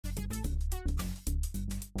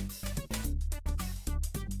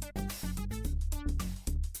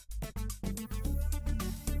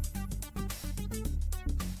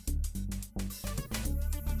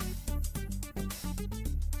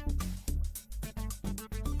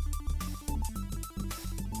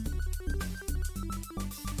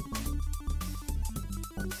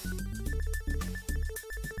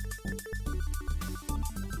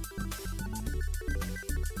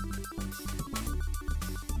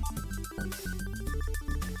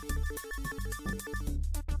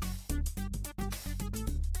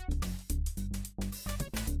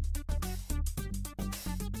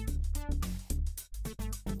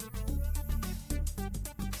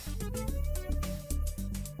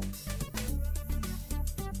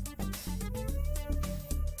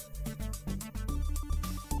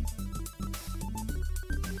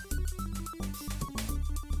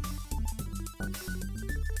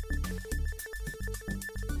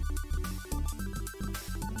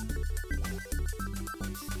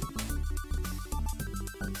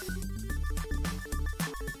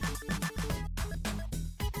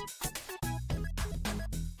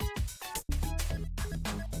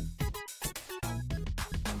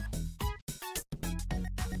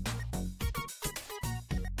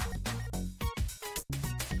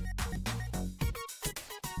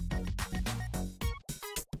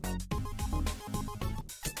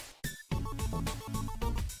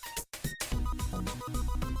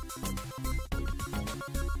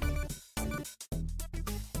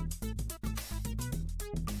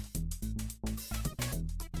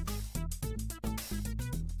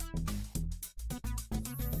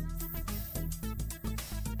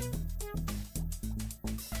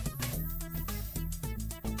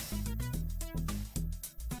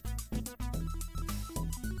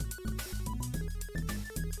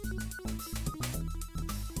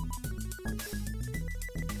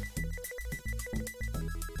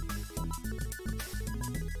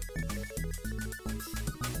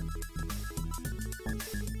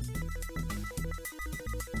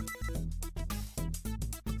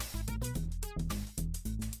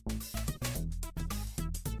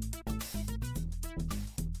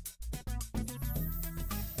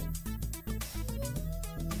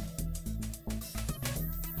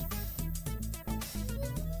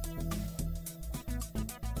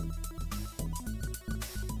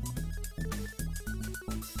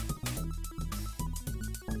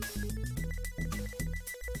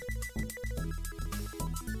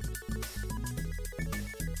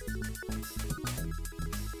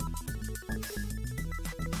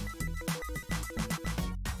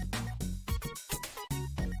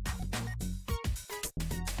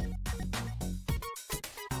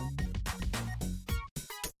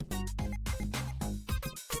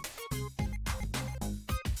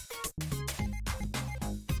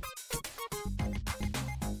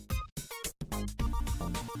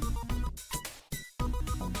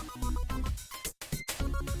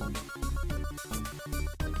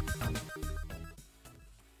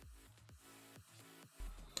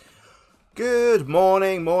Good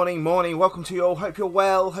morning, morning, morning. Welcome to you all. Hope you're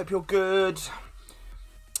well. Hope you're good.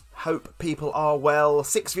 Hope people are well.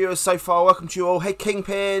 6 viewers so far. Welcome to you all. Hey,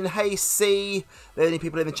 Kingpin. Hey, C. There are only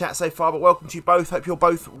people in the chat so far, but welcome to you both. Hope you're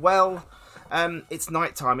both well. It's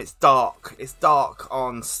night time. It's dark. It's dark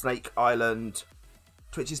on Snake Island.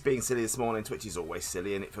 Twitch is being silly this morning. Twitch is always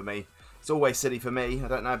silly, isn't it, for me? It's always silly for me. I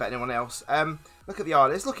don't know about anyone else. Look at the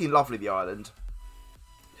island. It's looking lovely, the island.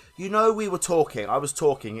 You know, we were talking. I was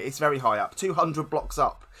talking. It's very high up. 200 blocks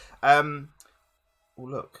up. Oh,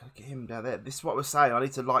 look. Look at him down there. This is what I was saying. I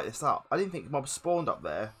need to light this up. I didn't think mobs spawned up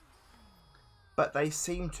there. But they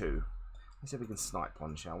seem to. Let's see if we can snipe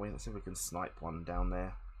one, shall we? Let's see if we can snipe one down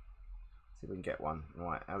there. See if we can get one.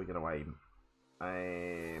 Right, how are we going to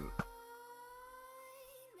aim?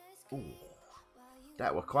 Ooh.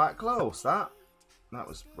 That was quite close, that. That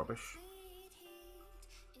was rubbish.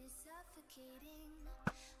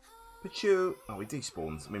 Pichu. Oh, he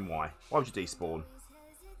despawns. I mean, why? Why would you despawn?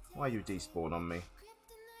 Why you despawn on me?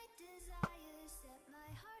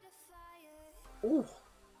 Ooh.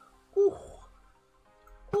 Ooh.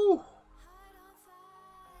 Ooh.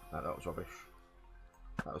 No, that was rubbish.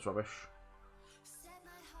 That was rubbish.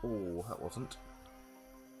 Oh, that wasn't.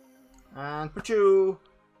 And Pichu.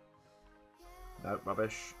 No,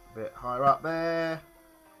 rubbish. A bit higher up there.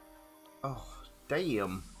 Oh,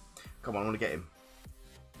 damn. Come on, I want to get him.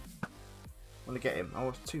 I want to get him. Oh,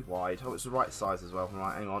 it's too wide. Oh, it's the right size as well.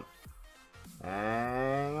 Right, hang on.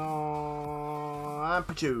 Hang on. And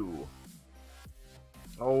Pichu.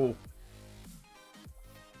 Oh.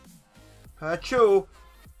 Pichu.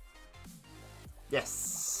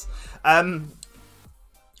 Yes. It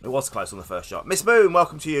was close on the first shot. Miss Moon,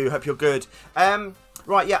 welcome to you. Hope you're good.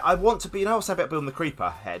 Right, yeah, I want to be. You know, I was saying about building the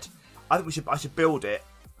creeper head. I think I should build it.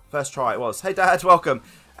 First try it was. Hey, Dad, welcome.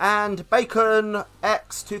 And Bacon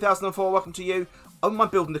X 2004, welcome to you. I don't mind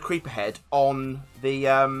building the creeper head on the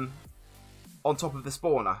on top of the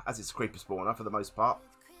spawner, as it's a creeper spawner for the most part.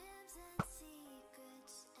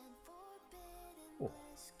 Oh,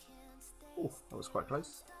 oh, that was quite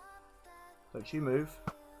close. Don't you move?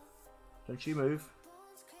 Don't you move?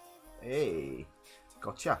 Hey,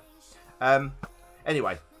 gotcha.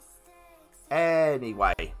 Anyway.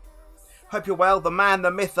 Hope you're well. The man, the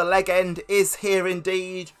myth, the legend is here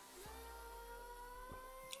indeed.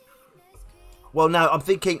 Well, no, I'm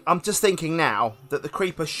just thinking now that the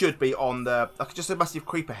creeper should be on the, like, just a massive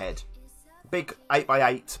creeper head. Big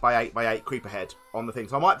 8x8 by 8x8 creeper head on the thing.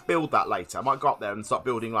 So I might build that later. I might go up there and start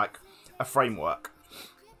building, like, a framework.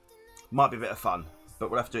 Might be a bit of fun, but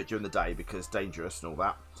we'll have to do it during the day because dangerous and all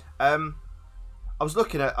that. I was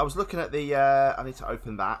looking at the, I need to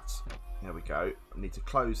open that. There we go. I need to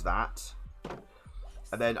close that.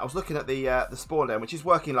 And then I was looking at the spawn den, which is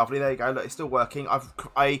working lovely. There you go. Look, it's still working.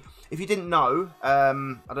 If you didn't know, I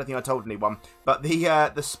don't think I told anyone, but the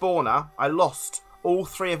spawner, I lost all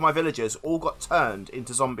 3 of my villagers. All got turned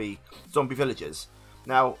into zombie villagers.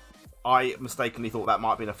 Now, I mistakenly thought that might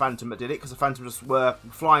have been a phantom that did it, because the phantoms were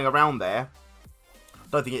flying around there.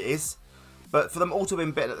 Don't think it is, but for them all to have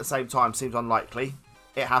been bitten at the same time seems unlikely.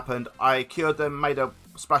 It happened. I cured them, made a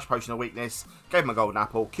splash potion of weakness, gave them a golden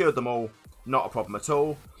apple, cured them all. Not a problem at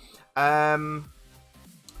all. I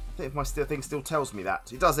think if my thing still tells me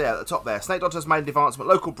that. It does there at the top there. Snake Doctor's made an advancement,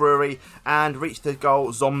 local brewery, and reached the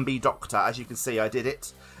goal, Zombie Doctor. As you can see, I did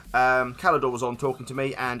it. Khallador was on talking to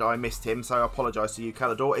me, and I missed him, so I apologise to you,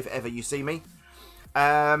 Khallador, if ever you see me.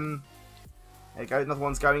 There you go, another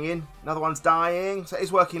one's going in. Another one's dying. So it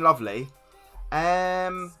is working lovely.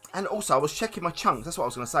 And also, I was checking my chunks. That's what I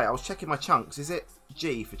was going to say. I was checking my chunks. Is it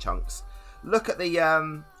G for chunks? Look at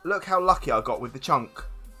the look how lucky I got with the chunk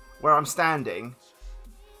where I'm standing,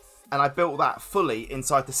 and I built that fully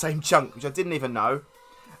inside the same chunk, which I didn't even know.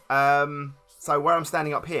 So where I'm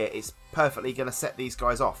standing up here, it's perfectly going to set these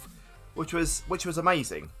guys off, which was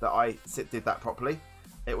amazing that I did that properly.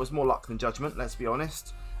 It was more luck than judgment, let's be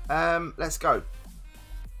honest. Let's go.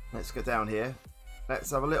 Let's go down here. Let's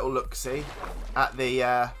have a little look-see at the.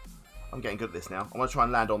 I'm getting good at this now. I'm going to try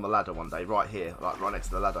and land on the ladder one day, right here, like right next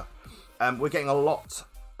to the ladder. We're getting a lot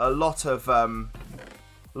of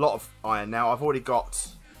iron now. I've already got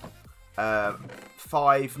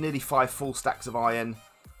nearly 5 full stacks of iron.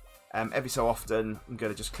 Every so often, I'm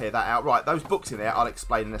going to just clear that out. Right, those books in there, I'll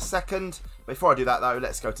explain in a second. Before I do that, though,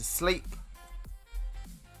 let's go to sleep.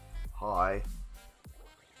 Hi.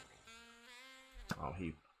 Oh,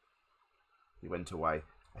 he went away.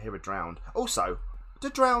 I hear a drowned. Also,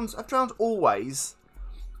 have drowns always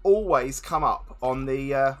come up on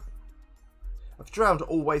the? Have drowned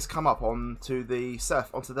always come up onto the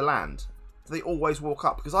onto the land? Do they always walk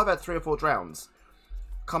up? Because I've had 3 or 4 drowns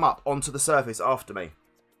come up onto the surface after me.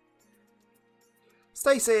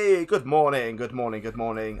 Stacey, good morning, good morning, good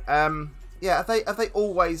morning. Yeah, have they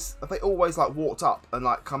always like walked up and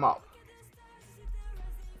like come up?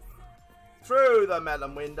 Through the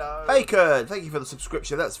melon window. Bacon, thank you for the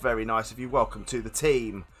subscription. That's very nice of you. Welcome to the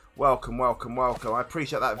team. Welcome, welcome, welcome. I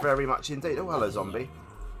appreciate that very much indeed. Oh, hello, zombie.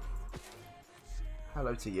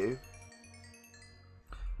 Hello to you.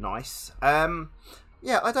 Nice.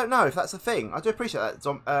 Yeah, I don't know if that's a thing. I do appreciate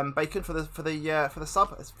that, Bacon, for the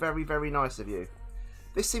sub. It's very, very nice of you.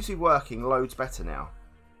 This seems to be working loads better now.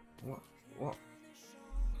 What?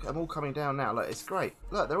 I'm all coming down now. Look, it's great.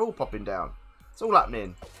 Look, they're all popping down. It's all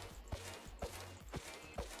happening.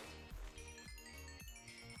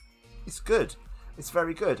 It's good. It's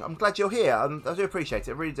very good. I'm glad you're here. I do appreciate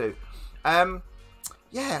it. I really do.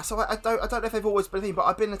 Yeah. So I don't know if they've always been a thing, but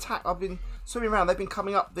I've been attacked. I've been swimming around. They've been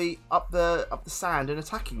coming up the sand and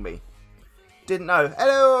attacking me. Didn't know.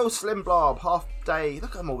 Hello, Slim Blob. Half day.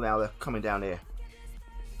 Look at them all now. They're coming down here.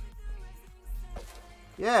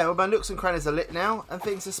 Yeah. Well, my nooks and crannies are lit now, and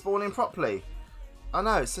things are spawning properly. I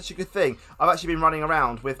know, it's such a good thing. I've actually been running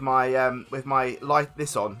around with my light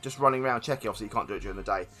this on, just running around checking. Obviously, you can't do it during the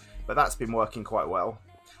day. But that's been working quite well.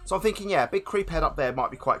 So I'm thinking, yeah, big creep head up there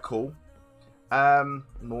might be quite cool.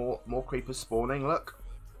 More creepers spawning, look.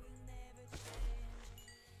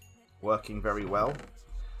 Working very well.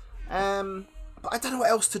 But I don't know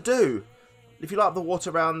what else to do. If you like the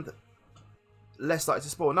water around, less likely to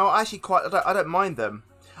spawn. No, I actually I don't mind them.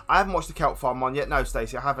 I haven't watched the Kelp Farm one yet. No,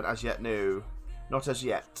 Stacey, I haven't as yet. No. Not as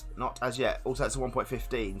yet. Not as yet. Also, it's a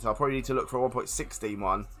 1.15, so I'll probably need to look for a 1.16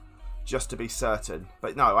 one. Just to be certain.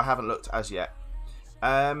 But no, I haven't looked as yet.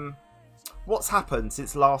 What's happened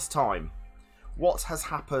since last time? What has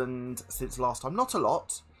happened since last time? Not a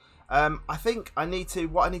lot. I think what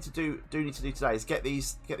I need to do today is get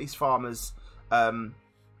these farmers. Well,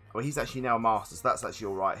 he's actually now a master, so that's actually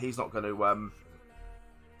all right. He's not going to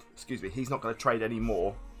excuse me. He's not going to trade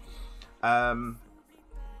anymore. So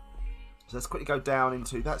let's quickly go down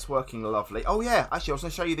into... That's working lovely. Oh, yeah. Actually, I was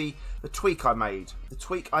going to show you the tweak I made. The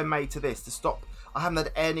tweak I made to this to stop... I haven't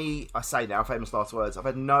had any... I say now, famous last words. I've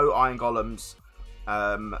had no iron golems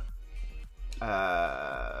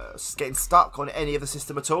getting stuck on any of the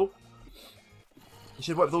system at all. You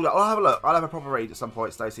should work with all that. I'll have a look. I'll have a proper read at some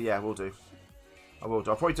point, Stacey. Yeah, we'll do. I will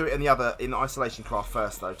do. I'll probably do it in the isolation craft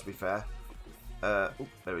first, though, to be fair. There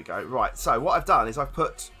we go. Right. So what I've done is I've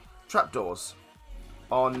put trapdoors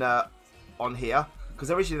on here, because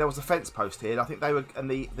originally there was a fence post here, and I think they were, and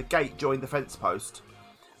the gate joined the fence post,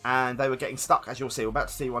 and they were getting stuck, as you'll see. We're about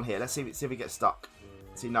to see one here. Let's see if he gets stuck.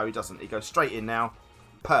 See, no, he doesn't. He goes straight in now.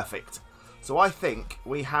 Perfect. So I think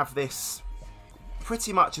we have this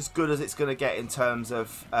pretty much as good as it's going to get in terms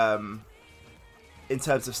of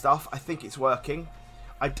stuff. I think it's working.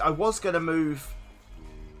 I was going to move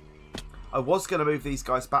these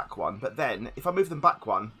guys back one, but then if I move them back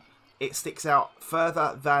one, it sticks out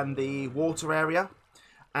further than the water area,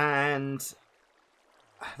 and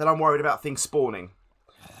then I'm worried about things spawning.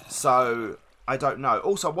 So I don't know.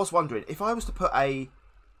 Also, I was wondering if I was to put in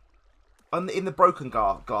the broken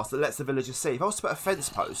glass that lets the villagers see. If I was to put a fence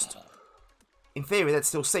post, in theory they'd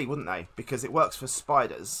still see, wouldn't they? Because it works for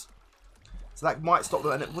spiders. So that might stop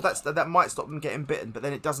them. Well, that might stop them getting bitten, but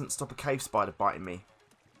then it doesn't stop a cave spider biting me.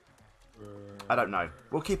 I don't know.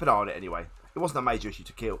 We'll keep an eye on it anyway. It wasn't a major issue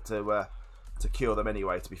to cure them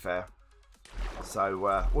anyway, to be fair.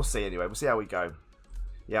 So we'll see anyway. We'll see how we go.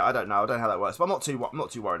 Yeah, I don't know. I don't know how that works, but I'm not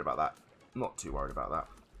too worried about that. I'm not too worried about that.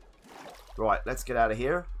 Right, let's get out of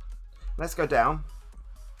here. Let's go down.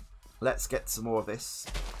 Let's get some more of this.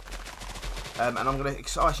 And I'm going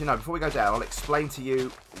to actually no. Before we go down, I'll explain to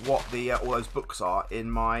you what all those books are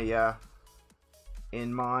in my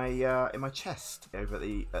chest over at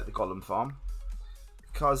the Golem farm.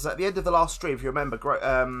 Because at the end of the last stream, if you remember,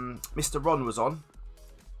 Mr. Ron was on,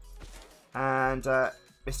 and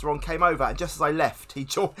Mr. Ron came over, and just as I left, he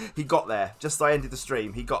got there. Just as I ended the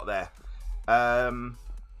stream, he got there.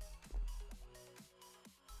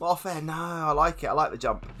 Not fair. No, I like it. I like the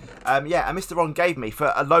jump. Yeah, and Mr. Ron gave me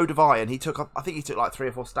for a load of iron. I think he took like 3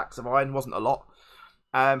 or 4 stacks of iron. Wasn't a lot.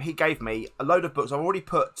 He gave me a load of books. I've already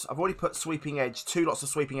put Sweeping Edge, 2 lots of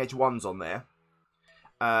Sweeping Edge 1s on there.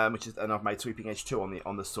 And I've made Sweeping Edge 2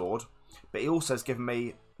 on the sword. But he also has given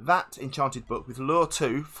me that enchanted book with Lure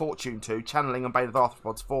 2, Fortune 2, Channeling and Bane of the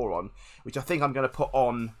Arthropods 4 on, which I think I'm going to put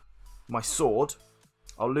on my sword.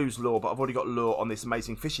 I'll lose Lure, but I've already got Lure on this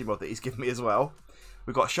amazing fishing rod that he's given me as well.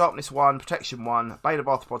 We've got Sharpness 1, Protection 1, Bane of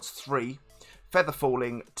Arthropods 3, Feather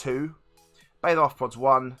Falling 2, Bane of Arthropods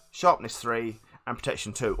 1, Sharpness 3, and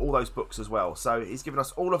Protection 2. All those books as well. So he's given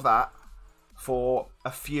us all of that for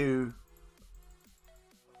a few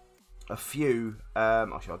a few.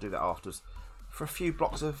 Actually, I'll do that afterwards. For a few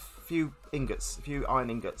blocks of ingots, a few iron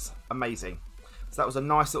ingots. Amazing. So that was a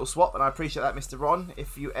nice little swap, and I appreciate that, Mr. Ron.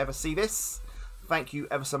 If you ever see this, thank you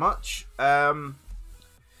ever so much. Right,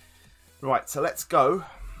 so let's go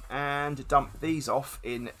and dump these off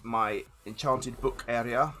in my enchanted book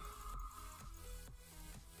area.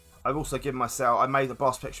 I've also given myself, I made the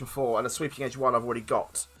blast protection 4 and a sweeping edge 1 I've already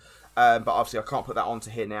got. But obviously I can't put that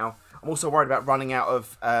onto here now. I'm also worried about running out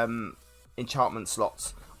of enchantment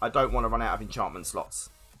slots. I don't want to run out of enchantment slots.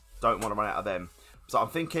 Don't want to run out of them. So I'm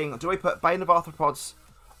thinking, do we put Bane of Arthropods?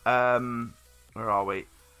 Where are we?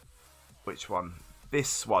 Which one?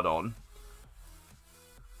 This one on.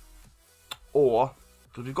 Or,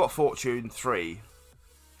 because we've got Fortune 3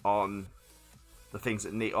 on the things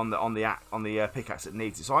that need on the pickaxe that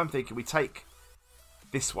needs it. So I'm thinking we take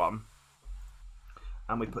this one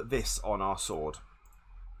and we put this on our sword.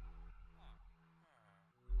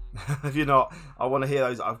 If you're not, I want to hear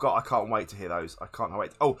those. I can't wait to hear those. I can't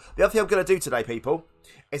wait. Oh, the other thing I'm going to do today, people,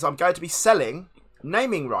 is I'm going to be selling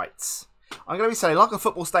naming rights. I'm going to be selling, like a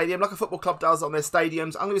football stadium, like a football club does on their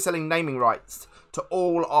stadiums. I'm going to be selling naming rights to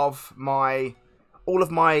all of my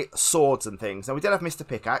swords and things. Now, we don't have Mr.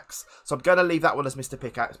 Pickaxe, so I'm going to leave that one as Mr.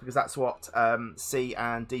 Pickaxe because that's what C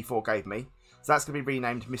and D4 gave me. So that's going to be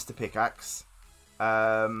renamed Mr. Pickaxe.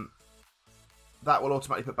 That will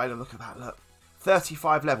automatically put Bane. Look at that, look.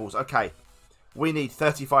 35 levels. Okay, we need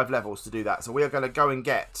 35 levels to do that. So we are going to go and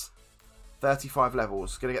get 35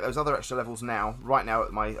 levels. Going to get those other extra levels now, right now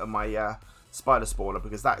at my spider spawner,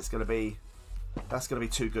 because that's going to be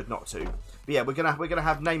too good not to. But yeah, we're gonna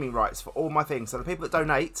have naming rights for all my things. So the people that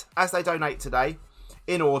donate, as they donate today,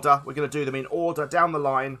 in order, we're going to do them in order down the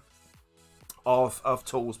line of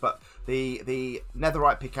tools. But the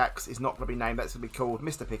netherite pickaxe is not going to be named. That's going to be called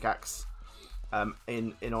Mr. Pickaxe.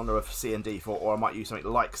 In honour of C and D4, or I might use something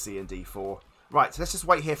like C and D4. Right, so let's just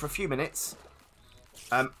wait here for a few minutes.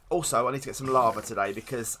 Also, I need to get some lava today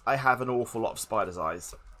because I have an awful lot of spider's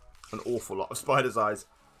eyes. An awful lot of spider's eyes.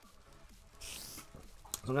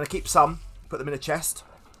 So I'm going to keep some, put them in a chest,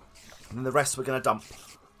 and then the rest we're going to dump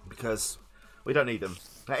because we don't need them.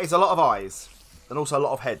 There is a lot of eyes and also a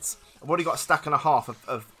lot of heads. I've already got a stack and a half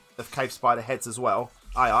of cave spider heads as well.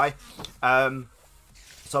 Aye, aye.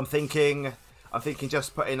 So I'm thinking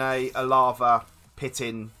just putting a lava pit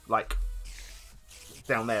in, like,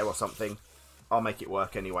 down there or something. I'll make it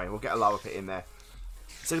work anyway. We'll get a lava pit in there.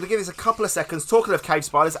 So I'm going to give this a couple of seconds. Talking of cave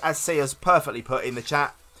spiders, as C has perfectly put in the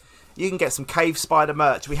chat, you can get some cave spider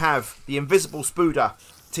merch. We have the Invisible Spooder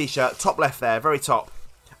t-shirt, top left there, very top.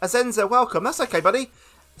 Azenza, welcome. That's okay, buddy.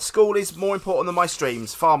 School is more important than my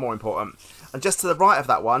streams, far more important. And just to the right of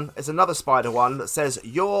that one is another spider one that says,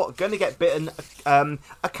 you're going to get bitten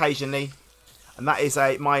occasionally. And that is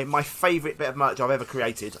my favourite bit of merch I've ever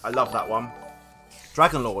created. I love that one.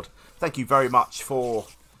 Dragon Lord, thank you very much for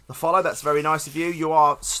the follow. That's very nice of you. You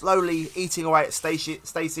are slowly eating away at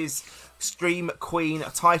Stacey's Stream Queen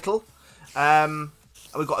title.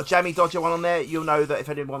 We've got a Jammy Dodger one on there. You'll know that if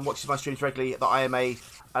anyone watches my streams regularly, that I am an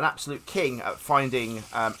absolute king at finding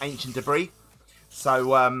ancient debris.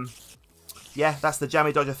 So, yeah, that's the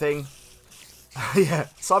Jammy Dodger thing. Yeah,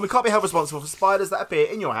 Simon can't be held responsible for spiders that appear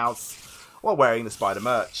in your house while wearing the spider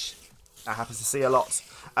merch. That happens to see a lot.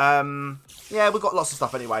 Yeah, we've got lots of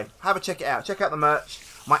stuff anyway. Have a check it out. Check out the merch.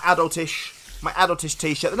 My adultish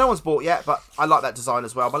t-shirt that no one's bought yet, but I like that design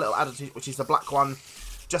as well. My little adultish, which is the black one,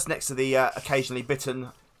 just next to the occasionally bitten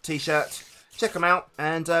t-shirt. Check them out,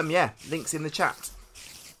 and yeah, links in the chat.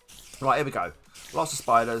 Right, here we go. Lots of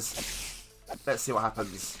spiders. Let's see what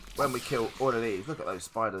happens when we kill all of these. Look at those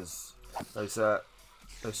spiders. Those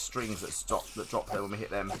strings that drop there when we hit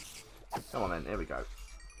them. Come on then, here we go.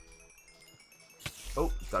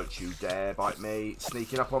 Oh, don't you dare bite me.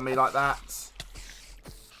 Sneaking up on me like that.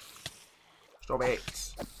 Stop it.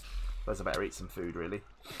 Suppose I better eat some food, really.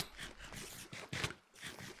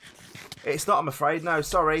 It's not, I'm afraid. No,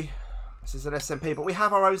 sorry. This is an SMP, but we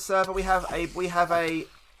have our own server. We have a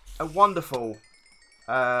wonderful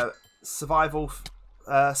survival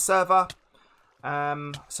server.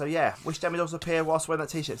 So yeah, wish Demi dogs appear whilst wearing that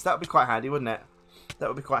t-shirt. So that would be quite handy, wouldn't it? That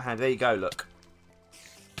would be quite handy. There you go, look.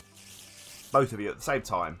 Both of you at the same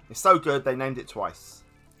time. It's so good they named it twice.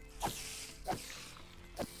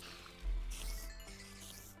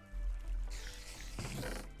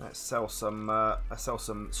 Let's sell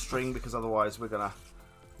some string because otherwise we're gonna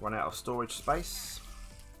run out of storage space.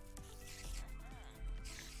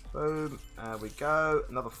 Boom. There we go.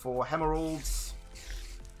 Another 4 emeralds.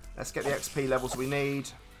 Let's get the XP levels we need.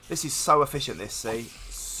 This is so efficient, this, see?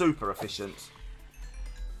 Super efficient.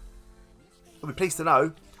 You'll be pleased to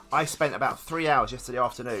know, I spent about 3 hours yesterday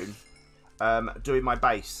afternoon doing my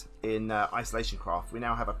base in Isolation Craft. We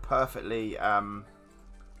now have a perfectly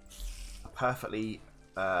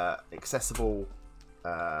accessible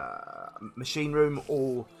machine room.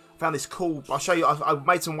 All found this cool. I'll show you. I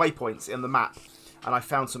made some waypoints in the map, and I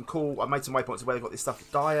found some cool. I made some waypoints where they've got this stuff.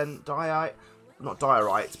 Diorite, not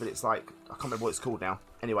diorite, but it's like I can't remember what it's called now.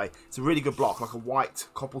 Anyway, it's a really good block, like a white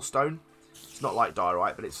cobblestone. It's not like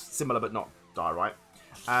diorite, but it's similar, but not diorite.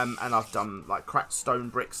 And I've done like cracked stone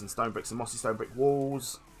bricks and mossy stone brick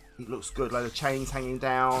walls. It looks good. Load of chains hanging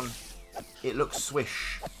down. It looks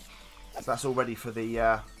swish. So that's all ready for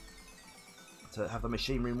the to have the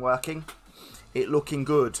machine room working. It looking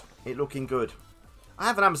good. It looking good. I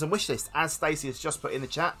have an Amazon wishlist, as Stacey has just put in the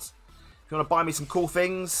chat. If you want to buy me some cool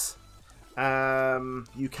things,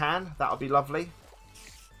 you can. That would be lovely.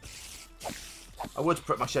 I would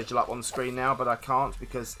put my schedule up on the screen now, but I can't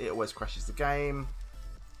because it always crashes the game.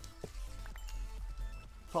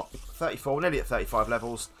 34, we're nearly at 35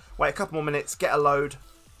 levels. Wait a couple more minutes, get a load.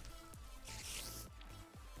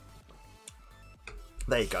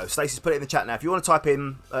 There you go. Stacey's put it in the chat now. If you want to type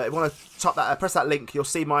in, if you want to type that, press that link, you'll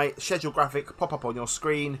see my schedule graphic pop up on your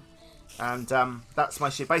screen. And that's my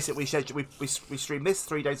shit. Basically, we stream this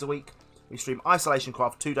 3 days a week. We stream Isolation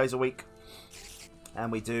Craft 2 days a week.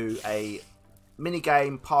 And we do a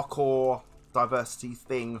mini-game, parkour, diversity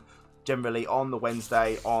thing, generally on the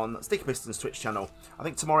Wednesday on Sticky Pistons Twitch channel. I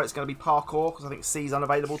think tomorrow it's going to be parkour, because I think C's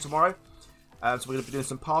unavailable tomorrow. So we're going to be doing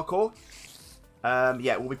some parkour.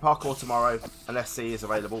 Yeah, it will be parkour tomorrow, unless C is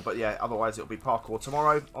available. But yeah, otherwise it'll be parkour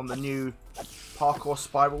tomorrow on the new Parkour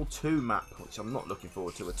Spiral 2 map, which I'm not looking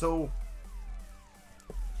forward to at all.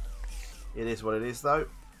 It is what it is, though.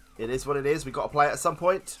 It is what it is. We've got to play it at some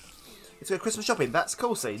point. It's good Christmas shopping. That's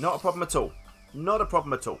cool, C. Not a problem at all. Not a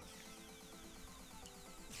problem at all.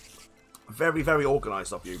 Very, very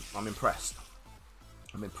organised of you. I'm impressed.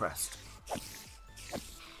 I'm impressed.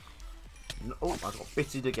 Oh, I got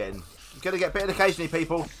bitted again. You're going to get bitten occasionally,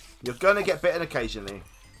 people. You're going to get bitten occasionally.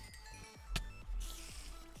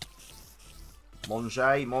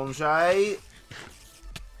 Manger.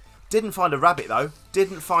 Didn't find a rabbit, though.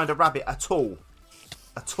 Didn't find a rabbit at all.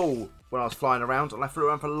 At all when I was flying around. And I flew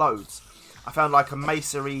around for loads. I found like a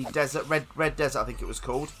masonry desert. Red desert, I think it was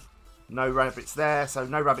called. No rabbits there. So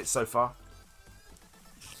no rabbits so far.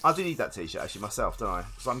 I do need that t-shirt, actually, myself, don't I?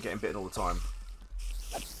 Because I'm getting bitten all the time.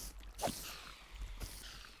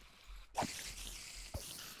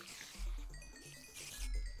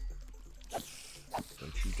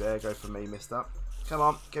 Don't you dare go for me, mister. Come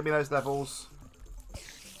on, give me those levels.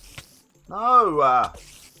 No!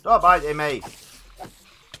 Stop biting me!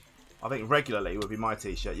 I think regularly would be my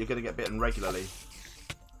t-shirt. You're going to get bitten regularly.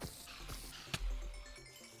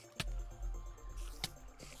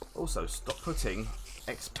 Also, stop putting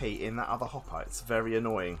XP in that other hopper. It's very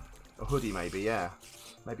annoying. A hoodie, maybe, yeah.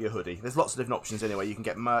 Maybe a hoodie. There's lots of different options anyway. You can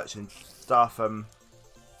get merch and stuff.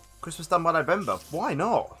 Christmas done by November. Why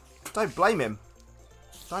not? Don't blame him.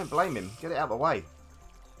 Don't blame him. Get it out of the way.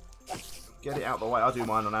 Get it out of the way. I do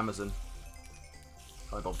mine on Amazon.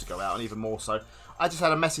 I don't bother to go out, and even more so. I just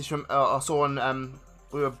had a message from. I saw on.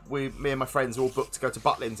 Me and my friends were all booked to go to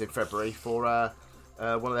Butlins in February for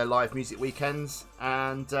one of their live music weekends,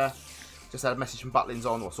 and just had a message from Butlins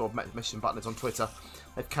on, or saw a message from Butlins on Twitter.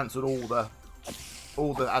 They've cancelled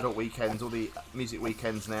all the adult weekends, all the music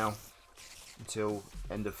weekends now until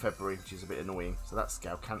end of February, which is a bit annoying. So that's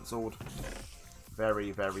now cancelled.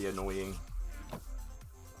 Very, very annoying.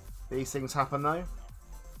 These things happen though.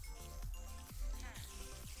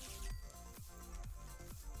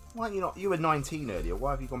 Why are you not? You were 19 earlier.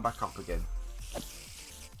 Why have you gone back up again?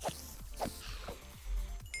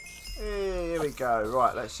 Here we go.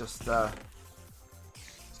 Right, let's just let's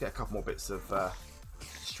get a couple more bits of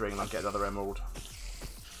string and I'll get another emerald.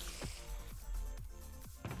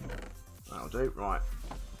 That'll do. Right.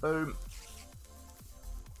 Boom.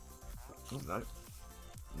 Oh, no.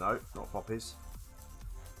 No, not poppies.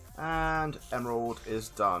 And emerald is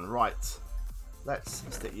done. Right. Let's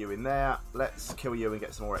stick you in there. Let's kill you and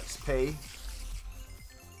get some more XP.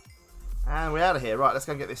 And we're out of here. Right, let's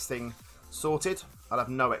go and get this thing sorted. I'll have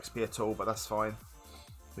no XP at all, but that's fine.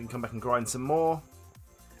 We can come back and grind some more.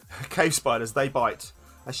 Cave spiders, they bite.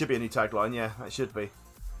 That should be a new tagline. Yeah, that should be.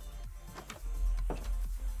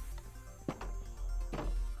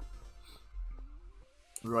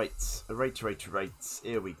 Right. Right.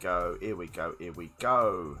 Here we go. Here we go. Here we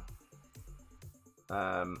go.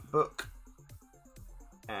 Book.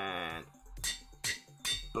 And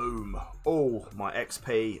boom. All my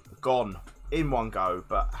XP gone in one go.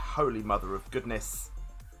 But holy mother of goodness.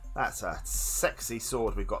 That's a sexy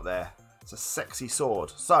sword we've got there. It's a sexy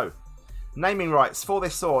sword. So, Naming rights for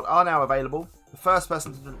this sword are now available. The first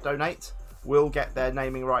person to donate will get their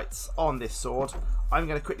naming rights on this sword. I'm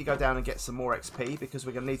going to quickly go down and get some more XP because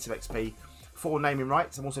we're going to need some XP for naming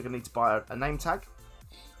rights. I'm also going to need to buy a name tag,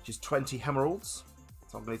 which is 20 emeralds.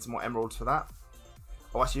 So I'm going to need some more emeralds for that.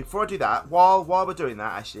 Oh, actually, before I do that, while we're doing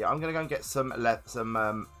that, actually, I'm going to go and get some what's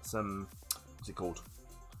it called?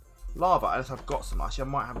 Lava. Unless I've got some. Actually, I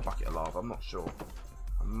might have a bucket of lava. I'm not sure.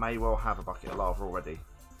 I may well have a bucket of lava already.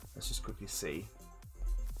 Let's just quickly see.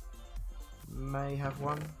 May have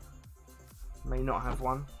one. May not have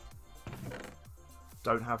one.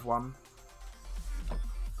 Don't have one.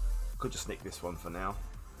 Could just sneak this one for now.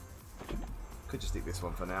 Could just sneak this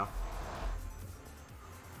one for now.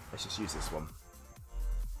 Let's just use this one.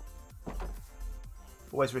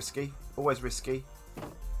 Always risky. Always risky.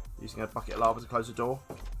 Using a bucket of lava to close the door.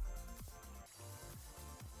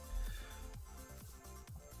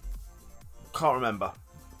 Can't remember.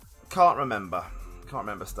 Can't remember. Can't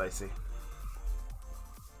remember, Stacey.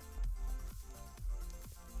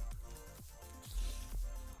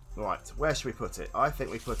 Right, where should we put it? I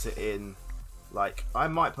think we put it in, like, I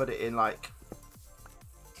might put it in, like,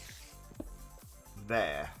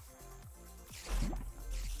 there.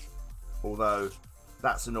 Although,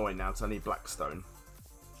 that's annoying now because I need blackstone.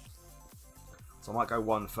 So I might go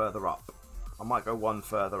one further up. I might go one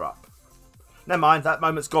further up. Never mind, that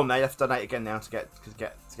moment's gone there. You have to donate again now to get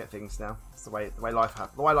things now. It's the way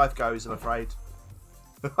life goes, I'm afraid.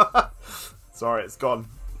 Sorry, it's gone.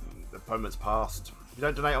 The moment's passed. If you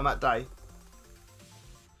don't donate on that day,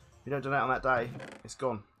 it's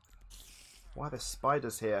gone. Why are there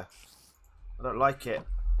spiders here? I don't like it.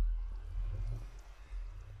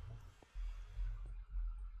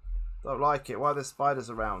 Don't like it. Why are there spiders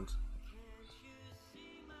around?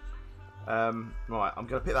 Right, I'm going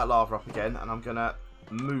to pick that lava up again, and I'm going to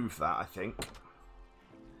move that, I think.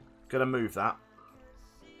 Going to move that.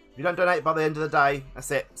 If you don't donate by the end of the day, that's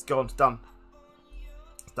it. It's gone. It's done.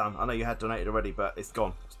 It's done. I know you had donated already, but it's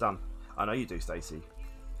gone. It's done. I know you do, Stacey.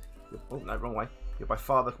 Oh, no, wrong way. You're by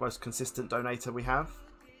far the most consistent donator we have.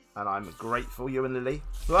 And I'm grateful, you and Lily.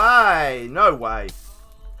 Hey, no way.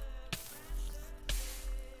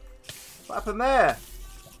 What happened there?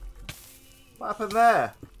 What happened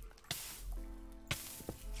there?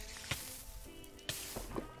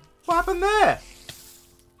 What happened there?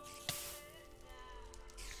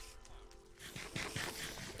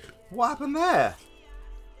 What happened there?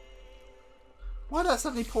 Why did that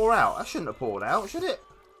suddenly pour out? That shouldn't have poured out, should it?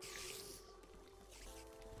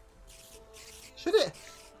 Should it?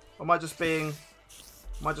 Or am I just being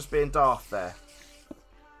daft there?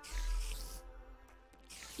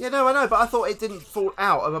 Yeah, no, I know, but I thought it didn't fall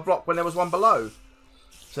out of a block when there was one below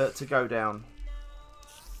to go down.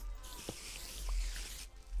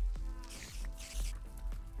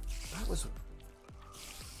 That was...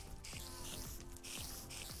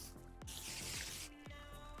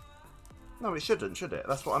 No, it shouldn't, should it?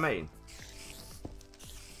 That's what I mean.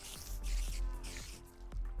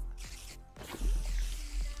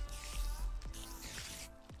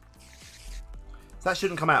 So that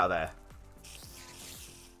shouldn't come out of there.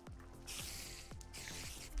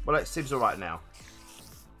 Well, it seems alright now.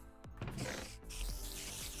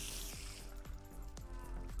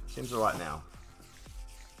 Seems alright now.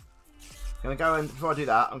 I'm gonna go and before I do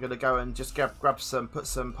that, I'm gonna go and just grab some, put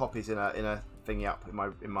some poppies in a thingy up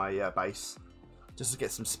in my base, just to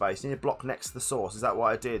get some space. I need a block next to the source. Is that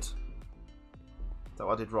what I did? Is that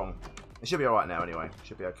what I did wrong? It should be alright now anyway. It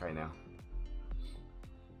should be okay now.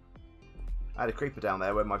 I had a creeper down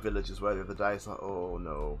there where my villagers were the other day. It's like, oh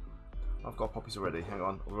no. I've got poppies already. Hang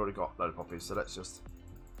on. I've already got a load of poppies. So let's just...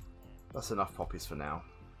 That's enough poppies for now.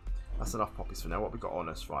 That's enough poppies for now. What we got on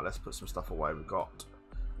us? Right, let's put some stuff away. We've got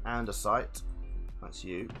andesite. That's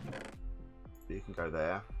you. You can go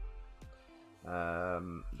there.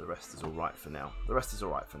 The rest is alright for now. The rest is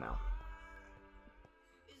alright for now.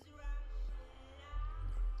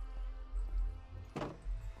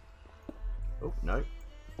 Oh, no.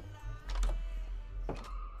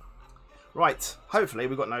 Right, hopefully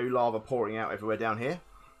we've got no lava pouring out everywhere down here.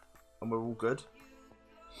 And we're all good.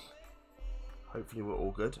 Hopefully we're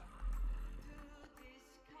all good.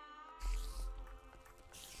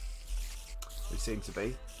 We seem to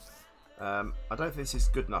be. I don't think this is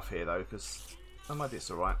good enough here though, because... Oh, maybe it's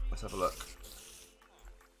alright. Let's have a look.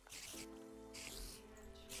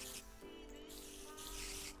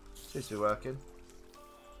 Seems to be working.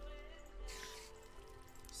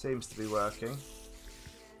 Seems to be working.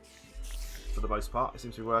 For the most part, it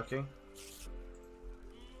seems to be working.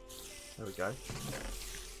 There we go.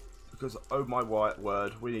 Because, oh my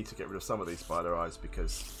word, we need to get rid of some of these spider eyes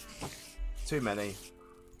because too many.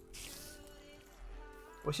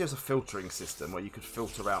 Wish there was a filtering system where you could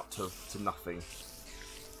filter out to nothing.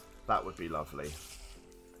 That would be lovely.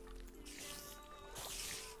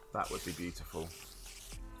 That would be beautiful.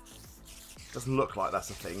 Doesn't look like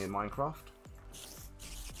that's a thing in Minecraft.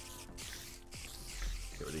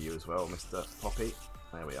 Get rid of you as well, Mr. Poppy.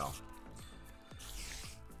 There we are.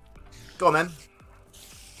 Go on then.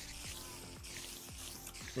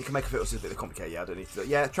 You can make a filter a bit complicated. Yeah, I don't need to do it.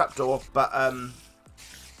 Yeah, trapdoor. But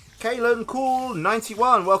Kalen Cool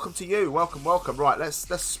 91. Welcome to you. Welcome, welcome. Right, let's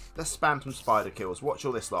spam some spider kills. Watch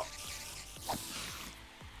all this lot.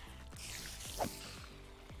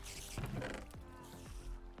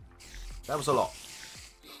 That was a lot.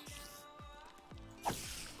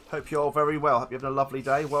 Hope you're all very well. Hope you're having a lovely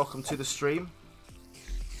day. Welcome to the stream.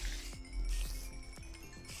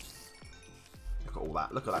 Look at all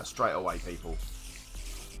that. Look at that straight away, people.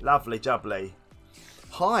 Lovely jubbly.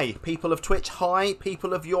 Hi, people of Twitch. Hi,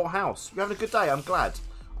 people of your house. You're having a good day. I'm glad.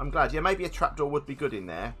 I'm glad. Yeah, maybe a trapdoor would be good in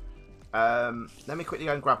there. Let me quickly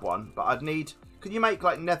go and grab one. But I'd need... Can you make,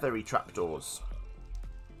 like, nethery trapdoors?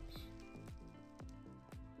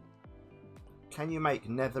 Can you make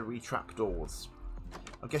nethery trapdoors?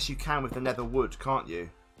 I guess you can with the nether wood, can't you?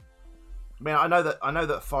 I mean, I know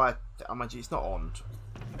that fire... Oh, my gee, it's not on.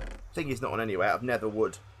 Thing is not on anyway, out of nether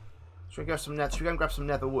wood. Should we go and grab some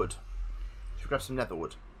nether wood? Should we grab some nether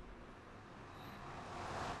wood?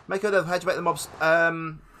 Make a how do you make the mobs?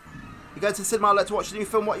 You're going to the cinema, I'd like to watch a new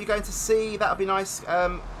film. What are you going to see? That would be nice.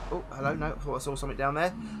 Oh, hello, no, I thought I saw something down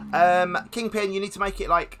there. Kingpin, you need to make it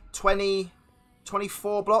like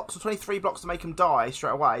 24 blocks or 23 blocks to make them die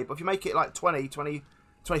straight away. But if you make it like 25,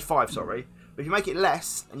 sorry. But if you make it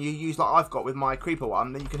less and you use like I've got with my creeper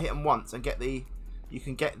one, then you can hit them once and get the... You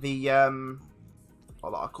can get the... Oh,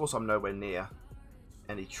 of course I'm nowhere near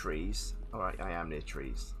any trees. Alright, I am near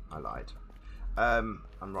trees. I lied. I'm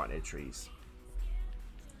right near trees.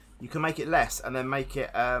 You can make it less and then make it...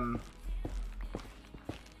 Oh,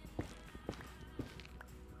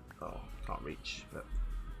 can't reach. But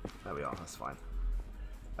there we are, that's fine.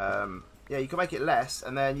 Yeah, you can make it less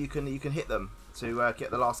and then you can hit them to get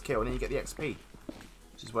the last kill and then you get the XP.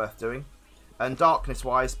 Which is worth doing. And darkness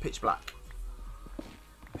wise, pitch black.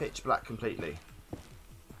 Pitch black completely.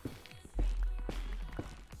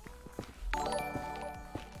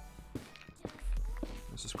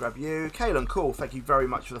 Let's just grab you. Kalen, cool. Thank you very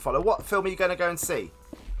much for the follow. What film are you going to go and see?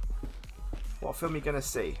 What film are you going to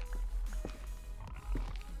see?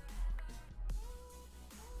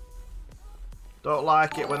 Don't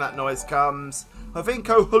like it when that noise comes.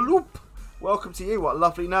 Havinko Haloop. Welcome to you. What a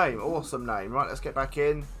lovely name. Awesome name. Right, let's get back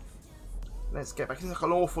in. Let's get back in. It's like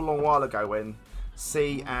an awful long while ago when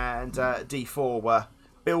C and D4 were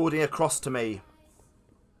building across to me.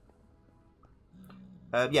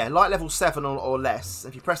 Yeah, light level 7 or less.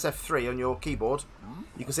 If you press F3 on your keyboard,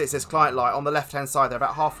 you can see it says client light on the left hand side. They're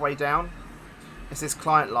about halfway down. It says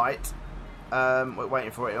client light. We're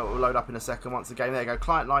waiting for it. It will load up in a second once again. There you go.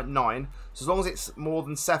 Client light 9. So as long as it's more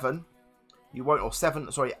than 7, you won't, or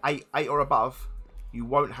 7, sorry, 8 or above, you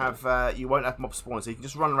won't have mob spawn. So you can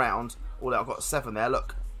just run around. Oh, I've got a 7 there.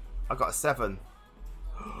 Look, I've got a 7.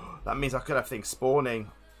 That means I could have things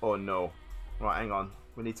spawning. Oh no. Right, hang on.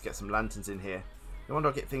 We need to get some lanterns in here. No wonder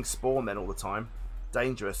I get things spawn then all the time.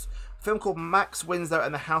 Dangerous. A film called Max Winslow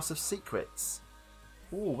and the House of Secrets.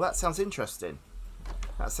 Ooh, that sounds interesting.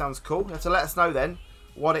 That sounds cool. You have to let us know then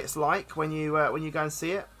what it's like when you go and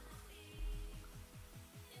see it.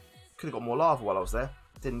 Could have got more lava while I was there.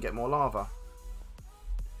 Didn't get more lava.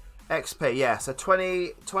 XP, yeah. So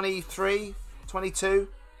 20, 23, 22.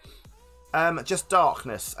 Just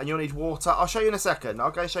darkness, and you'll need water. I'll show you in a second.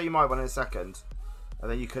 I'll go show you my one in a second, and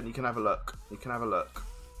then you can have a look. You can have a look.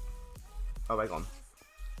 Oh, hang on,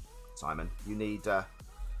 Simon. You need trap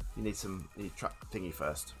thingy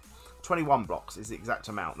first. 21 blocks is the exact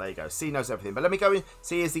amount. There you go. C knows everything. But let me go in.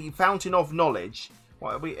 C is the fountain of knowledge.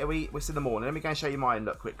 What we're in the morning. Let me go and show you mine.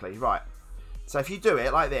 Look quickly. Right. So if you do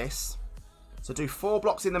it like this, so do 4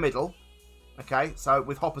 blocks in the middle. Okay. So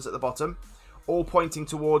with hoppers at the bottom. All pointing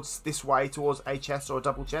towards this way, towards a chest or a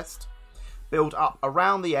double chest. Build up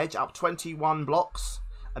around the edge, up 21 blocks,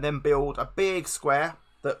 and then build a big square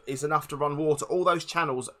that is enough to run water. All those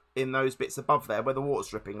channels in those bits above there where the water's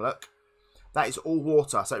dripping, look. That is all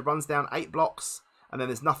water. So it runs down 8 blocks, and then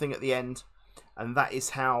there's nothing at the end, and that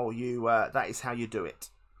is how you do it.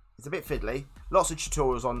 It's a bit fiddly. Lots of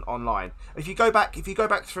tutorials online. If you go back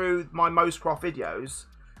through my Mosecraft videos,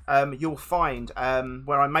 you'll find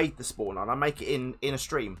where I made the spawn, and I make it in a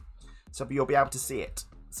stream, so you'll be able to see it.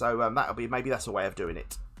 So that'll be, maybe that's a way of doing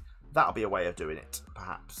it. That'll be a way of doing it,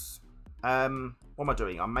 perhaps. What am I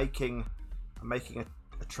doing? I'm making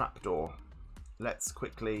a trapdoor. let's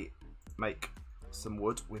quickly make some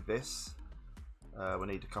wood with this. We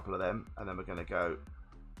need a couple of them, and then we're going to go...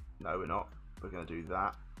 No, we're not. We're going to do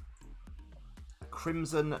that. A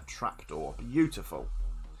crimson trapdoor. Beautiful.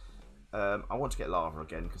 I want to get lava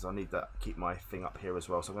again, because I need to keep my thing up here as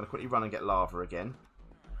well. So I'm going to quickly run and get lava again.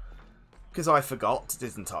 Because I forgot,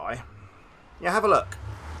 didn't I? Yeah, have a look.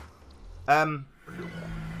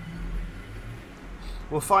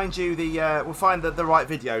 We'll find you the we'll find the right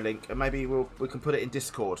video link, and maybe we can put it in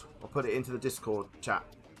Discord. I'll put it into the Discord chat.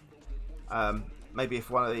 Maybe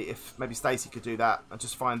if maybe Stacey could do that and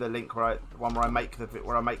just find the link where I make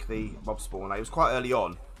the mob spawn. It was quite early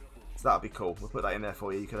on, so that'd be cool. We'll put that in there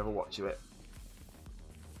for you. You can have a watch of it.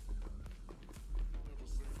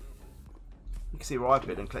 You can see where I've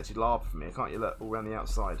been and collected lava from here, can't you? Look, all around the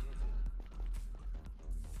outside.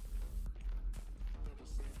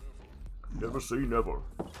 Never say never.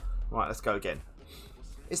 Right, let's go again.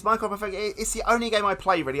 It's Minecraft perfect. It's the only game I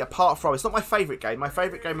play really, apart from... It's not my favourite game. My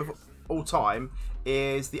favourite game of all time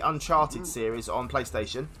is the Uncharted series on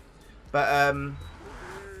PlayStation. But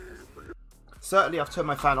certainly I've turned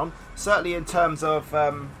my fan on. Certainly in terms of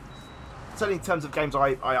games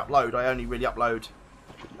I upload, I only really upload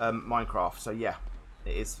Minecraft. So yeah,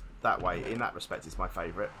 it is that way. In that respect, it's my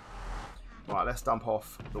favourite. Right, let's dump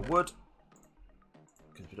off the wood.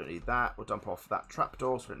 Because we don't need that. We'll dump off that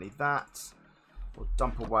trapdoor, so we don't need that. We'll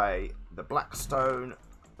dump away the blackstone.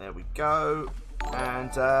 There we go.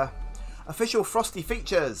 And official Frosty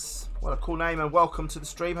Features. What a cool name, and welcome to the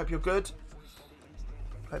stream. Hope you're good.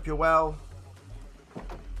 Hope you're well.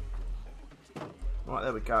 Right,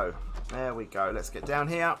 there we go. There we go. Let's get down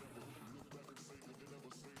here.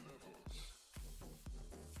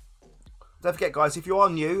 Don't forget, guys, if you are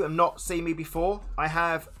new and not seen me before, I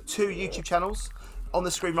have 2 YouTube channels. On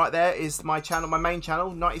the screen right there is my channel, my main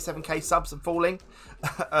channel, 97k subs and falling,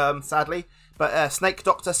 sadly. But Snake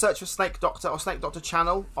Doctor, search for Snake Doctor or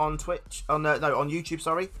SnakeDoctorChannel on Twitch, on YouTube,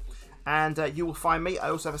 sorry, and you will find me. I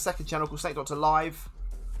also have a second channel called Snake Doctor Live,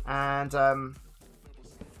 and I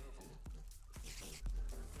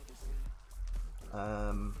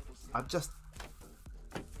don't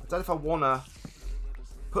know if I want to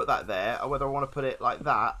put that there or whether I want to put it like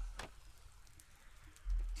that.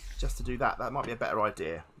 Just to do that. That might be a better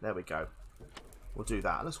idea. There we go. We'll do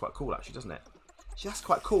that. It looks quite cool, actually, doesn't it? Actually, that's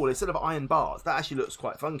quite cool. Instead of iron bars, that actually looks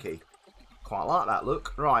quite funky. Quite like that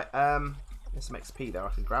look. Right, there's some XP there I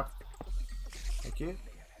can grab. Thank you.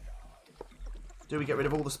 Do we get rid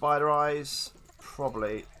of all the spider eyes?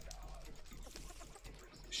 Probably.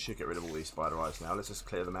 Should get rid of all these spider eyes now. Let's just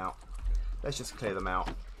clear them out. Let's just clear them out.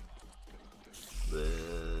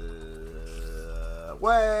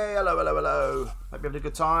 Way, hello, hello, hello. Hope you're having a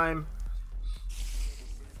good time.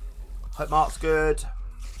 Hope Mark's good.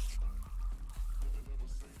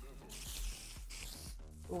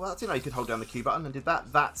 Oh, I didn't know you could hold down the Q button and did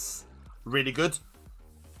that. That's really good.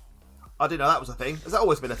 I didn't know that was a thing. Has that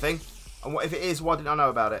always been a thing? And what if it is, why didn't I know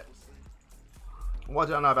about it? Why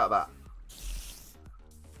didn't I know about that?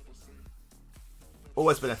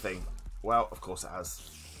 Always been a thing. Well, of course it has.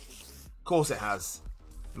 Of course it has.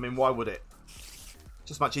 I mean, why would it?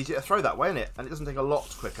 Just much easier to throw that way, isn't it? And it doesn't take a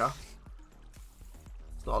lot quicker.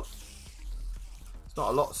 It's not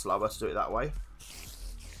a lot slower to do it that way.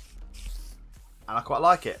 And I quite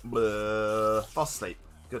like it. Fast asleep.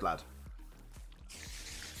 Good lad.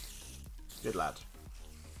 Good lad.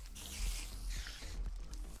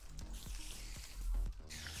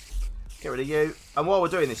 Get rid of you. And while we're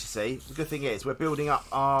doing this, you see, the good thing is we're building up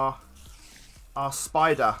our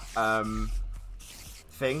spider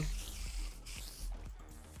thing.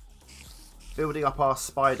 Building up our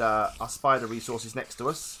spider resources next to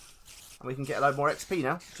us, and we can get a load more XP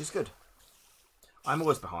now, which is good. I'm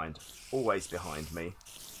always behind. Always behind me.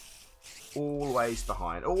 Always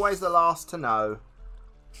behind. Always the last to know.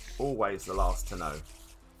 Always the last to know.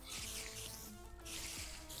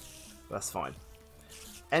 That's fine.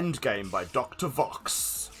 Endgame by Dr.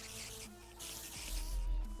 Vox.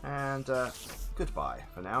 And goodbye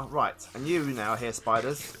for now. Right, and you now here,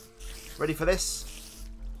 spiders. Ready for this?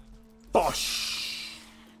 Bosh!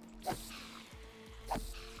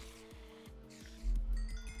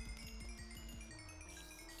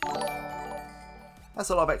 That's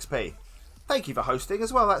a lot of XP. Thank you for hosting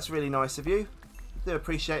as well. That's really nice of you. Do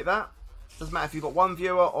appreciate that. Doesn't matter if you've got 1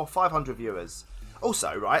 viewer or 500 viewers.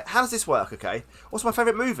 Also, right, how does this work, okay? What's my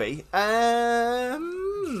favourite movie? That's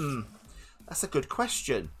a good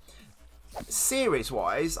question.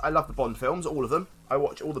 Series-wise, I love the Bond films, all of them. I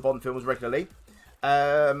watch all the Bond films regularly.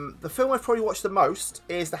 The film I've probably watched the most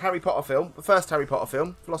is the Harry Potter film, the first Harry Potter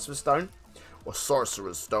film, Philosopher's Stone, or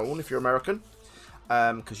Sorcerer's Stone if you're American,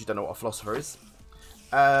 because you don't know what a philosopher is.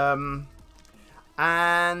 And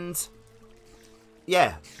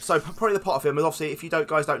yeah, so probably the Potter film. And obviously, if you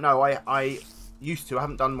guys don't know, I used to. I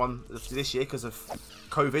haven't done one this year because of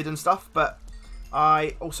COVID and stuff. But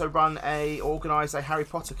I also organise a Harry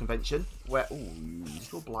Potter convention where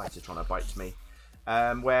little blighter trying to bite me.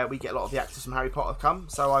 Where we get a lot of the actors from Harry Potter come.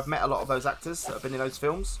 So I've met a lot of those actors that have been in those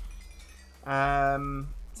films.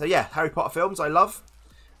 So yeah, Harry Potter films I love.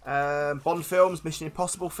 Bond films, Mission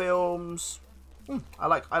Impossible films. I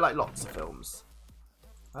like lots of films.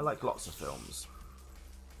 I like lots of films.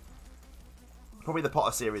 Probably the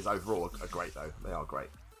Potter series overall are great though. They are great.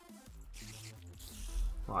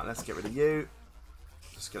 Right, let's get rid of you.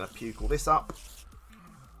 Just gonna puke all this up.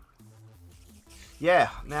 Yeah,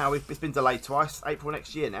 now it's been delayed twice. April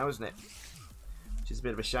next year now, isn't it? Which is a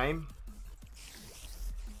bit of a shame.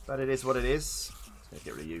 But it is what it is. Let's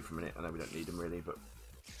get rid of you for a minute. I know we don't need them really, but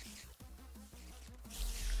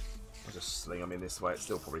I'll just sling them in this way. It's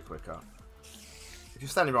still probably quicker. If you're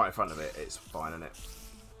standing right in front of it, it's fine, isn't it?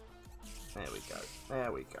 There we go.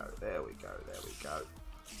 There we go. There we go. There we go.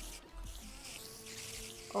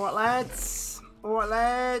 Alright, lads. Alright,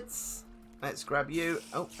 lads. Let's grab you.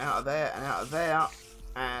 Oh, out of there and out of there.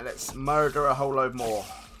 And let's murder a whole load more.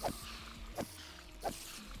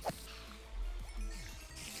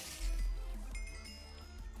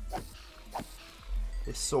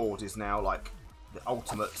 This sword is now like the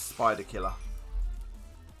ultimate spider killer.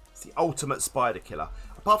 It's the ultimate spider killer.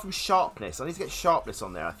 Apart from sharpness. I need to get sharpness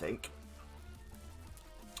on there, I think.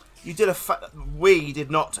 You did we did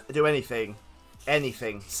not do anything.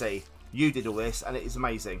 See. You did all this and it is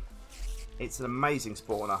amazing. It's an amazing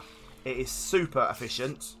spawner. It is super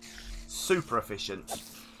efficient. Super efficient.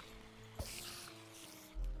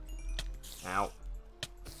 Ow.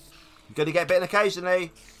 You're going to get bitten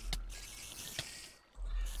occasionally.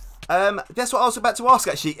 That's what I was about to ask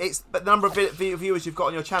actually. It's the number of viewers you've got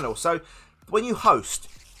on your channel. So when you host,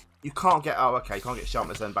 you can't get... Oh, okay. You can't get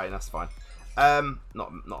sharpness and bane. That's fine.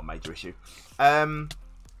 Not a major issue.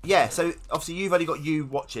 Yeah, so obviously you've only got you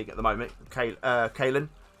watching at the moment, Kaylin.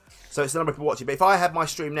 So it's the number of people watching. But if I had my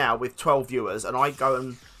stream now with 12 viewers and I go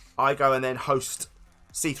and then host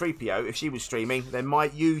SeaThreePeeO, if she was streaming, then all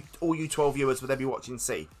you 12 viewers would then be watching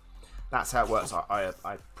C. That's how it works,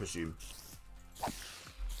 I presume.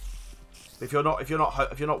 If you're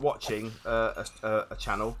not watching a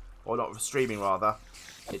channel, or not streaming rather,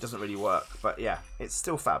 it doesn't really work. But yeah, it's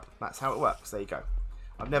still fab. That's how it works. There you go.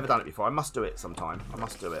 I've never done it before. I must do it sometime. I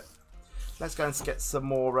must do it. Let's go and get some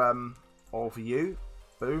more of you.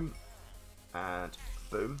 Boom. And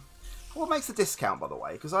boom. What makes the discount, by the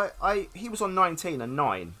way? Because he was on 19 and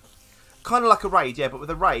 9. Kind of like a raid, yeah. But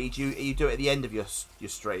with a raid, you do it at the end of your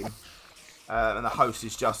stream. And the host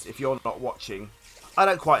is just, if you're not watching... I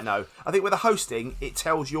don't quite know. I think with the hosting, it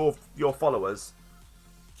tells your followers.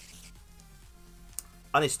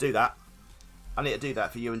 I need to do that. I need to do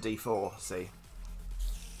that for you and D4, see.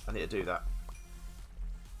 I need to do that.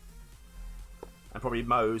 And probably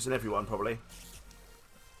Mose and everyone, probably.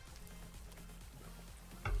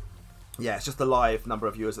 Yeah, it's just the live number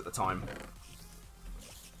of viewers at the time.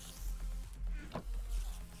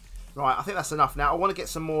 Right, I think that's enough now. I want to get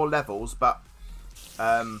some more levels, but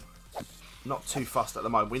not too fussed at the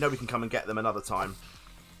moment. We know we can come and get them another time.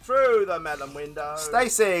 Through the melon window.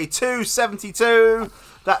 Stacey, 272.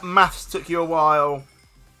 That maths took you a while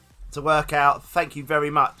to work out. Thank you very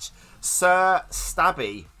much. Sir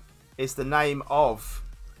Stabby is the name of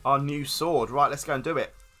our new sword. Right, let's go and do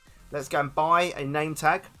it. Let's go and buy a name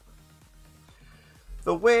tag.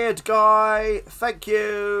 The weird guy. Thank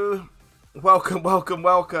you. Welcome, welcome,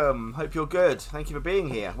 welcome. Hope you're good. Thank you for being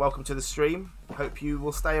here. Welcome to the stream. Hope you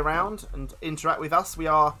will stay around and interact with us.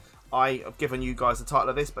 I have given you guys the title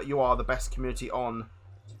of this, but you are the best community on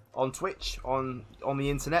Twitch, on the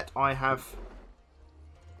internet. I have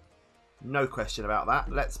no question about that.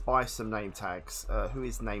 Let's buy some name tags. Who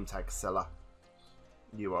is name tag seller?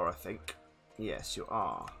 You are, I think. Yes, you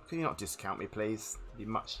are. Can you not discount me, please? It'd be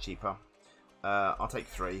much cheaper. I'll take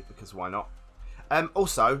 3 because why not?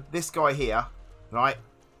 Also, this guy here, right?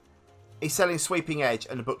 He's selling Sweeping Edge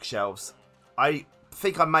and the bookshelves. I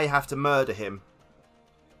think I may have to murder him.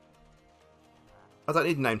 I don't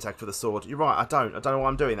need a name tag for the sword. You're right, I don't know why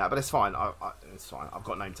I'm doing that, but it's fine. It's fine. I've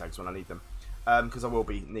got name tags when I need them. Because I will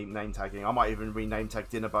be name tagging. I might even rename tag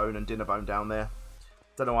Dinnerbone and Dinnerbone down there.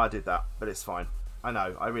 Don't know why I did that, but it's fine. I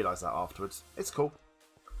know. I realised that afterwards. It's cool.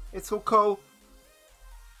 It's all cool.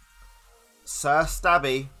 Sir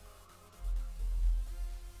Stabby.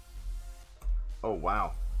 Oh,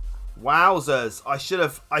 wow. Wowzers. I should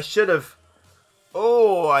have.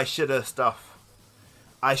 Oh, I should have stuff.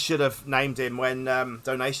 I should have named him when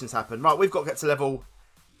donations happen. Right, we've got to get to level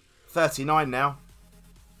 39 now.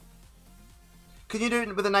 Can you do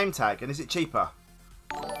it with a name tag? And is it cheaper?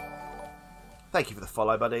 Thank you for the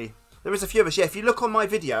follow, buddy. There is a few of us. Yeah, if you look on my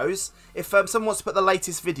videos, if someone wants to put the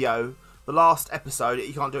latest video, the last episode,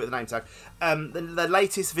 you can't do it with a name tag, the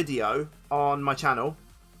latest video on my channel,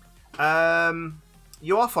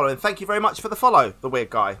 you are following. Thank you very much for the follow, the weird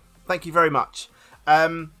guy. Thank you very much.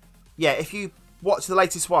 Yeah, if you watch the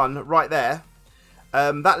latest one right there,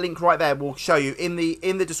 that link right there will show you in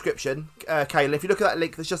the description. Kayla, if you look at that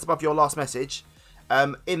link that's just above your last message,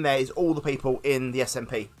 in there is all the people in the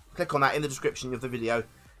SMP. Click on that in the description of the video.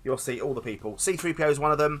 You'll see all the people. SeaThreePeeO is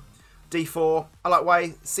one of them. D4, I like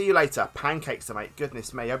Way. See you later. Pancakes to make.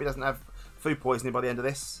 Goodness me. I hope he doesn't have food poisoning by the end of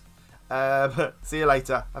this. See you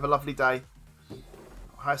later. Have a lovely day.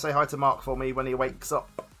 Say hi to Mark for me when he wakes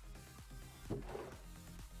up.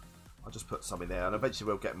 I'll just put some in there, and eventually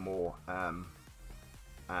we'll get more. I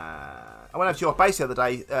went over to your base the other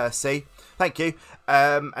day, C. Thank you.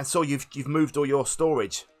 And saw you've moved all your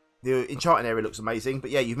storage. The enchanting area looks amazing,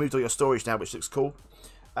 but yeah, you've moved all your storage now, which looks cool.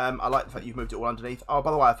 I like the fact you've moved it all underneath. Oh,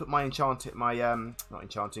 by the way, I put my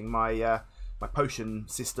my potion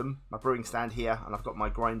system, my brewing stand here, and I've got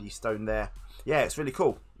my grindy stone there. Yeah, it's really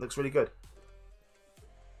cool. Looks really good.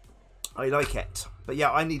 I like it. But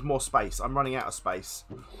yeah, I need more space. I'm running out of space.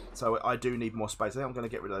 So I do need more space. I think I'm going to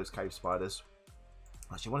get rid of those cave spiders.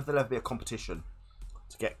 Actually, I wonder if there'll ever be a competition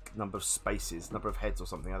to get number of spaces, number of heads or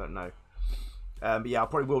something. I don't know. But yeah, I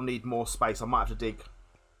probably will need more space. I might have to dig.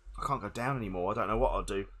 I can't go down anymore. I don't know what I'll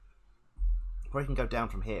do. Probably can go down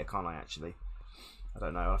from here, can't I, actually? I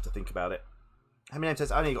don't know. I'll have to think about it. How many names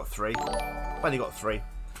says? I only got 3. I've only got 3.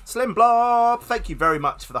 Slim Blob, thank you very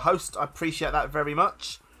much for the host. I appreciate that very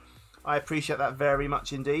much. I appreciate that very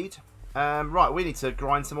much indeed. Right, we need to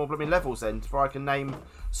grind some more blooming levels then before I can name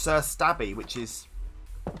Sir Stabby, which is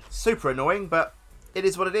super annoying, but it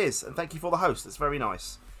is what it is. And thank you for the host. That's very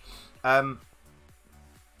nice. Right,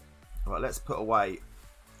 let's put away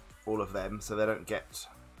all of them so they don't get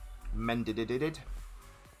mended.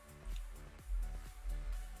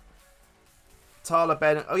 Tyler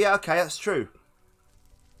Ben. Oh yeah, okay, that's true.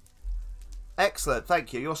 Excellent,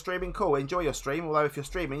 thank you. You're streaming, cool. Enjoy your stream. Although if you're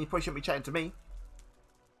streaming, you probably shouldn't be chatting to me.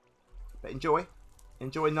 But enjoy.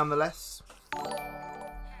 Enjoy nonetheless.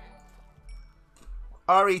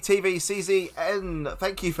 RETVCZN,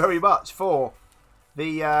 thank you very much for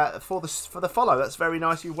the follow. That's very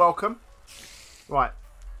nice. You're welcome. Right,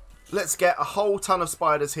 let's get a whole ton of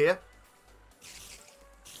spiders here.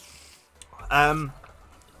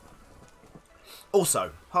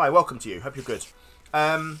 Also, hi, welcome to you. Hope you're good.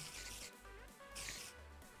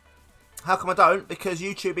 How come I don't? Because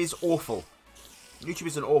YouTube is awful. YouTube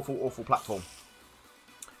is an awful, awful platform.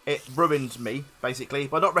 It ruined me, basically.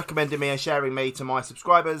 By not recommending me and sharing me to my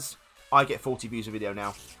subscribers, I get 40 views a video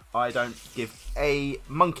now. I don't give a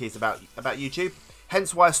monkeys about YouTube.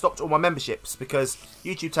 Hence why I stopped all my memberships, because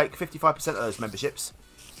YouTube take 55% of those memberships.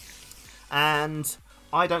 And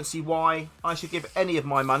I don't see why I should give any of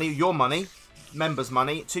my money, your money, members'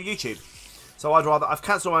 money, to YouTube. So I've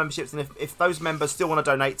cancelled my memberships, and if those members still want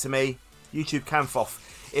to donate to me, YouTube can foff.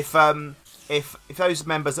 If those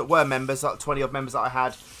members that were members, like 20 odd members that I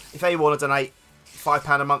had, if they want to donate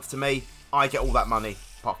 £5 a month to me, I get all that money,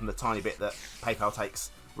 apart from the tiny bit that PayPal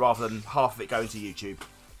takes, rather than half of it going to YouTube.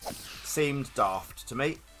 Seemed daft to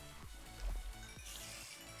me.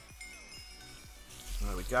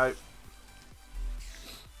 There we go.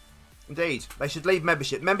 Indeed, they should leave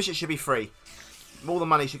membership. Membership should be free. All the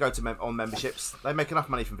money should go to on memberships. They make enough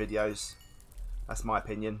money from videos. That's my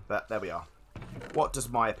opinion, but there we are. What does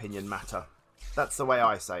my opinion matter? That's the way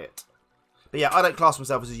I say it. But yeah, I don't class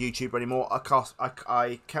myself as a YouTuber anymore. I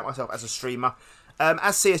count myself as a streamer.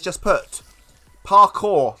 As C has just put,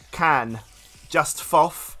 parkour can just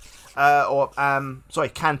foff, sorry,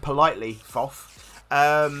 can politely foff.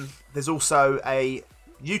 There's also a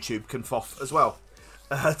YouTube can foff as well.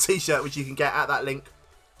 A t-shirt which you can get at that link.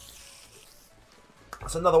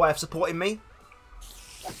 That's another way of supporting me.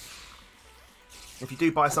 If you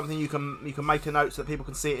do buy something, you can make a note so that people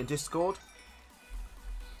can see it in Discord.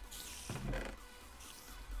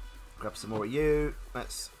 Grab some more of you.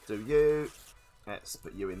 Let's do you. Let's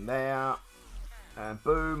put you in there. And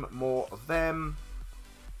boom, more of them.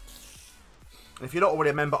 And if you're not already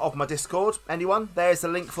a member of my Discord, anyone, there's the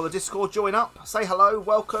link for the Discord. Join up, say hello,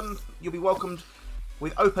 welcome. You'll be welcomed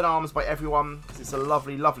with open arms by everyone, because it's a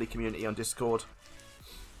lovely, lovely community on Discord.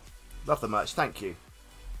 Love the merch, thank you.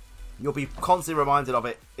 You'll be constantly reminded of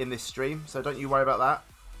it in this stream, so don't you worry about that.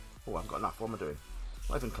 Oh, I've got enough. What am I doing?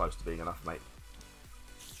 Not even close to being enough, mate.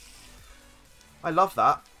 I love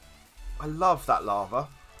that. I love that lava.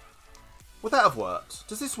 Would that have worked?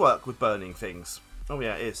 Does this work with burning things? Oh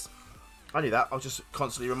yeah, it is. I knew that. I was just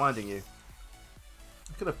constantly reminding you.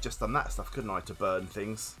 I could have just done that stuff, couldn't I, to burn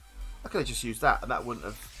things? I could have just used that, and that wouldn't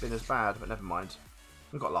have been as bad, but never mind.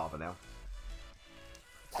 We've got lava now.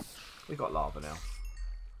 We've got lava now.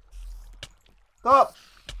 Stop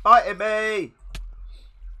biting me!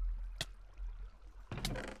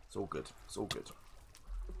 It's all good. It's all good.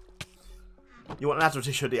 You want an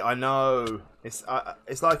adultish hoodie? I know. It's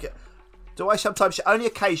like... Do I sometimes... Only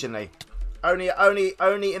occasionally.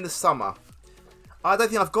 Only in the summer. I don't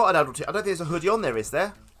think I've got an adultish... I don't think there's a hoodie on there, is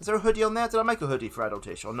there? Is there a hoodie on there? Did I make a hoodie for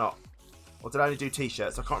adultish or not? Or did I only do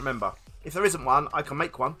t-shirts? I can't remember. If there isn't one, I can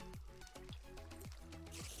make one.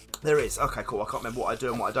 There is. Okay, cool. I can't remember what I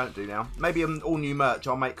do and what I don't do now. Maybe all new merch.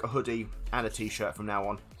 I'll make a hoodie and a t-shirt from now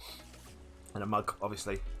on. And a mug,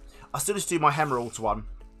 obviously. I still just do my Emeralds one.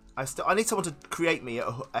 I need someone to create me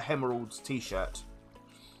a Emeralds t-shirt.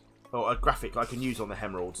 Or a graphic I can use on the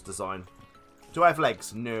Emeralds design. Do I have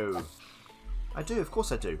legs? No. I do. Of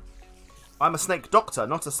course I do. I'm a snake doctor,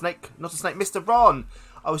 not a snake. Mr. Ron.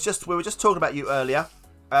 We were just talking about you earlier.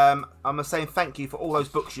 I'm saying thank you for all those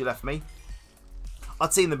books you left me.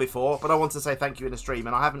 I'd seen them before, but I want to say thank you in the stream,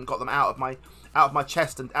 and I haven't got them out of my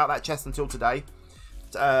chest and out that chest until today.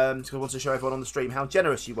 Because I want to show everyone on the stream how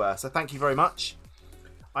generous you were. So thank you very much.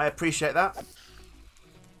 I appreciate that.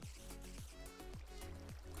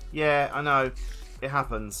 Yeah, I know. It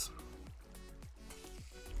happens.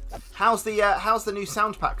 How's the new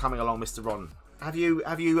sound pack coming along, Mr. Ron? Have you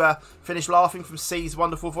finished laughing from C's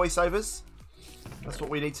wonderful voiceovers? That's what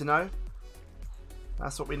we need to know.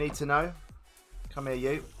 That's what we need to know. Come here,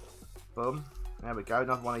 you. Boom. There we go.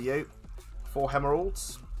 Another one of you. 4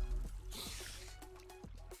 emeralds.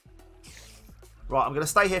 Right, I'm going to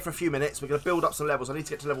stay here for a few minutes. We're going to build up some levels. I need to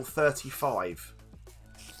get to level 35.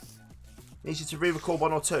 Need you to re-record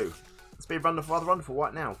 1 or 2. It's been rather wonderful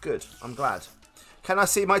right now. Good. I'm glad. Can I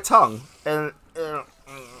see my tongue?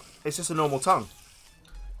 It's just a normal tongue.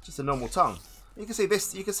 Just a normal tongue. You can see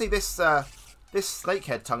this. You can see this. This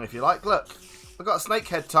snakehead tongue, if you like. Look, I've got a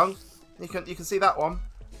snakehead tongue. You can see that one.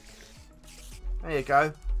 There you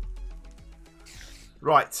go.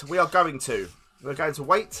 Right, we're going to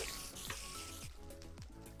wait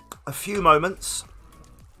a few moments,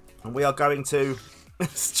 and we are going to...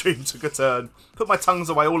 Stream took a turn. Put my tongues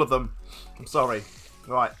away, all of them. I'm sorry.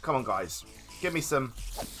 Right, come on, guys. Give me some...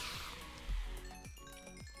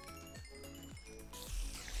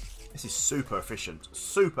 This is super efficient.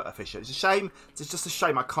 Super efficient. It's a shame. It's just a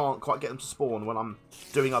shame I can't quite get them to spawn when I'm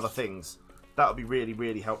doing other things. That would be really,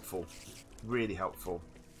 really helpful. Really helpful.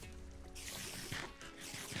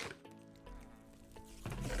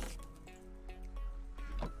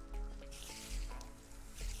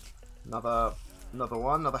 Another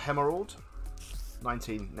one. Another emerald.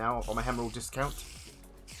 19 now on my emerald discount.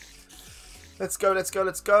 Let's go, let's go,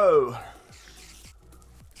 let's go.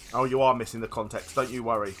 Oh, you are missing the context. Don't you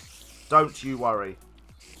worry. Don't you worry.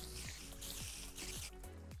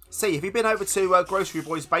 See, have you been over to Grocery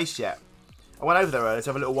Boy's base yet? I went over there earlier to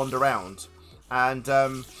have a little wander around. And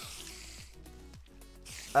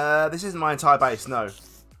this isn't my entire base, no.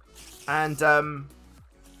 And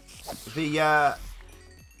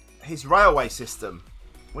his railway system,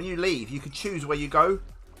 when you leave, you can choose where you go.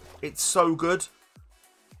 It's so good.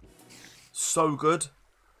 So good.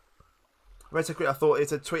 I thought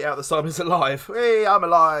it's a tweet out that Simon's alive. Hey, I'm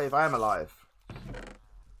alive. I am alive.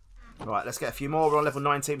 Right, let's get a few more. We're on level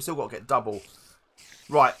 19. We've still got to get double.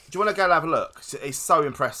 Right, do you want to go and have a look? It's so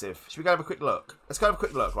impressive. Should we go have a quick look? Let's go have a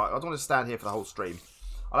quick look, right? I don't want to stand here for the whole stream.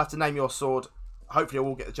 I'll have to name your sword. Hopefully I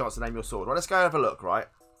will get the chance to name your sword. Right, let's go and have a look, right?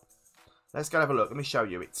 Let's go and have a look. Let me show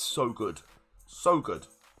you. It's so good. So good.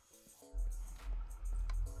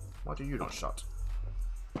 Why do you not shut?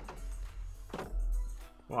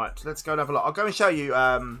 Right, let's go and have a look. I'll go and show you,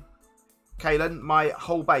 Kaylin, my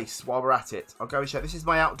whole base while we're at it. I'll go and show you. This is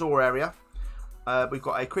my outdoor area. We've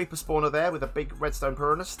got a creeper spawner there with a big redstone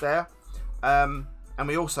piranhas there. And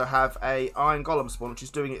we also have a iron golem spawn, which is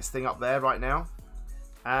doing its thing up there right now.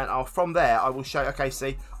 And from there, I will show... Okay,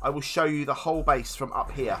 see, I will show you the whole base from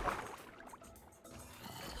up here.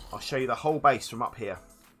 I'll show you the whole base from up here.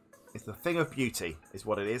 It's the thing of beauty, is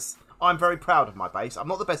what it is. I'm very proud of my base. I'm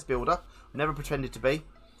not the best builder. Never pretended to be.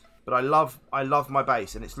 But I love my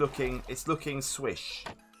base, and it's looking swish.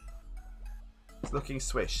 It's looking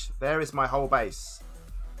swish. There is my whole base.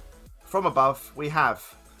 From above, we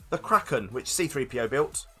have the Kraken, which C3PO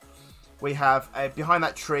built. We have behind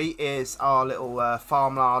that tree is our little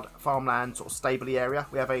farmland sort of stably area.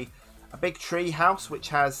 We have a big tree house which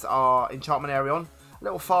has our enchantment area on. A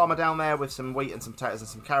little farmer down there with some wheat and some potatoes and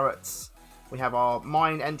some carrots. We have our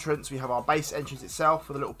mine entrance. We have our base entrance itself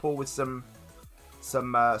with a little pool with some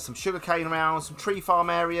sugarcane around, some tree farm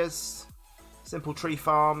areas, simple tree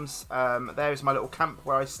farms. There is my little camp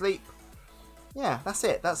where I sleep. Yeah, that's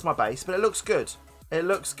it. That's my base, but it looks good. It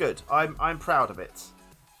looks good. I'm proud of it.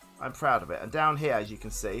 I'm proud of it. And down here, as you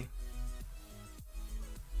can see,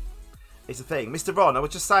 is the thing, Mr. Ron. I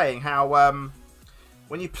was just saying how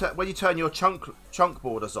when you turn your chunk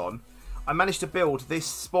borders on, I managed to build this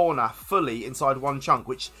spawner fully inside one chunk,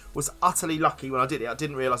 which was utterly lucky when I did it. I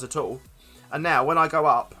didn't realise at all. And now, when I go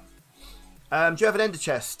up, do you have an ender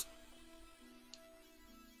chest?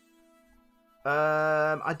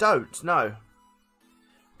 I don't, no.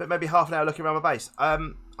 But maybe half an hour looking around my base. I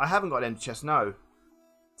haven't got an ender chest, no.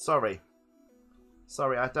 Sorry.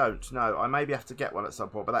 Sorry, I don't, no. I maybe have to get one at some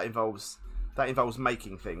point, but that involves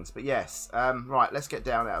making things. But yes, right, let's get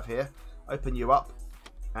down out of here. Open you up.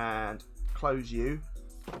 And close you.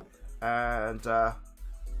 And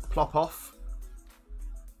plop off.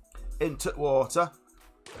 Into water.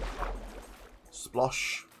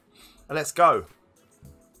 Splosh. And let's go.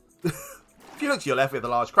 If you look to your left with a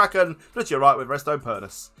large kraken, look to your right with redstone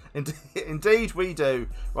furnace. Indeed we do.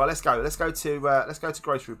 Right, let's go. Let's go to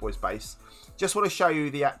Grocery Boy's base. Just want to show you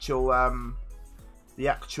the actual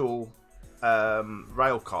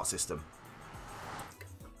rail cart system.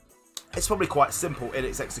 It's probably quite simple in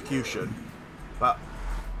its execution, but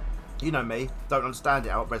you know me, don't understand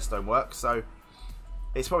it how redstone works, so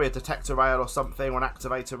it's probably a detector rail or something, or an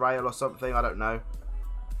activator rail or something, I don't know.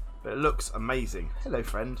 But it looks amazing. Hello,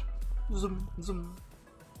 friend. Zoom, zoom.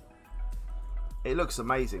 It looks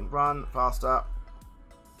amazing. Run faster.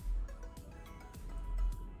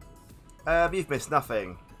 You've missed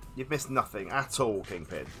nothing. You've missed nothing at all,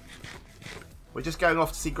 Kingpin. We're just going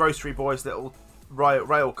off to see Grocery Boy's little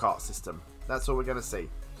rail cart system. That's all we're going to see.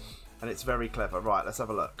 And it's very clever. Right, let's have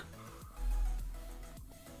a look.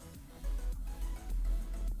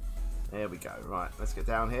 There we go. Right, let's get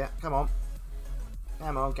down here. Come on.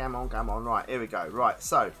 Come on, come on, come on. Right, here we go. Right,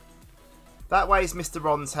 so that way is Mr.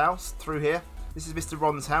 Ron's house through here. This is Mr.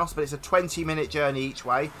 Ron's house, but it's a 20-minute journey each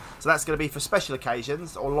way. So that's going to be for special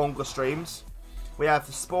occasions or longer streams. We have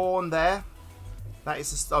the spawn there. That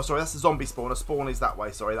is, oh sorry, that's the zombie spawn. A spawn is that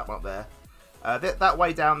way. Sorry, that one up there. That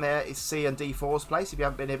way down there is C and D4's place if you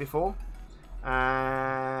haven't been here before.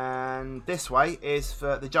 And this way is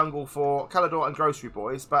for the jungle for Khallador and Grocery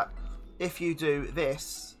Boys. But if you do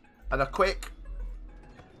this and a quick,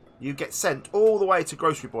 you get sent all the way to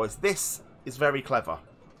Grocery Boys. This is very clever.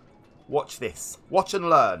 Watch this. Watch and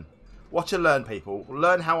learn. Watch and learn, people.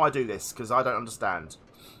 Learn how I do this, because I don't understand.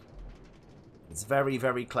 It's very,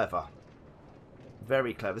 very clever.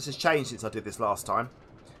 Very clever. This has changed since I did this last time.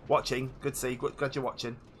 Watching. Good to see. Glad you're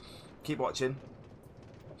watching. Keep watching.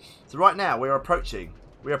 So right now, we're approaching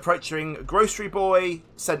Grocery Boy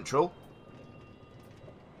Central.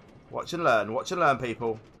 Watch and learn. Watch and learn,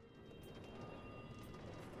 people.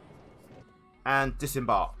 And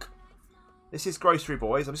disembark. This is Grocery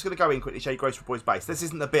Boys. I'm just going to go in quickly, show you Grocery Boys base. This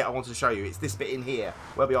isn't the bit I wanted to show you. It's this bit in here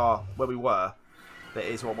where we were. That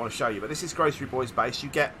is what I want to show you. But this is Grocery Boys base. You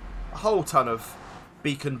get a whole ton of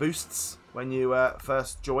beacon boosts when you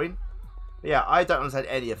first join. But yeah, I don't understand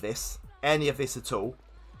any of this at all.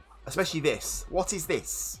 Especially this. What is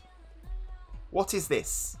this? What is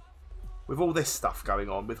this? With all this stuff going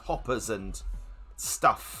on, with hoppers and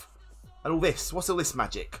stuff and all this. What's all this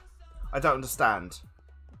magic? I don't understand.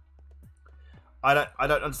 I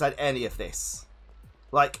don't understand any of this.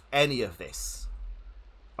 Like, any of this.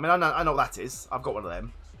 I mean, I know what that is. I've got one of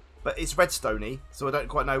them. But it's redstone-y, so I don't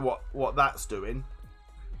quite know what that's doing.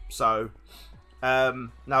 So,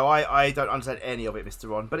 no, I don't understand any of it, Mr.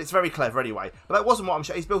 Ron. But it's very clever anyway. But that wasn't what I'm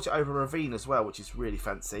showing. He's built it over a ravine as well, which is really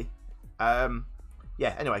fancy.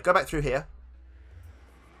 Yeah, anyway, go back through here.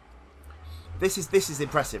 This is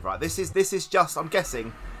impressive, right? This is just, I'm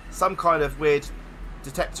guessing, some kind of weird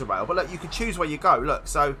detector rail. But look, you can choose where you go. Look,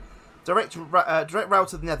 so direct rail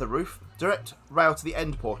to the nether roof, direct rail to the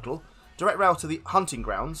end portal, direct rail to the hunting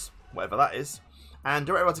grounds, whatever that is, and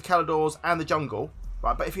direct rail to Khallador's and the jungle.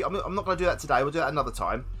 Right, but I'm not going to do that today. We'll do that another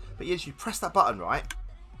time. But you press that button, right?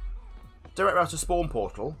 Direct rail to spawn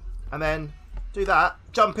portal, and then do that,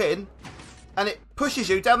 jump in, and it pushes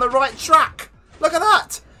you down the right track. Look at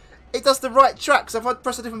that! It does the right track. So if I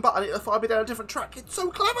press a different button, it'll be down a different track. It's so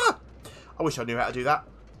clever. I wish I knew how to do that.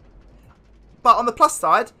 But on the plus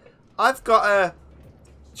side, I've got a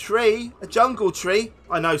tree, a jungle tree.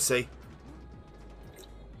 I know, see.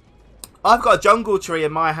 I've got a jungle tree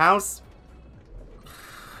in my house.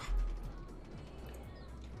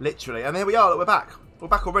 Literally. And here we are. Look, we're back. We're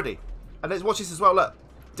back already. And let's watch this as well. Look.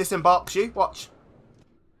 Disembarks you. Watch.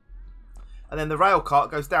 and then the rail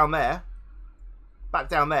cart goes down there, back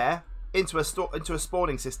down there, into a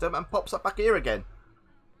spawning system, and pops up back here again.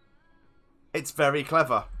 It's very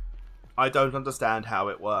clever. I don't understand how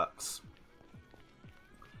it works.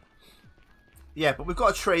 Yeah, but we've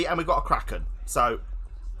got a tree and we've got a kraken, so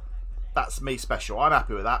that's me special. I'm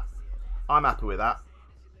happy with that. I'm happy with that.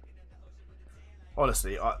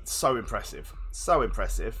 Honestly, so impressive. So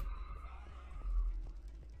impressive.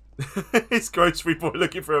 It's Grocery Boy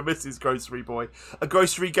looking for a Mrs. Grocery Boy. A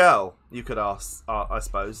grocery girl, you could ask, I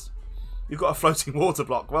suppose. You've got a floating water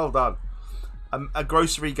block. Well done. A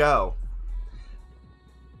grocery girl.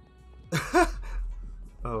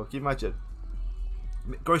 Oh, can you imagine?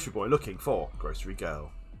 Grocery Boy looking for grocery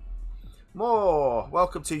girl. More.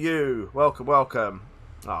 Welcome to you. Welcome, welcome.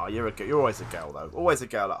 Oh, you're always a girl, though. Always a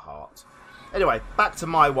girl at heart. Anyway, back to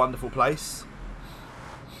my wonderful place.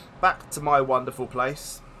 Back to my wonderful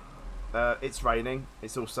place. It's raining.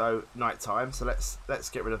 It's also night time, so let's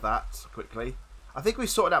get rid of that quickly. I think we've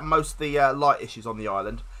sorted out most of the light issues on the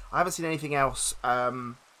island. I haven't seen anything else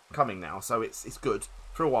coming now, so it's good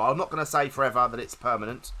for a while. I'm not going to say forever that it's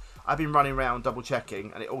permanent. I've been running around double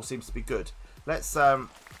checking, and it all seems to be good. Let's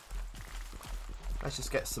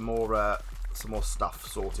just get some more stuff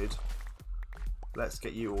sorted. Let's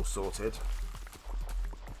get you all sorted.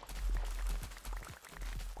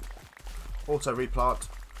 Auto replant,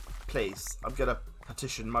 please. I'm gonna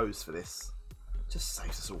petition Mose for this. Just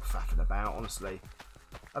saves us all faffing about, honestly.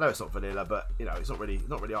 I know it's not vanilla, but you know, it's not really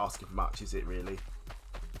asking for much, is it really?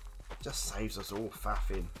 Just saves us all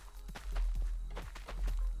faffing.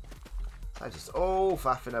 Saves us all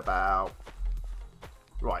faffing about.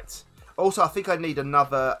 Right. Also, I think I need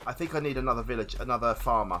another village, another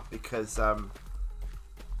farmer, because I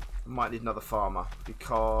might need another farmer,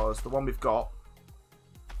 because the one we've got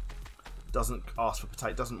doesn't ask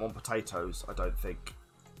for doesn't want potatoes, I don't think.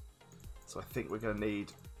 So I think we're going to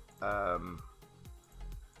need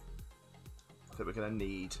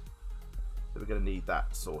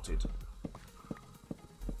that sorted.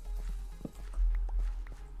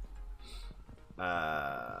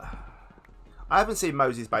 I haven't seen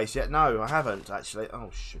Moses' base yet. No, I haven't actually. Oh,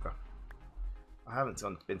 sugar. I haven't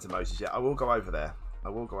been to Moses yet. I will go over there. I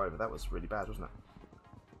will go over. That was really bad, wasn't it?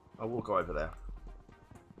 I will go over there.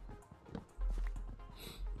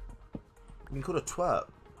 You can call it a twerp.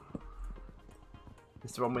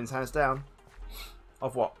 Mr. Ron wins hands down.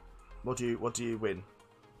 Of what? What do you win?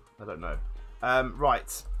 I don't know.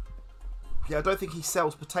 Right. Yeah, I don't think he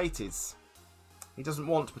sells potatoes. He doesn't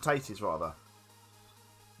want potatoes, rather.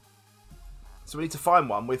 So we need to find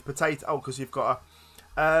one with potato. Oh, because you've got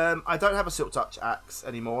a... I don't have a Silk Touch axe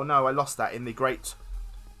anymore. No, I lost that in the great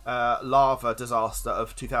lava disaster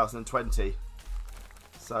of 2020.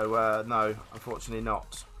 So, no, unfortunately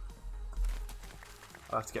not.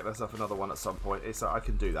 I'll have to get myself another one at some point. I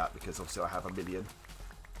can do that because obviously I have a million.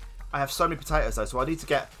 I have so many potatoes though, so I need to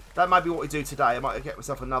get... That might be what we do today. I might get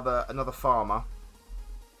myself another farmer.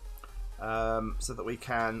 So that we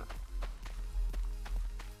can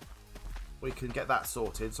get that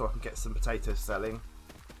sorted, so I can get some potatoes selling.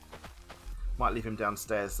 Might leave him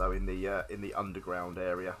downstairs though in the underground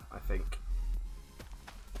area, I think.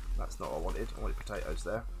 That's not what I wanted. I wanted potatoes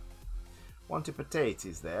there. Wanted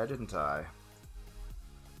potatoes there, didn't I?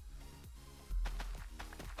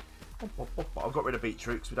 I've got rid of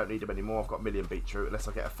beetroots. We don't need them anymore. I've got a million beetroot, unless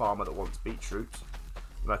I get a farmer that wants beetroot,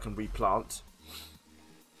 and I can replant.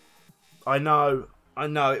 I know,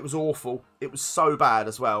 it was awful. It was so bad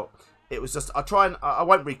as well. It was just, I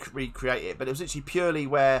won't recreate it, but it was literally purely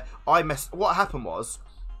where I messed. What happened was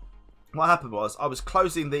I was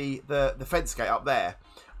closing the fence gate up there,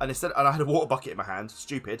 and I had a water bucket in my hand,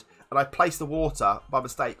 stupid, and I placed the water by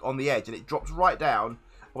mistake on the edge, and it dropped right down.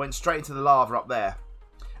 I went straight into the lava up there.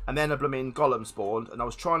 And then a blooming golem spawned, and I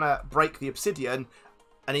was trying to break the obsidian,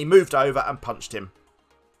 and he moved over and punched him.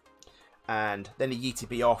 And then he yeeted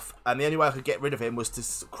me off, and the only way I could get rid of him was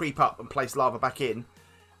to creep up and place lava back in,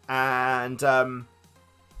 and then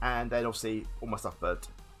obviously all my stuff burnt.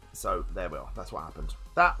 So there we are. That's what happened.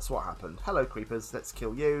 That's what happened. Hello, creepers. Let's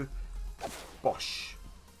kill you. Bosh.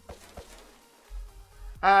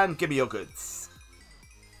 And give me your goods.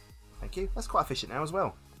 Thank you. That's quite efficient now as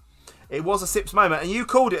well. It was a Sips moment, and you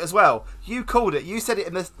called it as well. You called it. You said it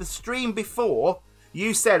in the stream before.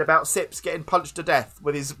 You said about Sips getting punched to death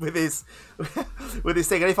with his with his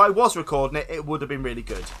thing. And if I was recording it, it would have been really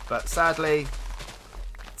good. But sadly,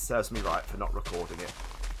 it serves me right for not recording it.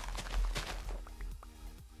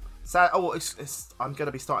 I'm going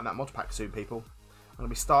to be starting that mod pack soon, people. I'm going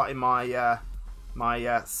to be starting my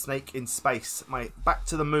my Snake in Space, my Back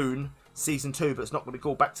to the Moon Season 2, but it's not going to be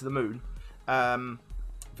called Back to the Moon.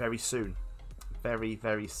 Very soon. Very,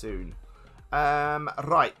 very soon.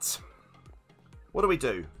 Right. What do we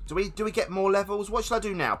do? Do we get more levels? What should I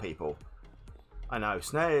do now, people? I know.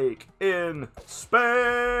 Snake in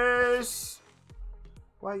space.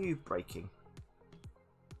 Why are you breaking?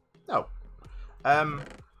 No.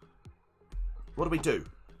 What do we do?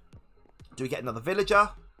 Do we get another villager?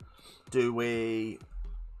 Do we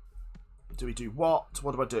do what?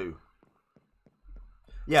 What do I do?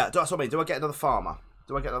 Yeah, that's what I mean. Do I get another farmer?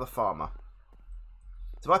 Do I get another farmer?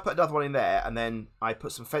 So if I put another one in there and then I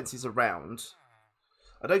put some fences around,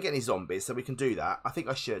 I don't get any zombies, so we can do that. I think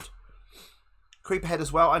I should. Creeper head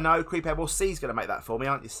as well. I know creeper head. Well, C's going to make that for me,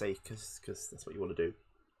 aren't you, C? Because that's what you want to do.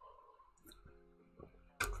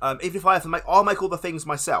 Even if I have to make, I'll make all the things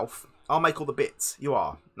myself. I'll make all the bits. You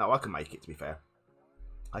are. No, I can make it, to be fair.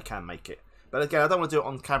 I can make it. But again, I don't want to do it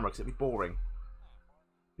on camera because it'd be boring.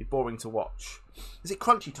 It'd be boring to watch. Is it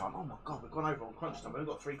crunchy time? Oh my god, we've gone over on crunch time. We've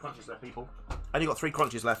only got 3 crunches left, people. Only got 3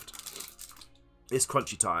 crunches left. It's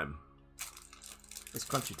crunchy time. It's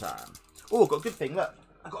crunchy time. Oh, I've got a good thing. Look,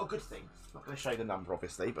 I've got a good thing. I'm not going to show you the number,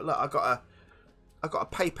 obviously, but look, I've got a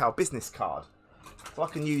PayPal business card. So I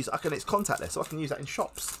can use, it's contactless, so I can use that in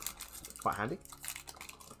shops. Quite handy.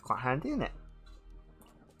 Quite handy, isn't it?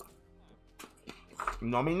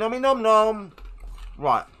 Nommy, nommy, nom, nom.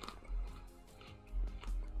 Right.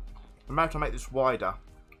 I'm about to make this wider.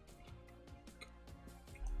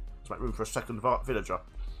 To make room for a second villager.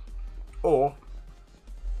 Or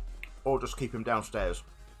just keep him downstairs.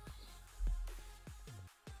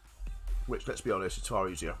 Which, let's be honest, is far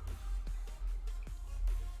easier.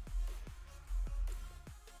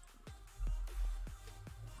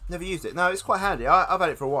 Never used it. No, it's quite handy. I've had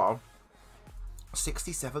it for a while.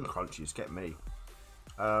 67 crunches, get me.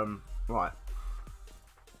 Right.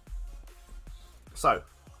 So.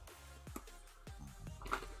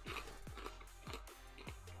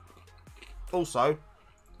 Also,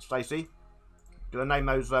 Stacey, gonna name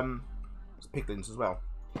those piglins as well.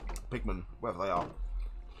 Pigmen, wherever they are.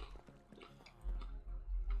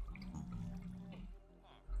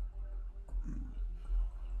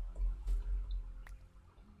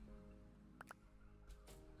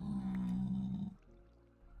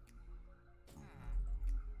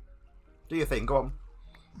 Do your thing, go on.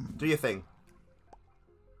 Do your thing.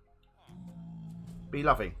 Be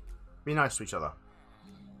loving. Be nice to each other.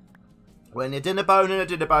 When a dinner bone and a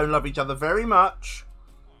dinner bone love each other very much,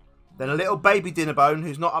 then a little baby dinner bone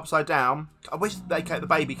who's not upside down. I wish the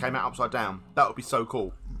baby came out upside down. That would be so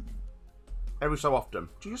cool. Every so often.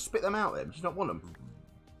 Do you just spit them out then? Do you not want them?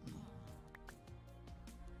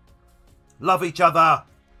 Love each other.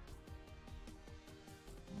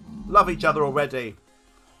 Love each other already.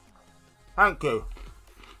 Thank you.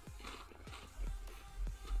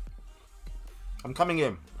 I'm coming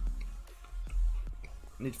in.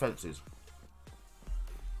 Need fences.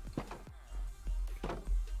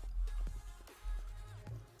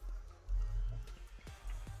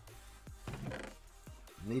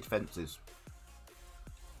 Need fences.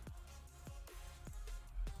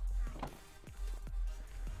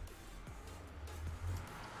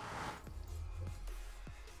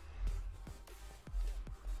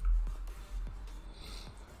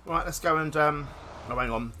 Right, let's go and oh,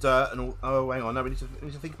 hang on, dirt and all. Oh, hang on, no, we need to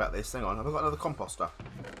think about this. Hang on, have I got another composter?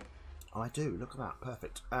 Oh, I do. Look at that,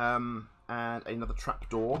 perfect. And another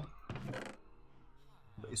trapdoor.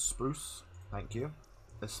 That is spruce. Thank you.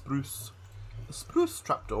 A spruce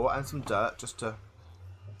trapdoor and some dirt just to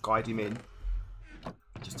guide him in.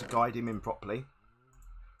 Just to guide him in properly.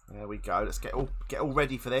 There we go. Let's get all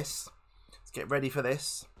ready for this. Let's get ready for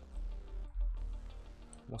this.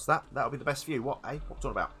 What's that? That'll be the best view. What, eh? What's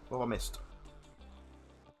all about? What have I missed?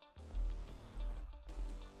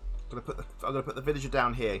 I'm gonna put the villager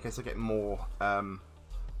down here in case I get more. In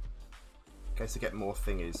case I get more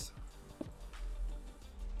thingies.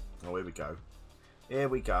 Oh, here we go. Here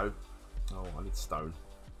we go. Oh, I need stone.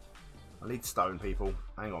 I need stone, people.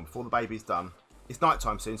 Hang on, before the baby's done. It's night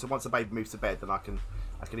time soon, so once the baby moves to bed, then I can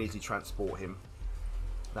easily transport him.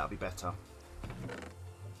 That'll be better.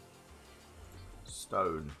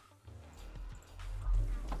 Stone.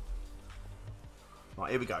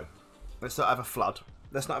 Right, here we go. Let's not have a flood.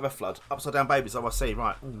 Let's not have a flood. Upside down babies, oh I see.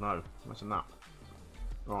 Right. Oh no. Imagine that.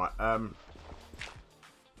 Right,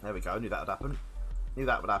 there we go. Knew that would happen. Knew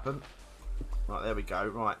that would happen. Right, there we go.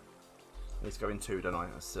 Right. Let's go in 2, don't I?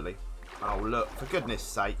 That's silly. Oh look, for goodness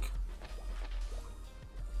sake.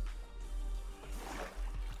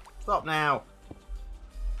 Stop now.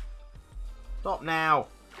 Stop now.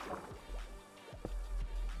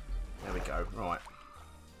 There we go. Right.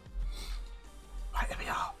 Right, there we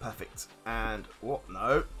are. Perfect. And what?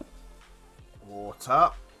 No. Water.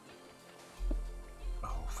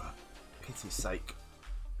 Pity's sake.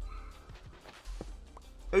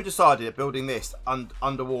 Who decided that building this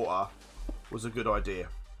underwater was a good idea?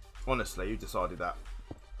 Honestly, who decided that?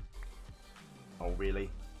 Oh, really?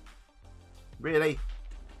 Really?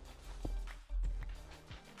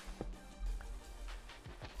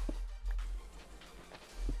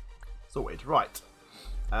 Sorted. Right.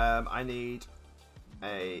 I need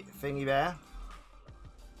a thingy there.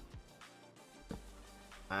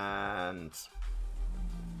 And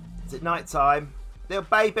is it night time? Little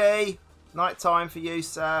baby! Night time for you,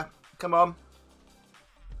 sir. Come on.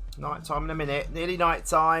 Night time in a minute. Nearly night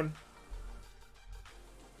time.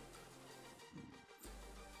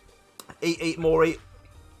 Eat more, eat.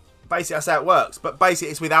 Basically, that's how it works. But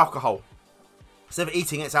basically, it's with alcohol. Instead of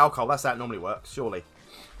eating, it's alcohol. That's how it normally works, surely.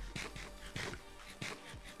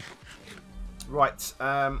 Right.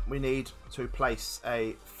 We need to place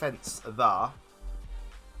a fence there.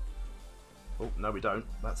 Oh, no, we don't.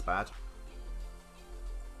 That's bad.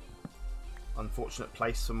 Unfortunate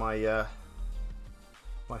place for my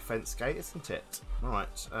my fence gate, isn't it?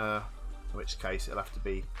 Right. In which case, it'll have to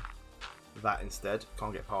be that instead.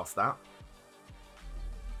 Can't get past that.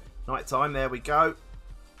 Night time. There we go.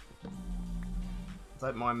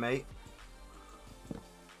 Don't mind me.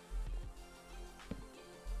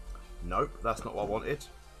 Nope, that's not what I wanted.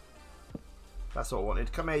 That's what I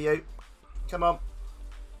wanted. Come here, you. Come on.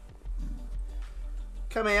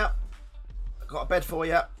 Come here. I've got a bed for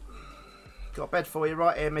you. Got a bed for you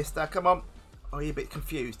right here, mister. Come on. Oh, you're a bit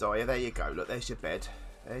confused, are you? There you go. Look, there's your bed.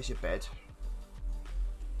 There's your bed.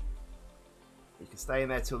 You can stay in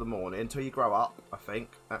there till the morning, until you grow up, I think.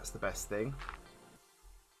 That's the best thing.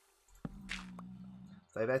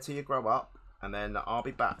 Stay there till you grow up, and then I'll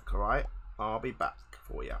be back, alright? I'll be back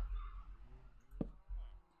for you.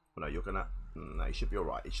 Well, no, you're gonna... No, you should be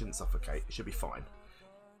alright. You shouldn't suffocate. You should be fine.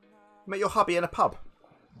 Meet your hubby in a pub.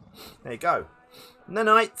 There you go. No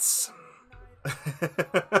nights.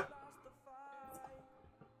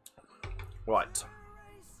 Right.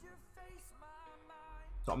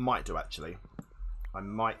 So I might do, actually. I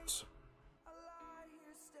might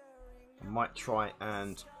try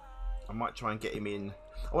and get him in.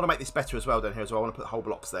 I want to make this better as well down here as well. I want to put whole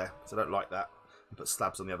blocks there, so I don't like that. And put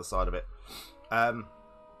slabs on the other side of it.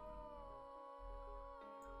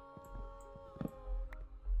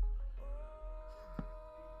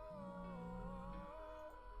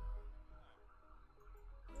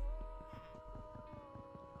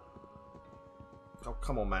 Oh,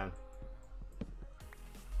 come on, man.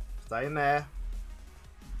 Stay in there.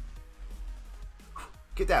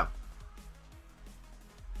 Get down.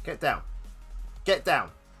 Get down. Get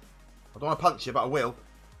down. I don't want to punch you, but I will.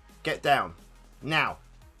 Get down. Now.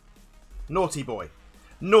 Naughty boy.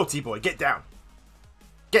 Naughty boy. Get down.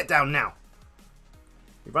 Get down now.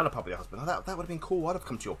 You run a pub with your husband. Oh, that would have been cool. I'd have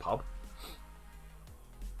come to your pub.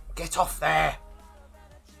 Get off there.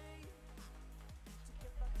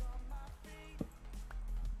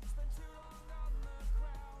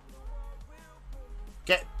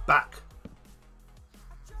 Get back.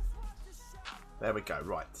 There we go,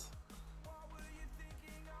 right.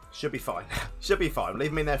 Should be fine. Should be fine.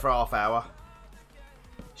 Leave me in there for half hour.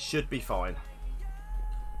 Should be fine.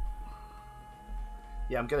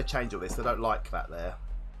 Yeah, I'm going to change all this. I don't like that there.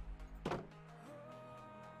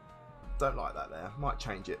 Don't like that there. Might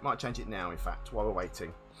change it. Might change it now, in fact, while we're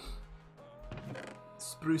waiting.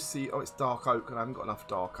 Sprucey. Oh, it's dark oak, and I haven't got enough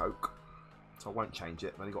dark oak. So I won't change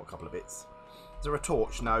it. I've only got a couple of bits. Is there a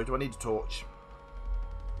torch? No. Do I need a torch?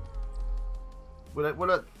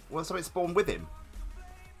 Will something spawn with him?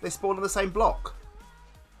 They spawn on the same block.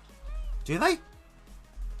 Do they?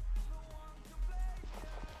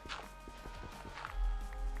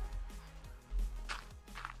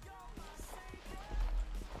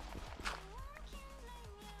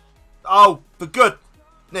 Oh, for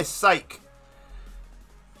goodness sake.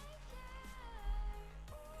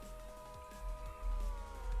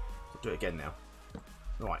 I'll do it again now.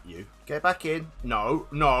 Right, you. Get back in. No,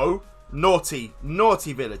 no. Naughty,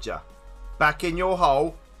 naughty villager. Back in your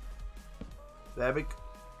hole. There we go.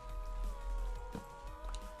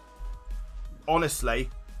 Honestly.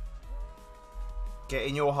 Get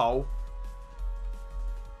in your hole.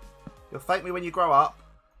 You'll thank me when you grow up.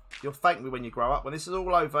 You'll thank me when you grow up. When this is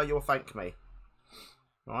all over, you'll thank me.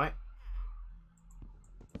 Right?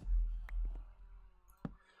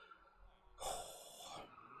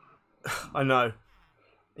 I know.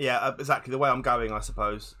 Yeah, exactly the way I'm going, I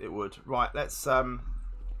suppose it would. Right, let's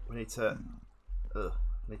we need to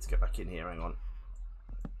get back in here, hang on.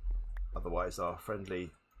 Otherwise our friendly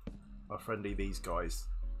these guys,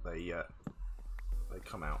 they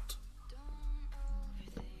come out.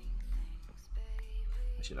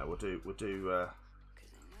 Actually, no, we'll do.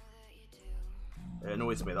 It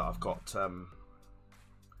annoys me that I've got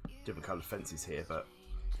different coloured fences here, but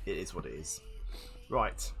it is what it is.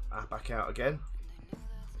 Right, back out again. I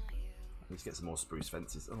need to get some more spruce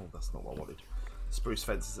fences. Oh, that's not what I wanted. Spruce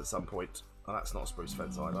fences at some point. Oh, that's not a spruce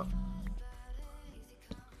fence either.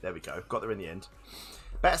 There we go. Got there in the end.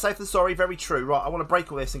 Better safe than sorry. Very true. Right, I want to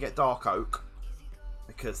break all this and get dark oak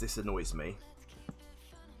because this annoys me.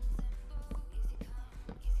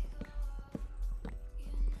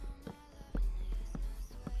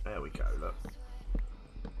 There we go. Look.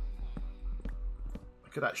 I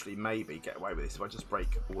could actually maybe get away with this if I just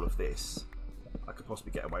break all of this. I could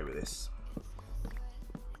possibly get away with this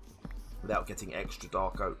without getting extra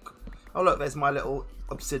dark oak. Oh look, there's my little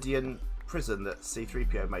obsidian prison that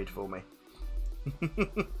SeaThreePeeO made for me.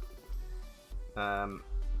 If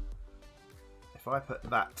I put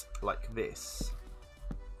that like this,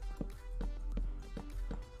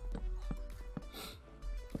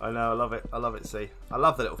 I know, I love it. I love it. See, I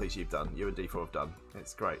love the little things you've done. You and D4 have done.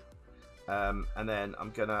 It's great. And then I'm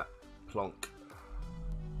gonna plonk.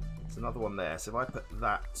 There's another one there. So if I put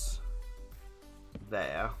that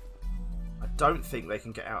there, I don't think they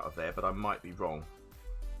can get out of there, but I might be wrong.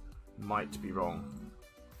 Might be wrong.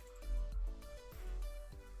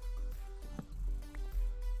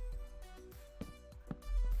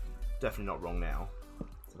 Definitely not wrong now,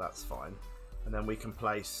 so that's fine. And then we can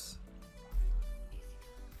place,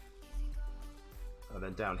 and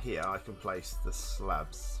then down here I can place the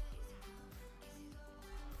slabs.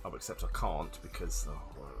 Oh, except I can't because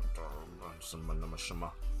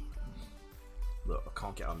look, I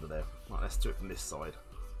can't get under there. Right, let's do it from this side.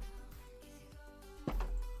 I'll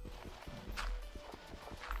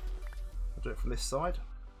do it from this side.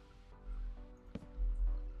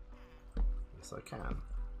 Yes, I can.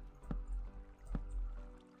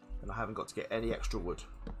 And I haven't got to get any extra wood.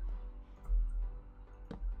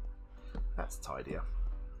 That's tidier.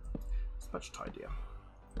 It's much tidier.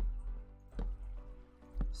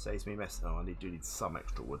 Saves me mess. Oh, I do need some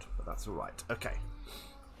extra wood, but that's all right. Okay.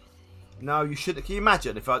 No, you should. Can you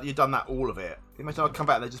imagine if you'd done that, all of it? Imagine I'd come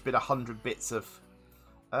back and there'd just been 100 bits of.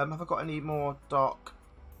 Have I got any more dark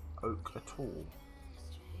oak at all?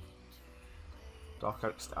 Dark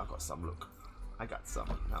oak. I've got some. Look, I got some.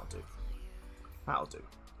 That'll do. That'll do.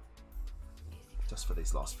 Just for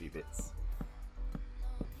these last few bits.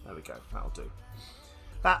 There we go. That'll do.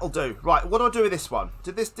 That'll do. Right. What do I do with this one?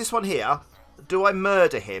 Do this one here? Do I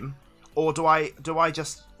murder him, or do I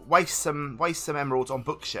just waste some emeralds on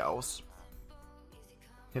bookshelves?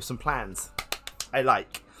 Have some plans. I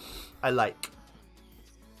like.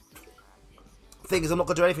 Thing is, I'm not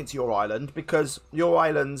going to do anything to your island because your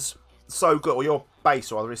island's so good, or your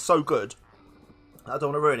base rather is so good. I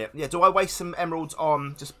don't want to ruin it. Yeah, do I waste some emeralds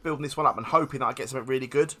on just building this one up and hoping that I get something really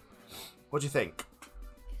good? What do you think?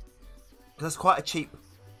 Because that's quite a cheap,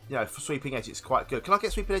 you know, for sweeping edge. It's quite good. Can I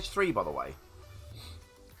get sweeping edge 3 by the way?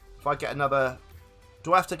 If I get another,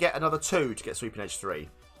 do I have to get another 2 to get sweeping edge 3?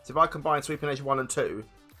 So if I combine sweeping edge 1 and 2,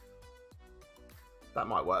 that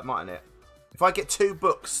might work, mightn't it? If I get 2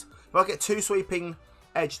 books, if I get 2 sweeping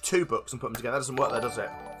edge 2 books and put them together, that doesn't work there, does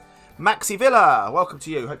it? Maxi Villa, welcome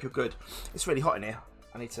to you. Hope you're good. It's really hot in here.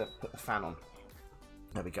 I need to put the fan on.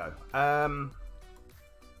 There we go.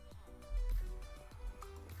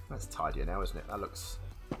 That's tidier now, isn't it? That looks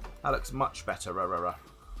much better.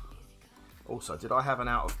 Also, did I have an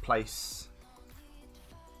out of place?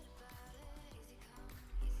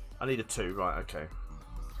 I need a 2, right? Okay.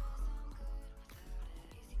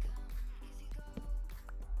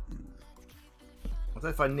 I don't know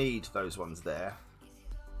if I need those ones there.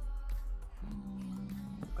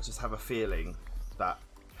 I just have a feeling that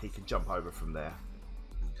he can jump over from there.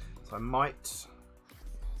 So I might.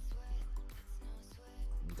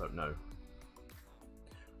 I don't know.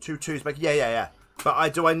 2 2s make. Yeah. But I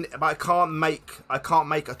can't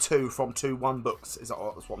make a 2 from 2 1 books. That's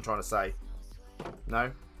what I'm trying to say.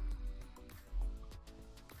 No.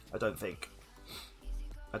 I don't think.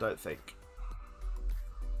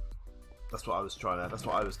 That's what I was trying to. That's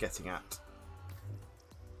what I was getting at.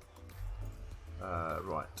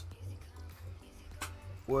 Right.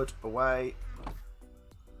 Wood away.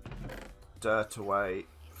 Dirt away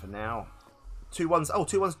for now. 2 1s. Oh,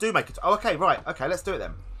 2 1s do make it. Oh, okay, right. Okay, let's do it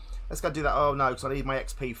then. Let's go do that. Oh no, because I need my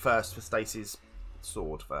XP first for Stacey's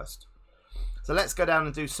sword first. So let's go down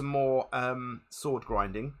and do some more sword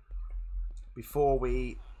grinding before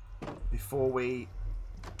we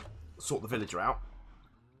sort the villager out.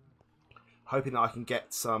 Hoping that I can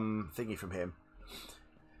get some thingy from him.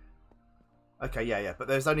 Okay, yeah. But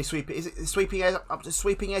there's only sweeping. Is it sweeping edge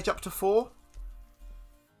up to 4?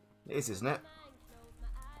 It is, isn't it?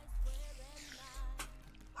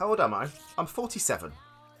 How old am I? I'm 47.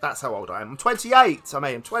 That's how old I am. I'm 28.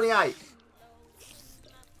 I'm 28.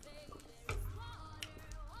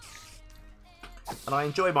 And I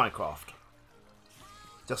enjoy Minecraft.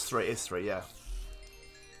 Just 3. It is 3, yeah.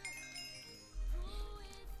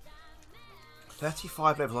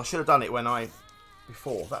 35 levels. I should have done it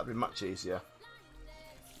before. That would be much easier.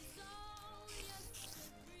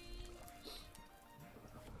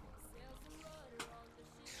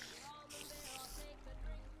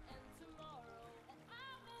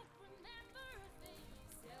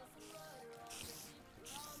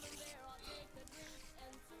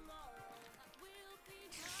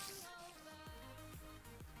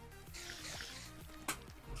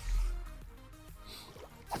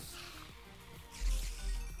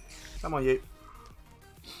 Come on, you.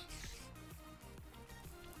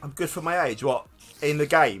 I'm good for my age. What? In the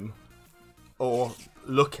game? Or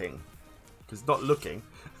looking? Because not looking.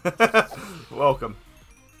 Welcome.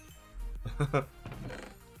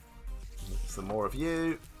 Some more of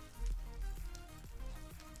you.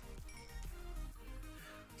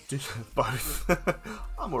 Both.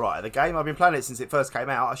 I'm alright at the game. I've been playing it since it first came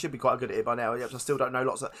out. I should be quite good at it by now. I still don't know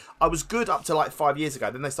lots of... I was good up to like 5 years ago.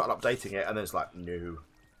 Then they started updating it. And then it's like, no.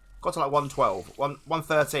 Got to like 112,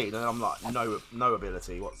 113, and I'm like, no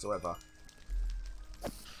ability whatsoever.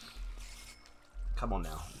 Come on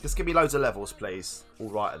now. Just give me loads of levels, please.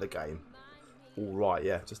 Alright at the game. Alright,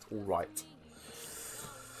 yeah, just alright.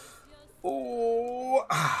 Oh.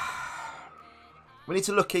 We need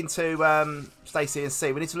to look into, Stacey and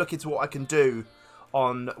C, we need to look into what I can do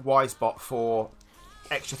on Wisebot for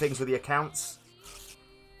extra things with the accounts.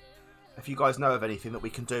 If you guys know of anything that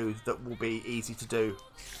we can do that will be easy to do.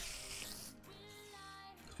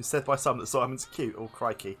 It's said by some that Simon's cute. Oh,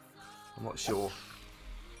 crikey. I'm not sure.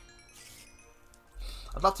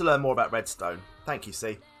 I'd love to learn more about redstone. Thank you,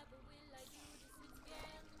 C.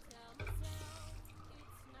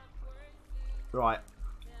 Right.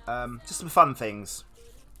 Just some fun things.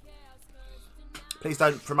 Please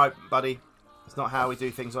don't promote, buddy. It's not how we do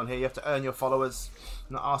things on here. You have to earn your followers.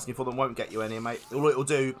 Not asking for them won't get you any, mate. All it'll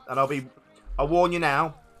do, and I'll warn you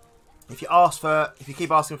now. If you keep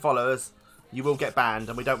asking followers, you will get banned,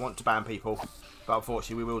 and we don't want to ban people. But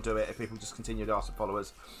unfortunately, we will do it if people just continue to ask for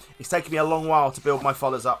followers. It's taken me a long while to build my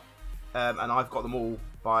followers up, and I've got them all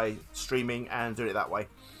by streaming and doing it that way.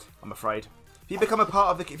 I'm afraid. If you become a part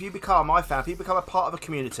of if you become a part of a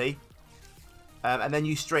community, and then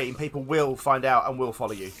you stream, people will find out and will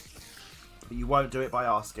follow you. But you won't do it by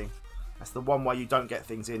asking. That's the one way you don't get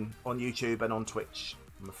things in on YouTube and on Twitch.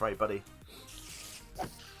 I'm afraid, buddy.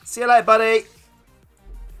 See you later, buddy.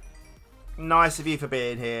 Nice of you for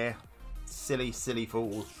being here. Silly, silly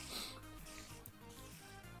fool.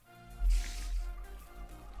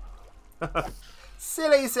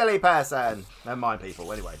 Silly, silly person. Never mind,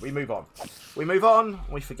 people. Anyway, we move on. We move on.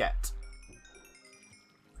 We forget.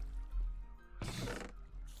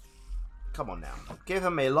 Come on now.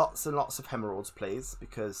 Give me lots and lots of emeralds, please,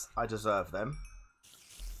 because I deserve them.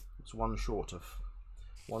 It's one short of...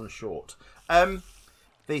 One short. The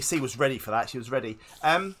C was ready for that. She was ready.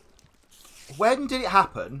 When did it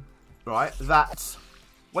happen, right,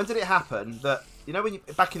 when did it happen that, you know, when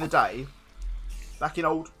back in the day, back in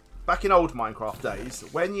old Minecraft days,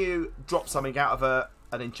 when you drop something out of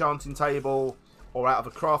an enchanting table or out of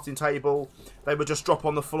a crafting table, they would just drop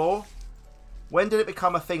on the floor? When did it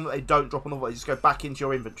become a thing that they don't drop on the floor? They just go back into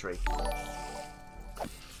your inventory.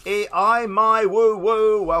 I, my, woo,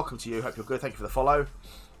 woo. Welcome to you. Hope you're good. Thank you for the follow.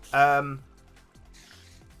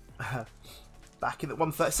 Back in the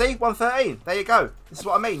 113. See? 113. There you go. This is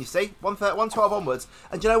what I mean, you see? 112 onwards.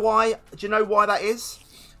 And do you know why? Do you know why that is?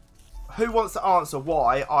 Who wants to answer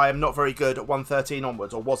why I am not very good at 113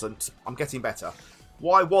 onwards, or wasn't? I'm getting better.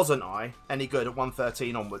 Why wasn't I any good at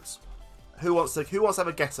 113 onwards? Who wants to have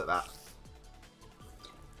a guess at that?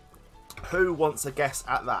 Who wants a guess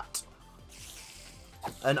at that?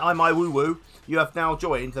 And I, my woo woo, you have now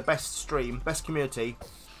joined the best stream, best community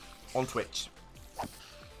on Twitch.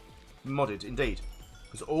 Modded, indeed.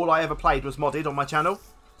 Because all I ever played was modded on my channel.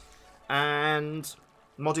 And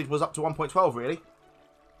modded was up to 1.12, really.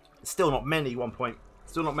 Still not many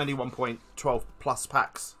 1.12 plus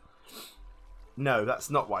packs. No, that's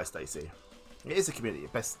not why, Stacey. It is a community,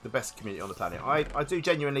 the best community on the planet. I do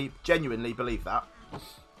genuinely believe that.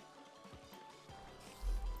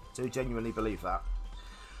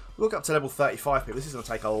 We'll get up to level 35 people. This is going to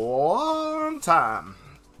take a long time.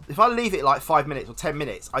 If I leave it like 5 minutes or 10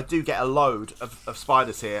 minutes, I do get a load of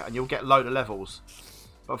spiders here, and you'll get a load of levels.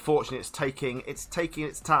 But unfortunately, it's taking its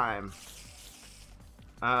time.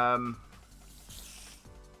 Come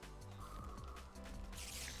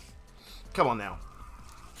on now.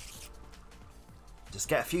 Just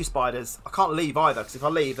get a few spiders. I can't leave either, because if I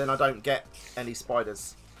leave, then I don't get any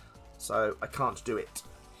spiders. So I can't do it.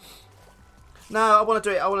 No, I want to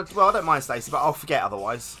do it. Well, I don't mind, Stacey, but I'll forget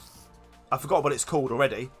otherwise. I forgot what it's called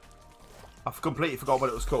already. I've completely forgot what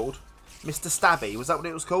it was called. Mr. Stabby, was that what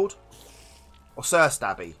it was called? Or Sir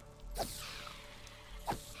Stabby?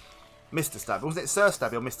 Mr. Stabby. Wasn't it Sir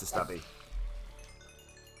Stabby or Mr. Stabby?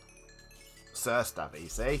 Sir Stabby,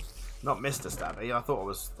 see? Not Mr. Stabby. I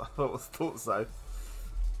thought so.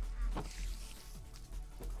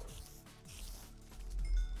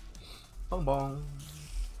 Bong bong.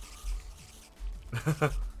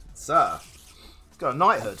 Sir. It's got a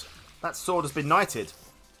knighthood. That sword has been knighted.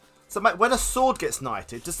 So when a sword gets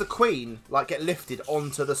knighted, does the queen like get lifted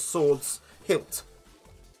onto the sword's hilt?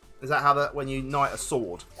 Is that how when you knight a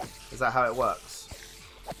sword? Is that how it works?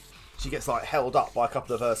 She gets like held up by a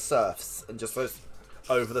couple of her serfs and just goes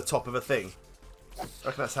over the top of a thing. I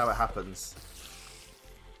reckon that's how it happens.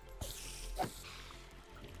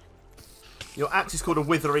 Your axe is called a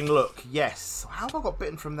withering look. Yes. How have I got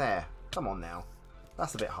bitten from there? Come on now.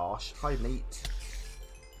 That's a bit harsh. Hide meat.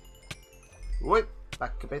 Whoop.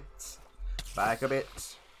 Back a bit. Back a bit.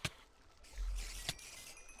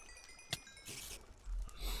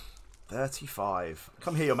 35.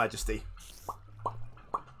 Come here, Your Majesty.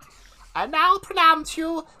 I now pronounce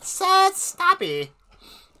you Sir Stabby.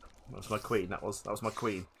 That was my queen. That was my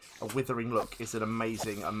queen. A withering look is an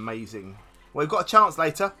amazing, amazing. Well, we've got a chance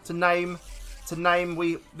later to name. He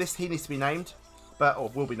needs to be named, or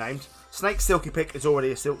will be named. Snake Silky Pick is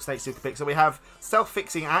already a Snake Silky Pick. So we have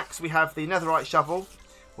self-fixing axe. We have the netherite shovel.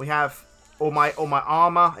 We have all my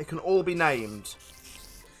armor. It can all be named.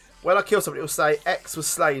 When I kill somebody, it will say X was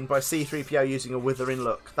slain by C3PO using a withering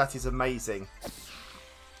look. That is amazing.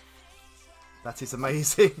 That is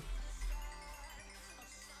amazing.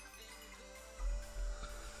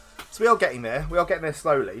 So we are getting there. We are getting there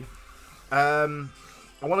slowly.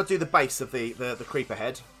 I want to do the base of the creeper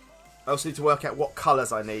head. I also need to work out what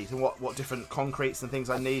colours I need and what different concretes and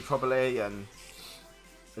things I need probably and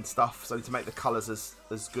stuff. So I need to make the colours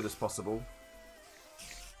as good as possible.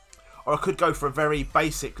 Or I could go for a very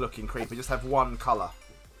basic looking creeper, just have one colour,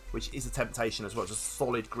 which is a temptation as well, just a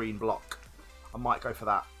solid green block. I might go for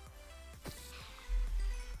that.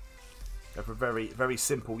 Go for a very, very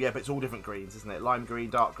simple, yeah, but it's all different greens, isn't it? Lime green,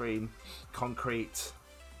 dark green, concrete,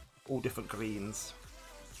 all different greens.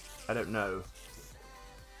 I don't know.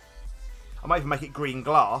 I might even make it green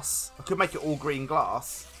glass. I could make it all green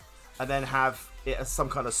glass and then have it as some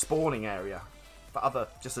kind of spawning area for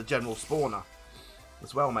just a general spawner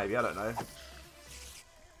as well, maybe. I don't know.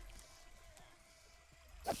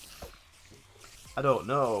 I don't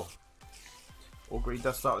know. All green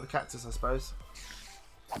does start with a cactus, I suppose.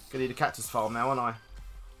 Gonna need a cactus farm now, aren't I?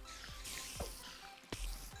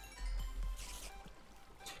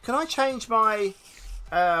 Can I change my...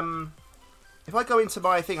 if I go into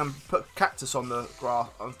my thing and put cactus on the grass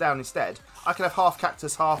down instead, I can have half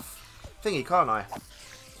cactus, half thingy, can't I?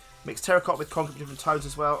 Mix terracotta with concrete with different tones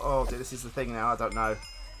as well. Oh dear, this is the thing now, I don't know.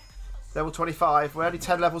 Level 25. We're only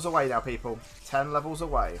 10 levels away now, people. 10 levels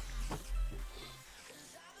away.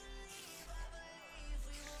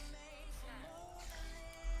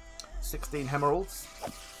 $16 emeralds.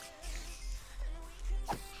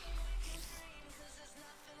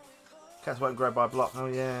 Cats won't grow by a block. Oh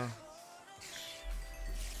yeah.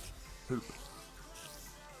 Hoop.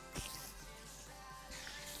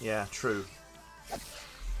 Yeah, true.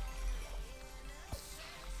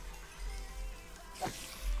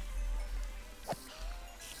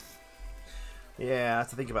 Yeah, I have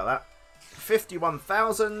to think about that.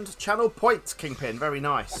 51,000 channel points, Kingpin. Very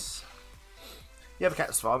nice. You have a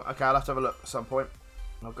cactus farm? Okay, I'll have to have a look at some point.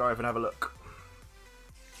 I'll go over and have a look.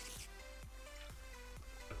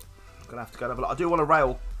 I'm going to have to go and have a look. I do want a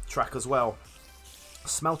rail track as well.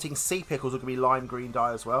 Smelting sea pickles are going to be lime green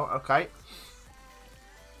dye as well. Okay.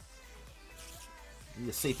 Need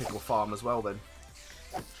a sea pickle farm as well then.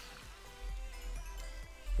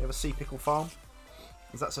 You have a sea pickle farm?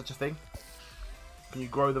 Is that such a thing? Can you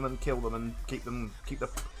grow them and kill them and keep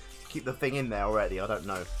the thing in there already? I don't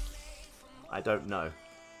know. I don't know.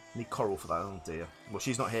 Need coral for that. Oh dear. Well,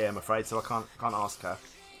 she's not here, I'm afraid, so I can't ask her.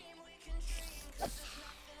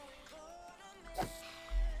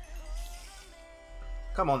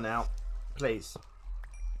 Come on now, please.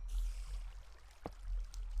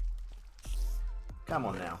 Come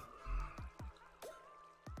on now.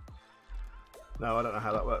 No, I don't know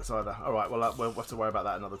how that works either. All right, well, we'll have to worry about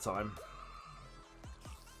that another time.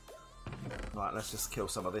 Right, let's just kill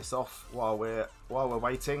some of this off while we're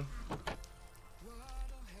waiting.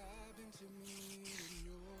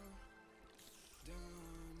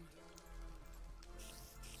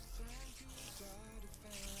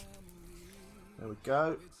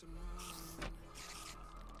 go.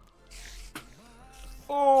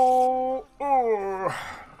 Oh, oh.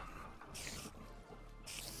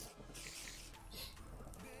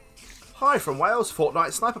 Hi from Wales,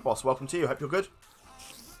 Fortnite Sniper Boss. Welcome to you. Hope you're good.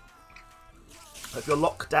 Hope your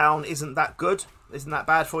lockdown isn't that good. Isn't that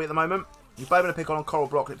bad for you at the moment. You're both going to pick on Coral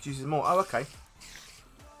Block and it produces more. Oh, okay.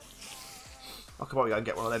 I could probably go and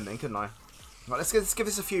get one of them then, couldn't I? Right, let's give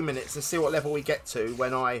this a few minutes and see what level we get to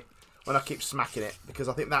when I keep smacking it, because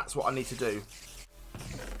I think that's what I need to do.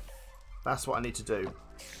 That's what I need to do.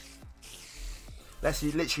 Let's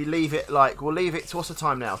literally leave it like, we'll leave it to, what's the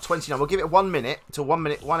time now? 29. We'll give it 1 minute to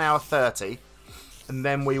 1 hour 30, and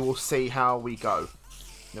then we will see how we go.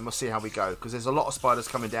 Then we'll see how we go, because there's a lot of spiders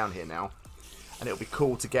coming down here now, and it'll be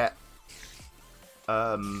cool to get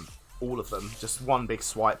all of them. Just one big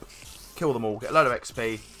swipe, kill them all, get a load of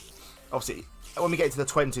XP. Obviously, when we get to the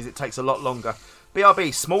 20s, it takes a lot longer.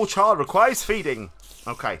 BRB, small child requires feeding.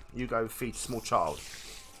 Okay, you go feed small child.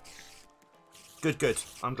 Good, good.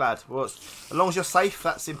 I'm glad. Well, as long as you're safe,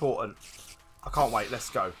 that's important. I can't wait. Let's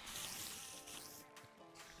go.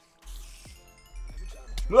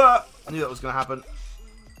 Ah, I knew that was going to happen.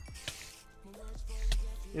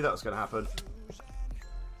 Knew that was going to happen.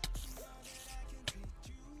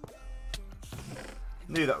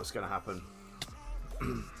 Knew that was going to happen.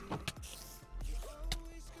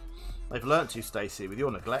 They've learnt to, Stacey, with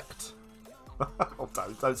your neglect. Oh,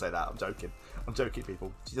 don't say that. I'm joking. I'm joking,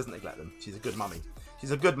 people. She doesn't neglect them. She's a good mummy.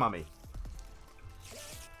 She's a good mummy.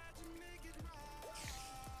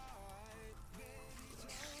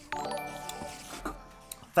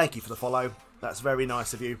 Thank you for the follow. That's very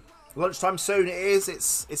nice of you. Lunchtime soon it is.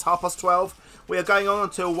 It's 12:30. We are going on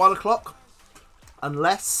until 1 o'clock.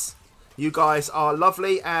 Unless you guys are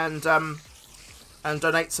lovely and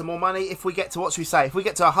donate some more money. If we get to, what should we say? If we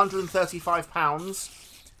get to £135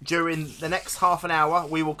 during the next half an hour,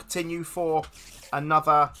 we will continue for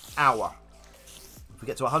another hour. If we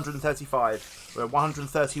get to 135, we're at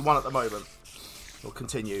 131 at the moment. We'll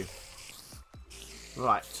continue.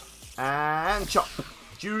 Right. And chop.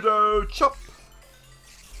 Judo chop.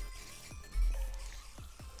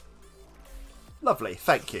 Lovely.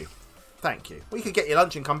 Thank you. Thank you. Well, you can get your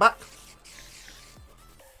lunch and come back.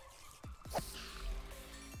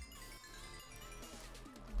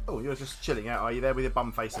 Oh, you're just chilling out, are you, there with your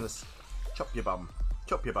bum facing us? Chop your bum.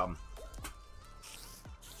 Chop your bum.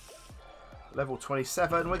 Level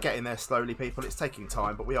 27. We're getting there slowly, people. It's taking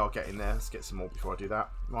time, but we are getting there. Let's get some more before I do that.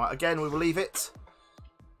 Right, again, we will leave it.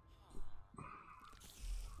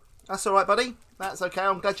 That's all right, buddy. That's okay.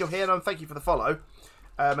 I'm glad you're here, and thank you for the follow.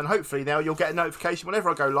 And hopefully now you'll get a notification whenever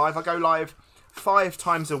I go live. I go live 5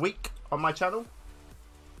 times a week on my channel.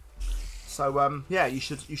 So, yeah, you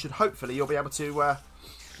should hopefully you'll be able to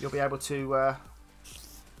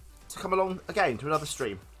come along again to another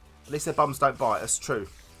stream. At least their bums don't bite. That's true.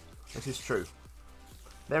 This is true.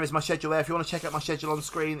 There is my schedule there. If you want to check out my schedule on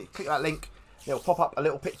screen, click that link. It'll pop up a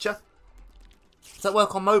little picture. Does that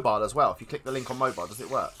work on mobile as well? If you click the link on mobile, does it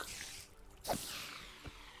work?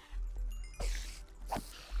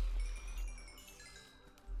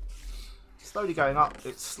 Slowly going up.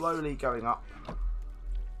 It's slowly going up.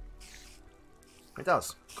 It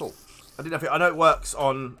does. Cool. I didn't know if I know it works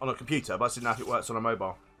on a computer, but I didn't know if it works on a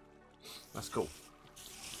mobile. That's cool.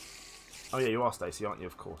 Oh yeah, you are, Stacey, aren't you?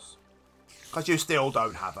 Of course. Because you still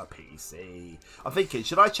don't have a PC. I'm thinking,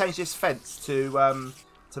 should I change this fence to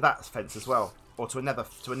that fence as well, or to another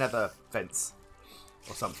fence,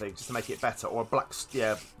 or something, just to make it better, or a black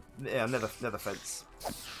another fence.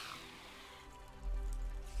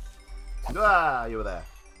 Ah, you were there.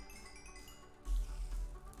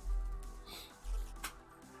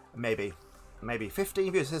 Maybe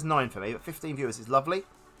 15 viewers. It says 9 for me, but 15 viewers is lovely.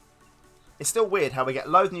 It's still weird how we get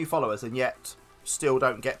loads of new followers and yet still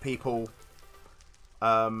don't get people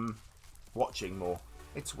watching more.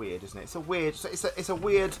 It's weird, isn't it? It's a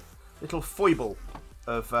weird little foible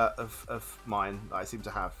of mine that I seem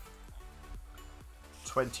to have.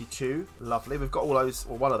 22, lovely. We've got all those,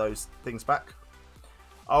 or one of those things back.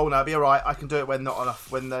 Oh no, be alright. I can do it when not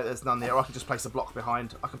enough, when there's none there. Or I can just place a block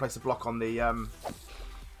behind. I can place a block on the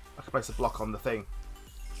I can place a block on the thing.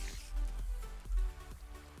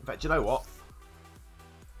 In fact, you know what?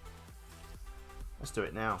 Let's do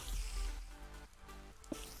it now.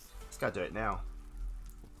 Let's go do it now.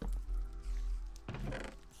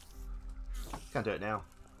 Can't do it now.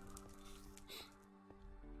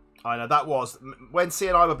 I know, that was... When C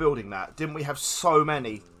and I were building that, didn't we have so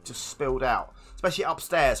many just spilled out? Especially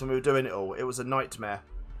upstairs when we were doing it all. It was a nightmare.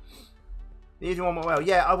 The evening one went well.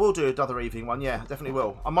 Yeah, I will do another evening one. Yeah, definitely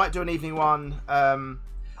will. I might do an evening one...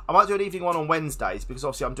 I might do an evening one on Wednesdays, because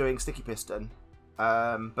obviously I'm doing Sticky Piston.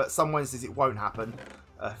 But some Wednesdays it won't happen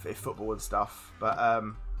if football and stuff. But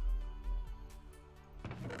I've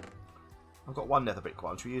got one nether brick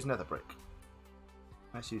one. Should we use nether brick?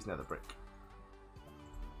 Let's use nether brick.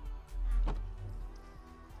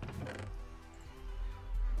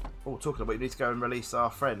 Oh, talking about, we need to go and release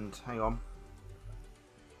our friend. Hang on.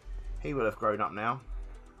 He will have grown up now.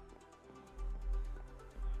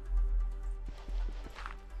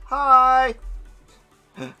 Hi!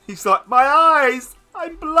 He's like, my eyes!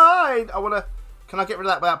 I'm blind! I wanna... Can I get rid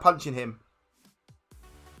of that without punching him?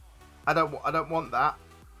 I don't want that.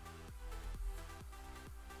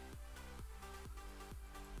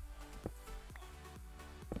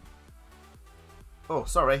 Oh,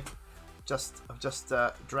 sorry. I've just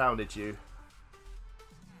drowned you.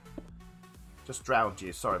 Just drowned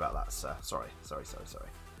you. Sorry about that, sir. Sorry.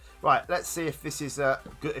 Right, let's see if this is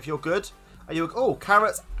good. If you're good. Are you? Oh,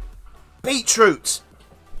 carrots. Beetroot.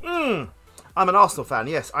 I'm an Arsenal fan.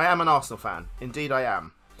 Yes, I am an Arsenal fan. Indeed, I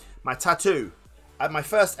am. My tattoo, my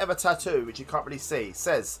first ever tattoo, which you can't really see,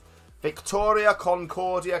 says Victoria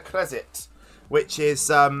Concordia Crescit, which is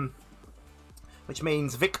which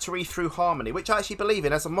means victory through harmony, which I actually believe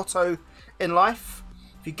in as a motto in life.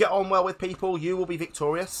 If you get on well with people, you will be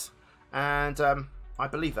victorious. And I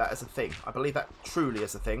believe that as a thing. I believe that truly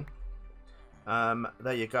as a thing.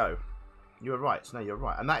 There you go. You're right. No, you're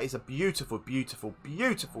right. And that is a beautiful, beautiful,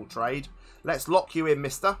 beautiful trade. Let's lock you in,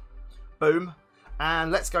 mister. Boom.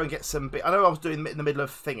 And let's go and get some... I know I was doing it in the middle of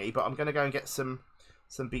thingy, but I'm going to go and get some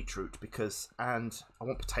beetroot because... And I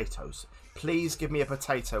want potatoes. Please give me a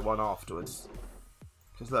potato one afterwards.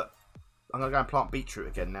 Because look, I'm going to go and plant beetroot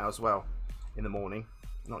again now as well. In the morning.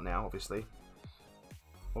 Not now, obviously.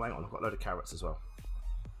 Oh, hang on. I've got a load of carrots as well.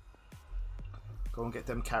 Go and get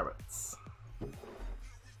them carrots.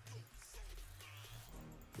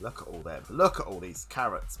 Look at all them. Look at all these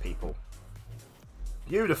carrots, people.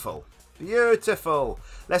 Beautiful. Beautiful.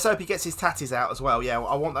 Let's hope he gets his tatties out as well. Yeah,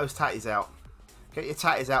 I want those tatties out. Get your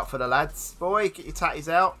tatties out for the lads. Boy, get your tatties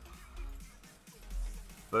out.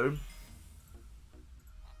 Boom.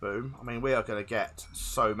 Boom. I mean, we are going to get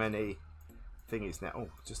so many thingies now. Oh,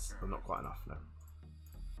 just not quite enough. No.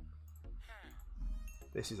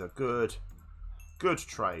 This is a good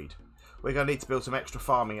trade. We're going to need to build some extra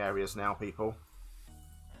farming areas now, people.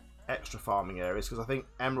 Extra farming areas, because I think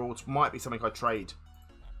emeralds might be something I trade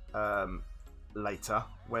later,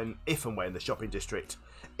 if and when the shopping district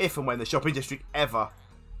ever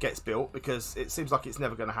gets built, because it seems like it's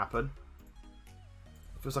never going to happen.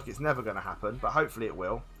 It feels like it's never going to happen, but hopefully it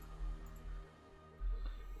will.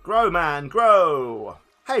 Grow, man, grow!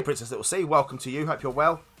 Hey, Princess Little C, welcome to you. Hope you're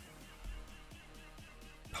well.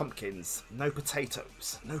 Pumpkins, no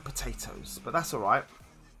potatoes, but that's all right.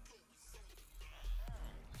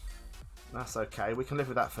 That's okay. We can live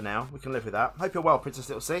with that for now. We can live with that. Hope you're well, Princess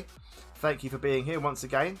Little C. Thank you for being here once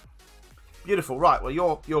again. Beautiful. Right. Well,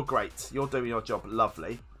 you're great. You're doing your job.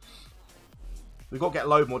 Lovely. We've got to get a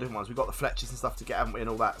load more different ones. We've got the Fletchers and stuff to get, haven't we, and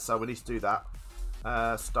all that. So we need to do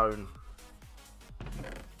that. Stone.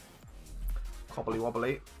 Cobbly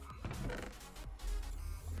wobbly.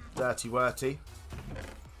 Dirty worty.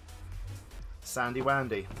 Sandy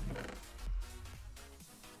wandy.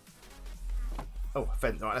 Oh,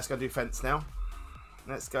 fence. Right, let's go and do fence now.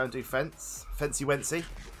 Let's go and do fence. Fancy wency.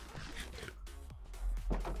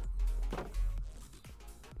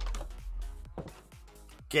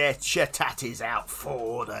 Get your tatties out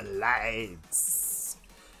for the lads.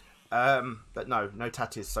 But no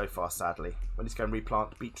tatties so far, sadly. We'll just go and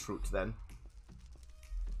replant beetroot then.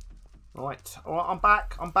 Right. Alright, I'm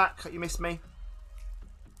back. I'm back. You missed me.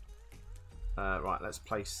 Right, let's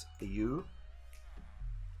place you.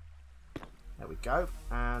 There we go.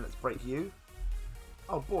 And let's break you.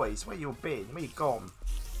 Oh, boys, where you been? Where you gone?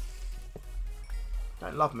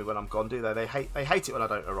 Don't love me when I'm gone, do they? They hate it when I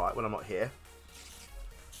don't arrive, when I'm not here.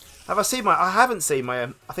 Have I seen my... I haven't seen my...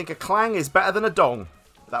 I think a clang is better than a dong.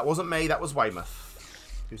 That wasn't me, that was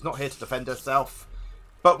Weymouth. Who's not here to defend herself.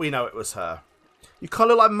 But we know it was her. You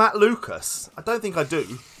kind of look like Matt Lucas. I don't think I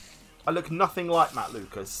do. I look nothing like Matt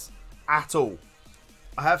Lucas. At all.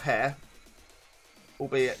 I have hair.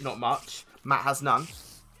 Albeit not much. Matt has none.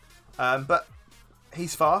 But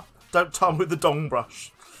he's far. Don't tar me with the dong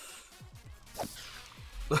brush.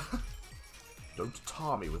 Don't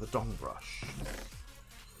tar me with a dong brush.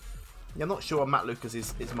 Yeah, I'm not sure Matt Lucas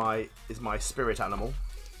is my spirit animal.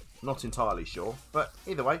 Not entirely sure. But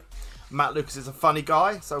either way, Matt Lucas is a funny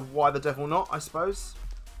guy, so why the devil not, I suppose?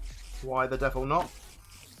 Why the devil not?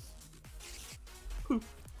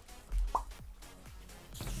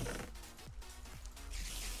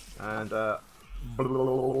 And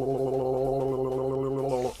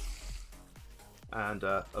and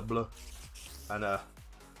a blue, and a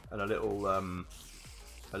little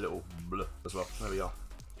blue as well. There we are.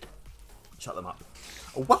 Shut them up.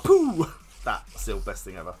 Oh, whoopoo! That's still best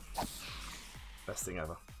thing ever. Best thing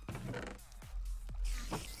ever.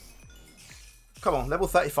 Come on, level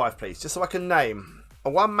 35, please, just so I can name. A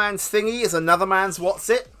one man's thingy is another man's what's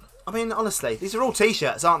it? I mean, honestly, these are all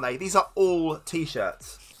t-shirts, aren't they? These are all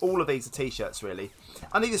t-shirts. All of these are t-shirts, really.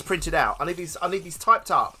 I need this printed out. I need these typed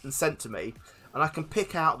up and sent to me, and I can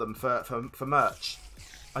pick out them for merch.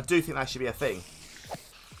 I do think that should be a thing.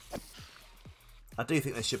 I do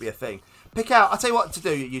think this should be a thing. Pick out. I'll tell you what to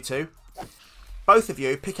do, you two. Both of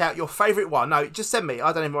you, pick out your favourite one. No, just send me.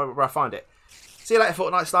 I don't even know where I find it. See you later,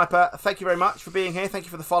 Fortnite Sniper. Thank you very much for being here. Thank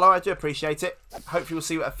you for the follow. I do appreciate it. Hopefully we'll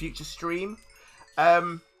see you at a future stream.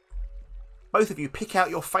 Both of you, pick out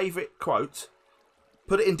your favourite quote.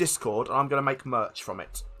 Put it in Discord, and I'm going to make merch from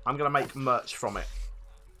it. I'm going to make merch from it.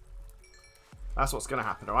 That's what's going to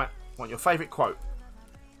happen, alright? I want your favourite quote.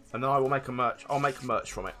 And then I will make a merch. I'll make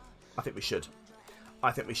merch from it. I think we should.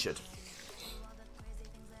 I think we should.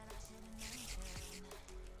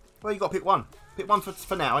 Well, you've got to pick one. Pick one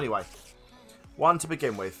for now, anyway. One to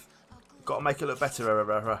begin with. Got to make it look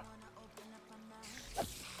better.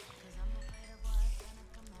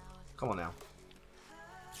 Come on now.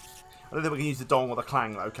 I don't think we can use the dong or the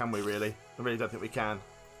clang, though, can we, really? I really don't think we can.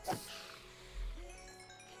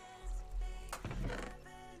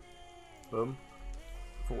 Boom.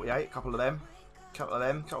 48, couple of them.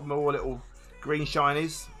 Couple more little green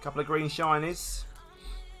shinies. Couple of green shinies.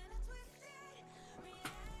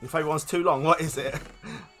 Your favourite one's too long. What is it?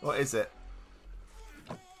 What is it?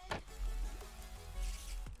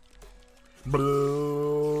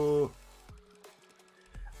 Blue.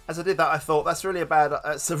 As I did that, I thought that's a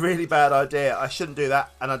really bad idea. I shouldn't do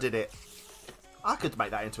that, and I did it. I could make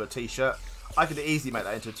that into a t-shirt. I could easily make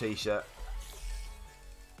that into a t-shirt.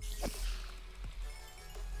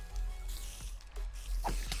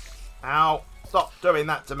 Ow! Stop doing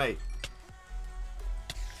that to me.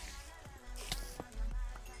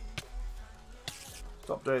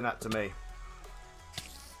 Stop doing that to me.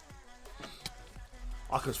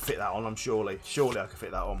 I could fit that on, surely I could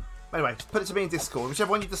fit that on. Anyway, put it to me in Discord.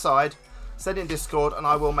 Whichever one you decide, send it in Discord and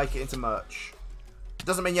I will make it into merch. It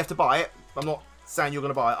doesn't mean you have to buy it. I'm not saying you're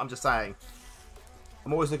going to buy it. I'm just saying.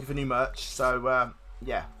 I'm always looking for new merch. So,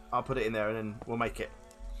 yeah, I'll put it in there and then we'll make it.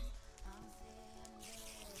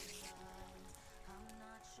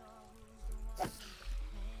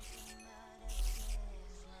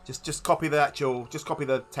 Just copy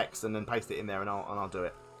the text and then paste it in there and I'll do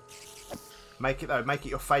it. Make it though. Make it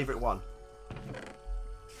your favourite one.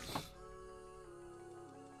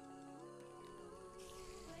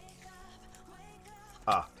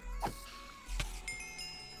 Ah.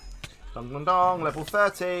 Dong dong dong, level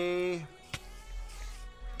 30.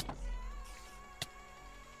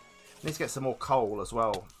 Need to get some more coal as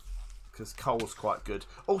well, because coal's quite good.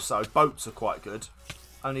 Also, boats are quite good.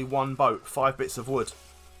 Only one boat, 5 bits of wood.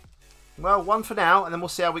 Well, one for now, and then we'll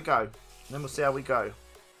see how we go.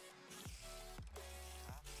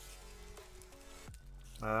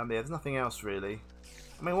 Yeah, there's nothing else really.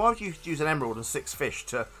 I mean, why would you use an emerald and 6 fish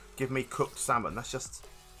to give me cooked salmon? That's just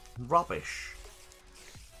rubbish.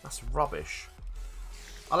 That's rubbish.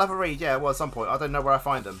 I'll have a read, yeah, well, at some point. I don't know where I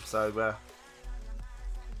find them, so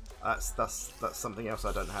that's something else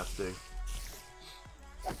I don't know how to do.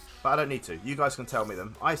 But I don't need to. You guys can tell me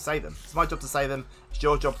them. I say them. It's my job to say them. It's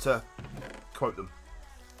your job to quote them.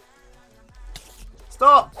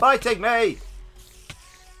 Stop biting me!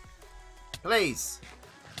 Please.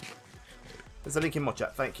 There's a link in my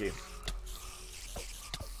chat. Thank you.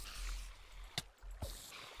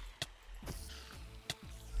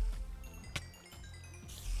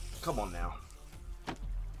 Come on now.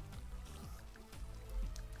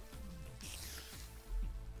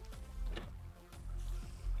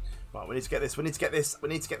 Right, we need to get this. We need to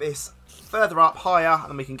get this further up, higher, and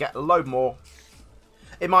then we can get a load more.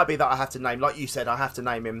 It might be that I have to name, like you said, I have to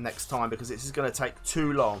name him next time because this is going to take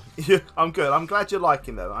too long. I'm good. I'm glad you're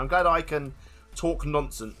liking them. I'm glad I can talk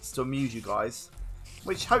nonsense to amuse you guys,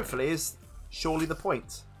 which hopefully is surely the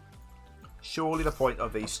point. Surely the point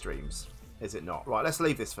of these streams, is it not? Right, let's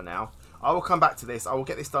leave this for now. I will come back to this. I will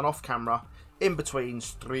get this done off camera in between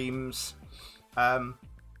streams.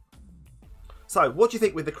 So, what do you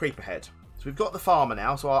think with the creeper head? So we've got the farmer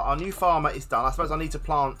now. So our new farmer is done. I suppose I need to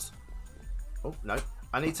plant... Oh, no.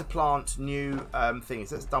 I need to plant new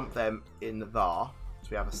things. Let's dump them in there. So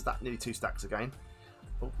we have a stack, nearly 2 stacks again.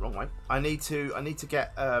 Oh, wrong way. I need to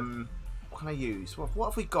get... what can I use? What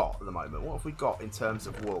have we got at the moment? What have we got in terms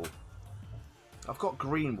of wool? I've got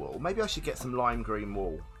green wool. Maybe I should get some lime green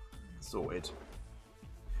wool sorted.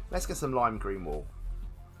 Let's get some lime green wool.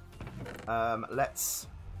 Let's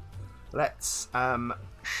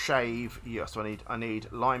shave. Yes, I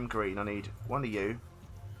need lime green. I need one of you,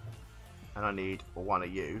 and I need one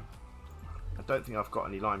of you. I don't think I've got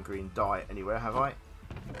any lime green dye anywhere, have I?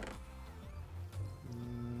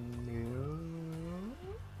 No.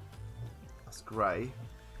 That's grey.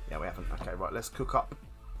 Yeah, we haven't. Okay, right. Let's cook up.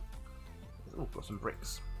 Oh, got some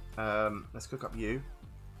bricks. Let's cook up you.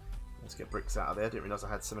 Let's get bricks out of there. Didn't realise I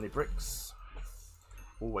had so many bricks.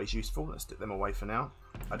 Always useful. Let's stick them away for now.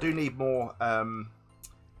 I do need more. I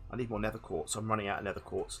need more nether quartz. I'm running out of nether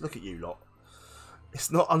quartz. Look at you lot.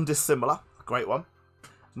 It's not undissimilar. Great one.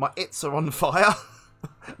 My its are on fire.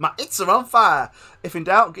 My its are on fire. If in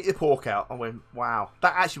doubt, get your pork out. I went, wow.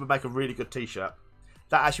 That actually would make a really good t-shirt.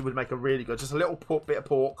 That actually would make a really good, just a little bit of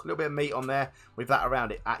pork, a little bit of meat on there with that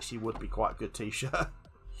around it. Actually would be quite a good t-shirt.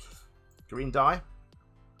 Green dye.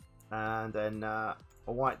 And then a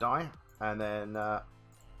white dye. And then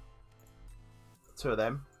 2 of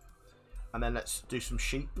them. And then let's do some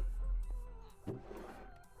sheep.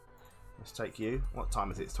 Let's take you. What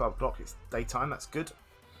time is it? It's 12 o'clock. It's daytime. That's good.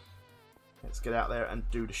 Let's get out there and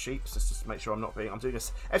do the sheep, just to make sure I'm not being... I'm doing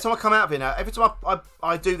this... Every time I come out of here now, every time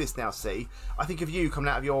I do this now, see, I think of you coming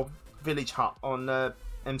out of your village hut on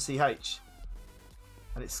MCH.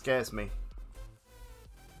 And it scares me.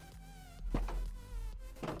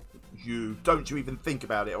 You. Don't you even think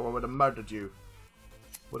about it, or I would have murdered you.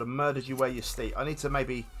 Would have murdered you where you sleep. I need to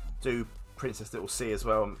maybe do Princess Little C as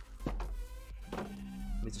well. I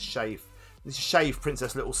need to shave. I need to shave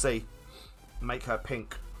Princess Little C. And make her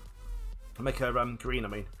pink. Make her green, I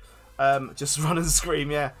mean. Just run and scream,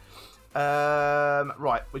 yeah.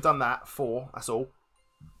 Right, we've done that. 4, that's all.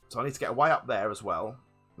 So I need to get away up there as well,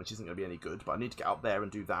 which isn't going to be any good, but I need to get up there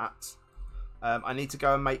and do that. I need to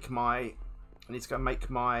go and make my...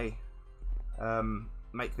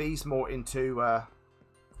 make these more into... Don't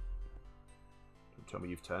tell me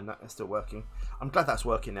you've turned that. It's still working. I'm glad that's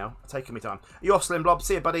working now. Taking me time. Are you off, Slim Blob?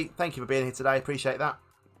 See you, buddy. Thank you for being here today. Appreciate that.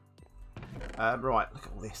 Right, look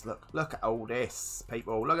at all this. Look at all this,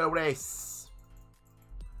 people. Look at all this.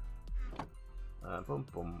 Boom,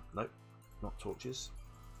 boom. Nope, not torches.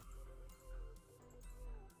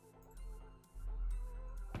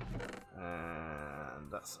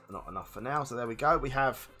 And that's not enough for now. So there we go. We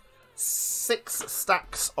have 6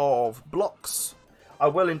 stacks of blocks. I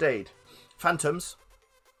will indeed. Phantoms.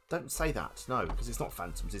 Don't say that. No, because it's not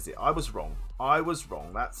phantoms, is it? I was wrong. I was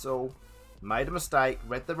wrong. That's all. Made a mistake.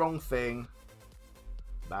 Read the wrong thing.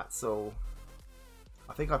 That's all.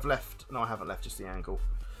 I think I've left... No, I haven't left just the angle.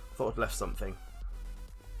 I thought I'd left something.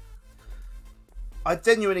 I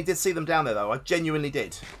genuinely did see them down there, though. I genuinely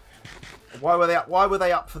did. Why were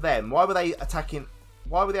they up for them? Why were they attacking...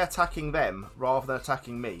 Why were they attacking them rather than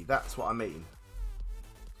attacking me? That's what I mean.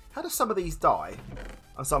 How do some of these die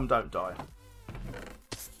and some don't die?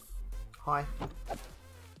 Hi.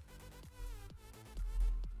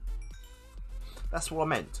 That's what I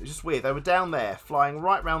meant. It's just weird. They were down there, flying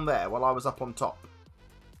right round there while I was up on top.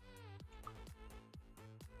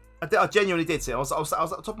 I genuinely did see it. I was at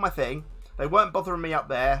the top of my thing. They weren't bothering me up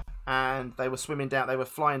there, and they were swimming down. They were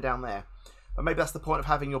flying down there. But maybe that's the point of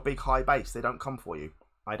having your big high base. They don't come for you.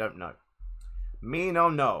 I don't know. Me no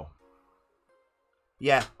know.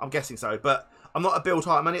 Yeah, I'm guessing so. But I'm not a build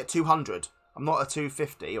high. I'm only at 200. I'm not at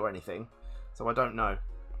 250 or anything. So I don't know.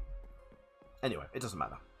 Anyway, it doesn't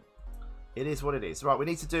matter. It is what it is. Right, we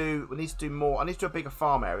need to do more. I need to do a bigger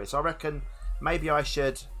farm area. So I reckon maybe I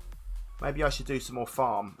should do some more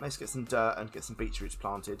farm. Let's get some dirt and get some beetroots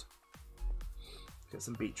planted. Get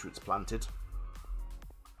some beetroots planted.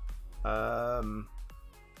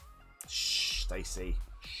 Shh, Stacey.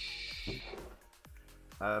 Shh.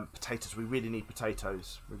 Potatoes. We really need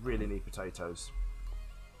potatoes. We really need potatoes.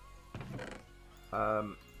 I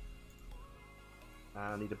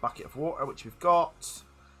need a bucket of water, which we've got.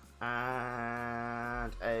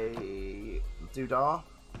 And a doodah.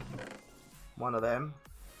 One of them.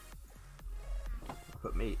 I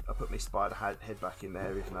put me spider head back in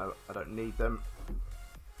there, even though I don't need them.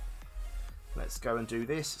 Let's go and do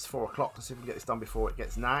this. It's 4 o'clock. Let's see if we can get this done before it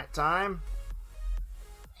gets night time.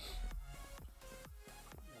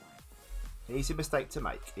 Easy mistake to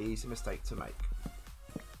make. Easy mistake to make.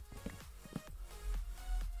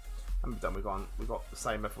 And we've done. We've got the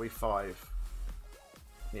same every 5.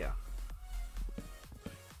 Yeah.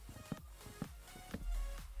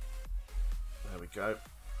 There we go.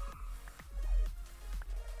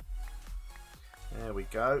 There we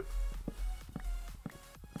go.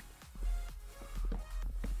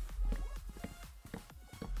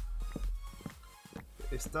 Get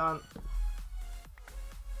this done.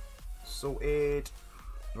 Sorted.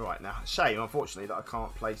 Right, now, shame, unfortunately, that I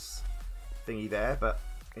can't place thingy there, but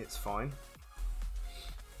it's fine.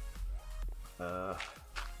 Put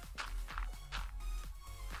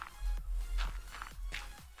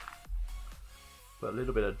a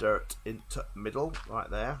little bit of dirt into middle, right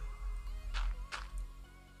there.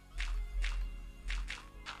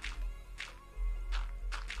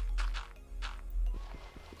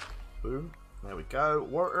 Boom. There we go.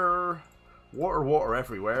 Water. Water, water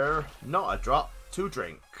everywhere. Not a drop to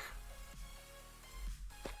drink.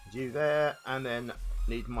 You there, and then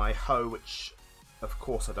need my hoe, which of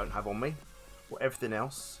course I don't have on me. Or everything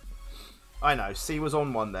else. I know, C was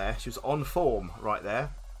on one there. She was on form right there.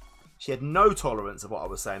 She had no tolerance of what I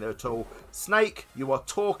was saying there at all. Snake, you are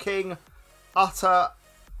talking utter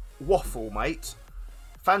waffle, mate.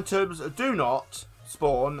 Phantoms do not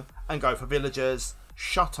spawn and go for villagers.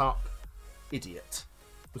 Shut up, idiot.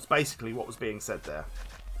 Was basically what was being said there.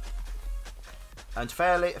 And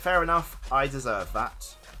fair enough, I deserve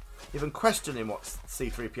that. Even questioning what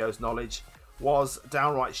C3PO's knowledge was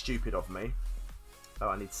downright stupid of me. Oh,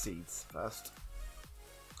 I need seeds first.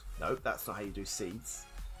 No, that's not how you do seeds.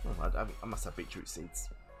 Oh, I must have beetroot seeds.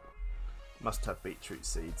 Must have beetroot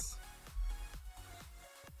seeds.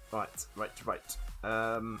 Right.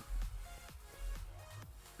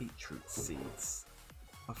 Beetroot seeds.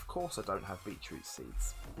 Of course I don't have beetroot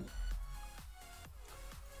seeds.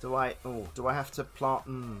 Do I have to plant?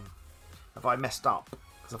 Have I messed up?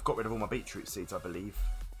 Because I've got rid of all my beetroot seeds, I believe.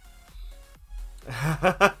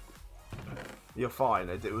 You're fine.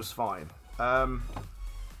 It was fine.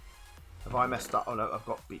 Have I messed up? Oh no, I've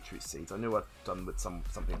got beetroot seeds. I knew I'd done with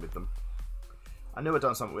something with them. I knew I'd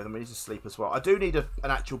done something with them. I need to sleep as well. I do need an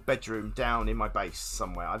actual bedroom down in my base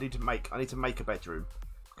somewhere. I need to make a bedroom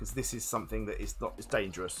because this is something that is not. It's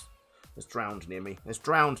dangerous. There's drowned near me. There's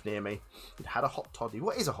drowned near me. It had a hot toddy.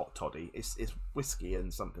 What is a hot toddy? It's whiskey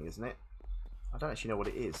and something, isn't it? I don't actually know what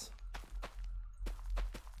it is.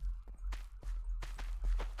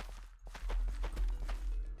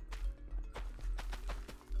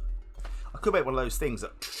 I could make one of those things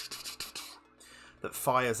that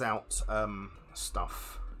fires out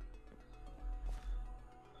stuff.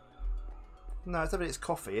 No, it's not. It's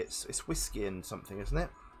coffee. It's whiskey and something, isn't it?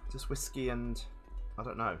 Just whiskey and I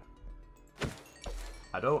don't know.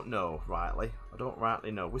 I don't know rightly. I don't rightly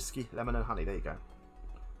know. Whiskey, lemon, and honey. There you go.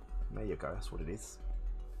 There you go. That's what it is.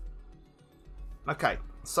 Okay,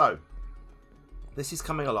 so this is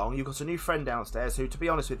coming along. You've got a new friend downstairs who, to be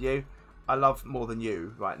honest with you, I love more than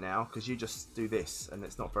you right now because you just do this and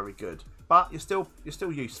it's not very good. But you're still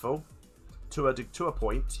useful to a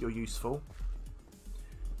point. You're useful.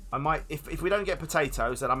 I might if we don't get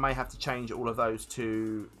potatoes, then I may have to change all of those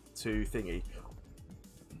to thingy.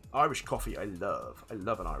 Irish coffee, I love. I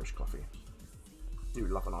love an Irish coffee. I do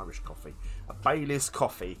love an Irish coffee. A Bailey's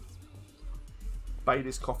coffee.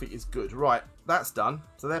 Bailey's coffee is good. Right, that's done.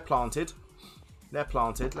 So they're planted. They're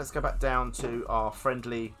planted. Let's go back down to our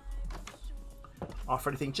friendly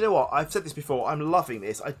thing. Do you know what? I've said this before. I'm loving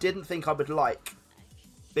this. I didn't think I would like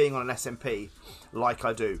being on an SMP like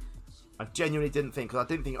I do. I genuinely didn't think, because I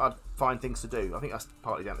didn't think I'd find things to do. I think that's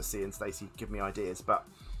partly down to C and Stacey giving me ideas, but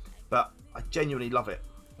I genuinely love it.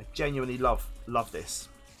 I genuinely love this.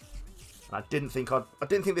 And I didn't think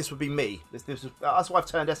this would be me. That's why I've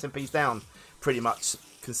turned SMPs down pretty much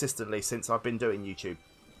consistently since I've been doing YouTube.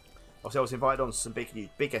 Obviously, I was invited on some big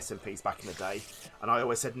SMPs back in the day, and I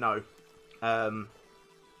always said no. But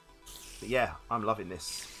yeah, I'm loving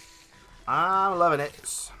this. I'm loving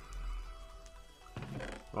it.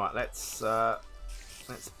 Right, let's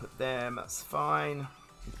put them. That's fine.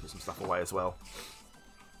 Let's put some stuff away as well.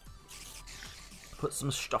 Put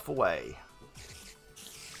some stuff away.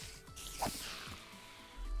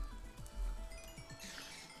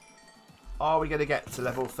 Are we going to get to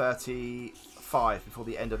level 35 before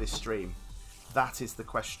the end of this stream? That is the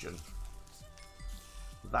question.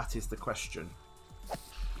 That is the question.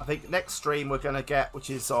 I think next stream we're going to get, which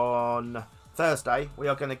is on Thursday, we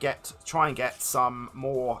are going to try and get some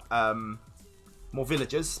more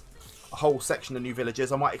villagers. A whole section of new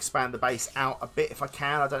villagers. I might expand the base out a bit if I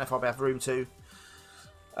can. I don't know if I'll have room to.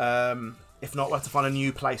 If not, we'll have to find a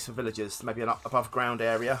new place for villagers. Maybe an above ground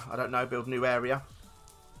area. I don't know. Build a new area.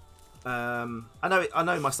 I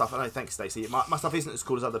know my stuff. I know. Thanks, Stacey. My stuff isn't as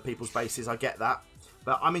cool as other people's bases. I get that,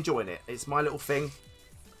 but I'm enjoying it. It's my little thing.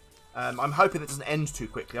 I'm hoping it doesn't end too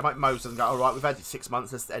quickly. I might Mose and go, all right, we've had it 6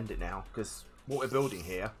 months. Let's end it now, because what we're building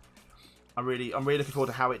here, I'm really looking forward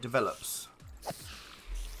to how it develops.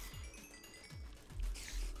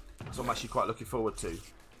 That's what I'm actually quite looking forward to,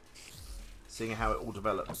 seeing how it all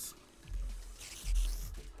develops.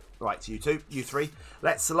 Right, you two, you three.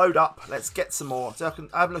 Let's load up. Let's get some more. So I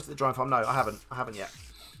haven't looked at the drawing farm. No, I haven't. I haven't yet.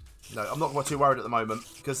 No, I'm not too worried at the moment.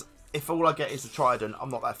 Because if all I get is a trident,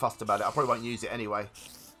 I'm not that fussed about it. I probably won't use it anyway.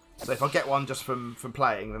 So if I get one just from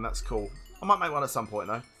playing, then that's cool. I might make one at some point,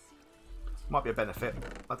 though. Might be a benefit.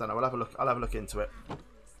 I don't know. I'll have a look. I'll have a look into it.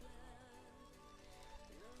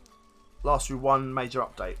 Last through one major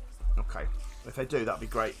update. Okay. If they do, that'd be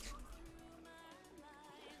great.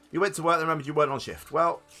 You went to work and remembered you weren't on shift.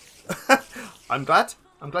 Well, I'm glad.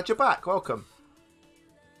 I'm glad you're back. Welcome.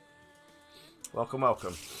 Welcome,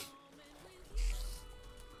 welcome.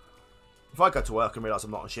 If I go to work and realise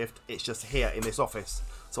I'm not on shift, it's just here in this office.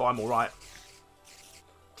 So I'm alright.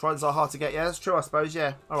 Tridents are hard to get. Yeah, that's true, I suppose.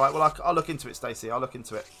 Yeah. Alright, well, I'll look into it, Stacey. I'll look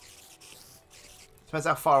into it. Depends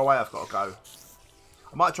how far away I've got to go.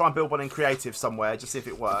 I might try and build one in creative somewhere, just see if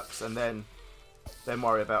it works, and then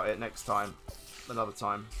worry about it next time. Another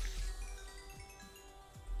time.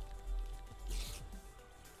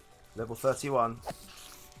 Level 31.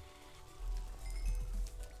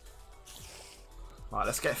 Right,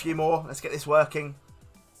 let's get a few more. Let's get this working.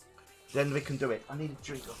 Then we can do it. I need a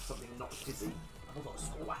drink of something not fizzy. I've got a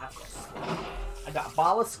squash. I have got a squash. I got a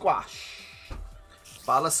bar of squash.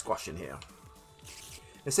 Bar of squash in here.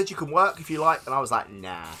 They said you can work if you like, and I was like,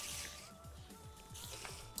 nah.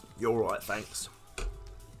 You're alright, thanks.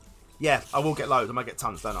 Yeah, I will get loads. I might get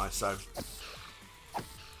tons, don't I? So.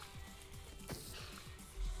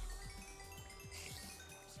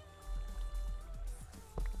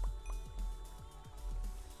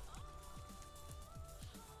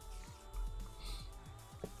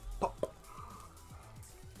 Pop.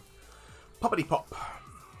 Poppity pop.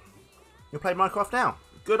 You're playing Minecraft now.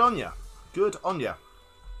 Good on ya. Good on ya.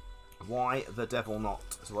 Why the devil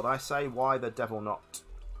not? Is what I say. Why the devil not?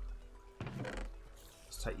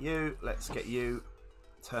 Let's take you. Let's get you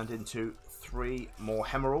turned into 3 more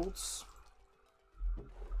emeralds.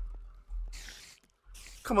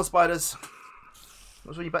 Come on, spiders. I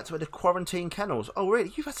was really back to the quarantine kennels. Oh,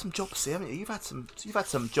 really? You've had some jobs here, haven't you? You've had some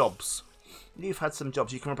jobs. You've had some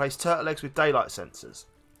jobs. You can replace turtle eggs with daylight sensors.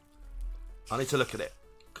 I need to look at it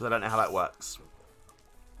because I don't know how that works.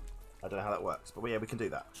 I don't know how that works, but yeah, we can do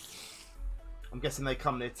that. I'm guessing they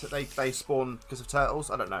come near. They spawn because of turtles.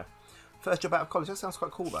 I don't know. First job out of college. That sounds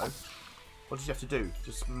quite cool though. What did you have to do?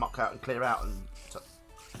 Just muck out and clear out and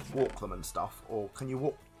walk them and stuff, or can you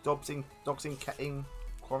walk dogs in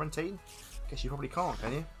quarantine? Guess you probably can't,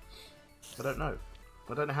 can you? I don't know.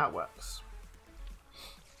 I don't know how it works.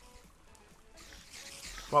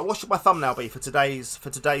 Right, what should my thumbnail be for today's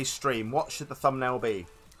stream? What should the thumbnail be?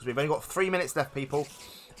 Because we've only got 3 minutes left, people.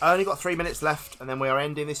 I only got 3 minutes left, and then we are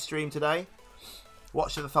ending this stream today. What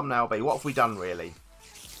should the thumbnail be? What have we done, really?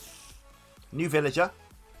 New villager.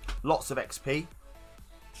 Lots of XP.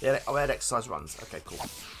 Yeah, I had exercise runs. Okay, cool. As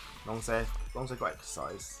long as they got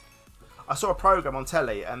exercise. I saw a program on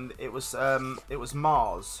telly, and it was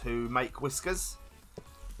Mars who make whiskers.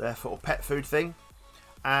 Their sort of pet food thing.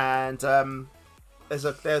 And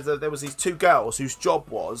there was these 2 girls whose job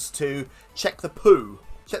was to check the poo.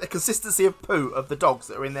 Check the consistency of poo of the dogs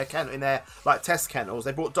that are in their like test kennels.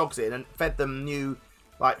 They brought dogs in and fed them new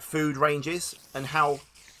like food ranges, and how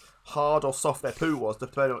hard or soft their poo was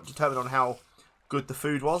determined on how good the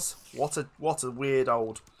food was. What a weird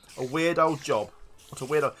old job. What a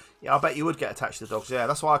weird. Yeah, I bet you would get attached to the dogs. Yeah,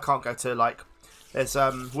 that's why I can't go to like. There's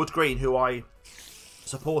Wood Green, who I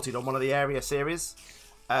supported on one of the area series.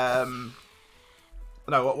 No,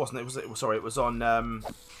 what wasn't it? Sorry, it was on.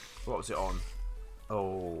 What was it on?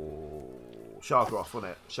 Oh, Shargroth,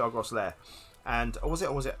 wasn't it? Shargroth's Lair. And or was it?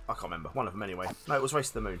 I can't remember. One of them anyway. No, it was Race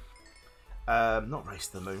to the Moon. Not Race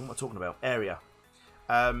to the Moon. What am I talking about? Area.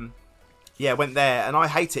 Yeah, went there, and I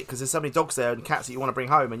hate it because there's so many dogs there and cats that you want to bring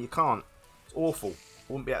home, and you can't. It's awful.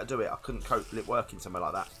 I wouldn't be able to do it. I couldn't cope with it working somewhere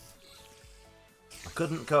like that. I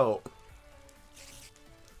couldn't cope.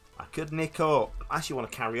 I couldn't cope. I actually want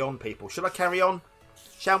to carry on, people. Should I carry on?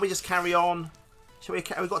 Shall we just carry on? Shall we?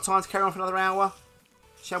 Have we got time to carry on for another hour?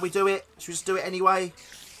 Shall we do it? Should we just do it anyway?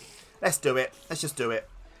 Let's do it. Let's just do it.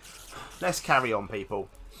 Let's carry on, people.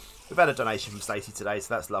 We've had a donation from Stacey today,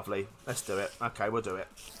 so that's lovely. Let's do it. Okay, we'll do it.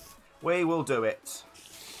 We will do it.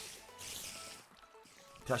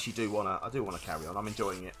 I actually do wanna. I do want to carry on. I'm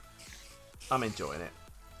enjoying it. I'm enjoying it.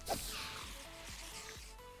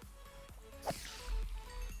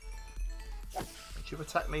 Don't you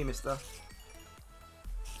attack me, mister.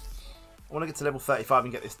 I want to get to level 35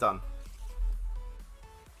 and get this done.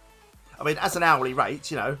 I mean, as an hourly rate,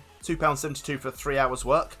 you know, £2.72 for 3 hours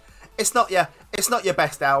work. It's not your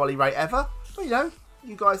best hourly rate ever. But, you know,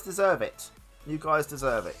 you guys deserve it. You guys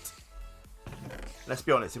deserve it. Let's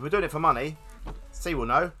be honest. If we're doing it for money, C will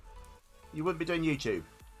know. You wouldn't be doing YouTube.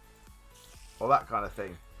 Or that kind of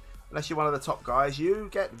thing. Unless you're one of the top guys, you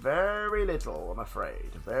get very little, I'm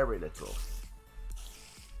afraid. Very little.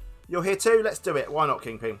 You're here too? Let's do it. Why not,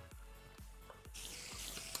 Kingpin?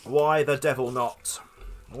 Why the devil not?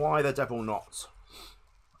 Why the devil not?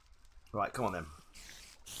 Right, come on then.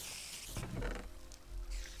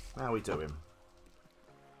 How are we doing?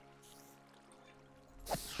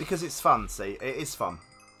 Because it's fun, see? It is fun.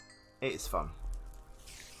 It is fun.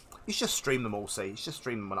 You should just stream them all, see? You should just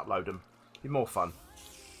stream them and upload them. It'd be more fun.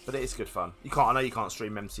 But it is good fun. You can't. I know you can't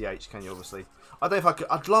stream MCH, can you? Obviously, I don't know if I could.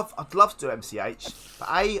 I'd love to do MCH. But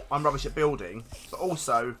A, I'm rubbish at building. But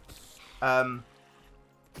also, I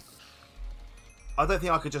don't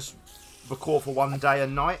think I could just record for one day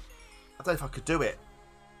and night. I don't know if I could do it.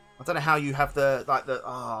 I don't know how you have the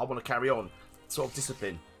I want to carry on sort of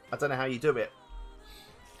discipline. I don't know how you do it.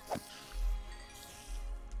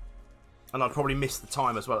 And I'd probably miss the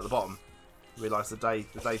time as well at the bottom. Realise the day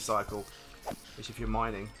cycle, which if you're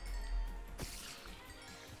mining.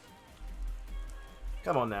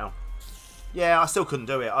 Come on now. Yeah, I still couldn't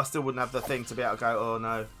do it. I still wouldn't have the thing to be able to go, oh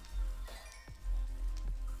no.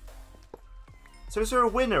 So is there a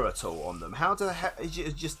winner at all on them? How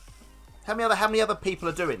many other people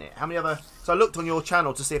are doing it? How many other? So I looked on your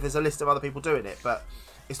channel to see if there's a list of other people doing it, but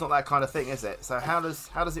it's not that kind of thing, is it? So how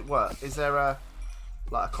does it work? Is there a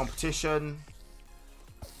competition?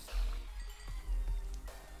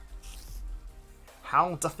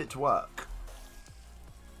 How doth it work?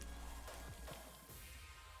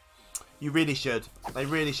 You really should. They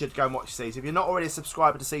really should go and watch these. If you're not already a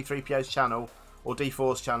subscriber to SeaThreePeeO's channel or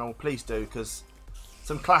D4's channel, please do, because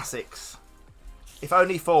some classics. If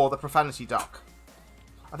only for the profanity duck.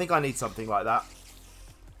 I think I need something like that.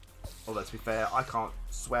 Although to be fair, I can't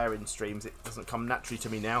swear in streams. It doesn't come naturally to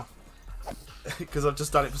me now. Because I've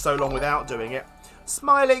just done it for so long without doing it.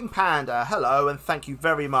 Smiling Panda, hello and thank you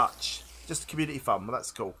very much. Just community fun, well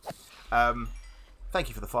that's cool. Thank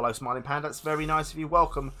you for the follow, Smiling Panda. That's very nice of you.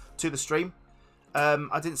 Welcome to the stream.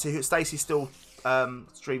 I didn't see who. Stacey's still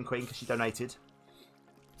stream queen because she donated.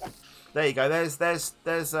 There you go. There's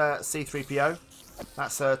SeaThreePeeO.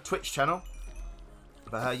 That's her Twitch channel.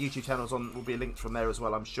 But her YouTube channel's will be linked from there as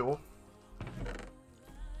well, I'm sure.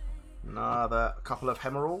 Another couple of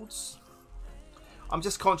emeralds. I'm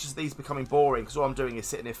just conscious of these becoming boring because all I'm doing is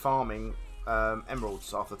sitting here farming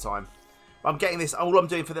emeralds half the time. I'm getting this. All I'm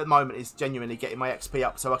doing for the moment is genuinely getting my XP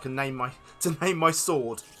up so I can name my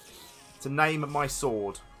sword. To name my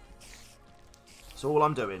sword. That's all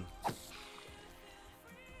I'm doing. And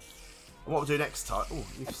what we'll do next time. Oh,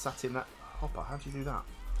 you've sat in that hopper. How did you do that?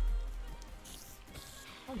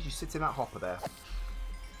 How did you sit in that hopper there?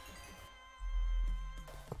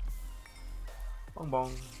 Bong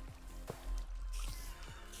bong.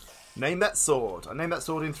 Name that sword. I named that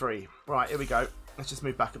sword in 3. Right, here we go. Let's just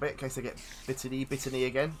move back a bit in case I get bittiny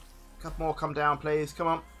again. A couple more come down, please. Come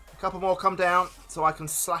on. A couple more come down so I can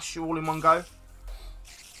slash you all in one go.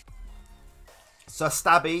 Sir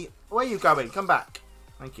Stabby, where are you going? Come back.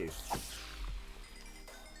 Thank you.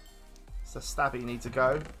 Sir Stabby needs to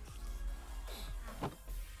go.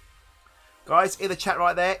 Guys, in the chat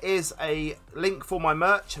right there is a link for my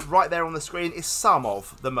merch. Right there on the screen is some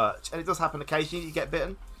of the merch. And it does happen occasionally you get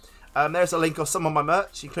bitten. There's a link of some of my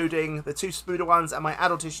merch, including the 2 Spooder ones and my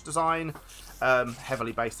adultish design,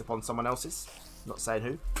 heavily based upon someone else's. Not saying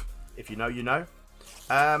who. If you know, you know.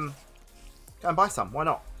 Go and buy some. Why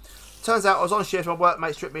not? Turns out I was on shift. My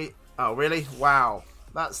workmate stripped me. Oh, really? Wow.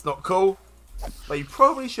 That's not cool. But you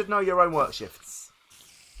probably should know your own work shifts.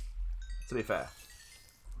 To be fair.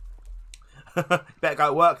 Better go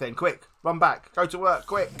to work then. Quick. Run back. Go to work.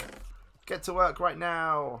 Quick. Get to work right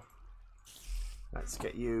now. Let's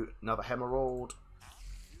get you another emerald.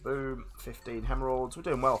 Boom. 15 emeralds. We're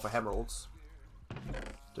doing well for emeralds.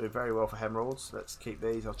 Doing very well for emeralds. Let's keep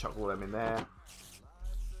these. I'll chuck all them in there.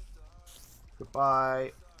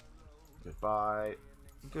 Goodbye. Goodbye.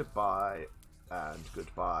 Goodbye. And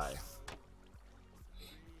goodbye.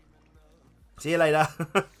 See you later.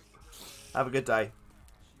 Have a good day.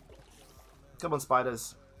 Come on,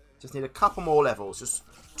 spiders. Just need a couple more levels. Just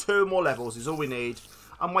 2 more levels is all we need.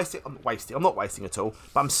 I'm not wasting at all.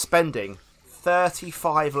 But I'm spending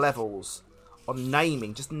 35 levels on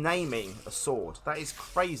just naming a sword. That is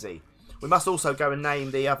crazy. We must also go and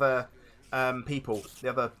name the other people, the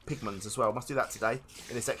other pigments as well. Must do that today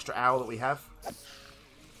in this extra hour that we have.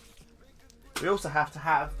 We also have to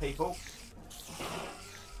have, people,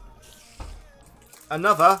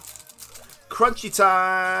 another crunchy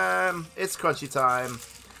time. It's crunchy time.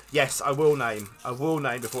 Yes, I will name. I will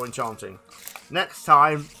name before enchanting. Next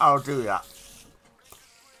time, I'll do that.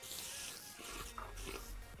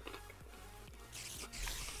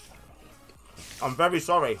 I'm very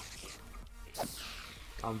sorry.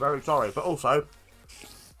 I'm very sorry. But also,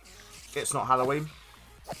 it's not Halloween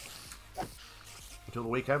until the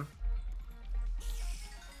weekend.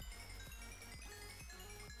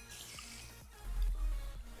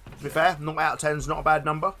 To be fair, 0 out of 10 is not a bad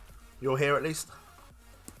number. You're here at least.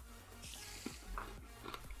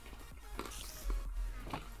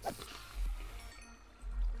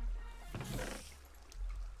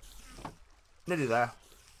 Nearly there.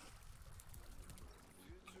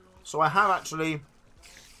 So I have actually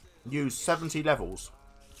used 70 levels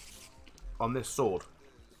on this sword.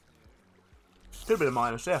 Could have been a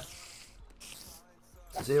minus, yeah.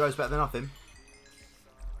 0's better than nothing.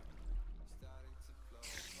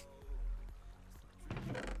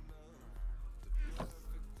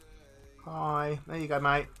 Hi, there you go,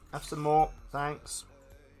 mate. Have some more, thanks.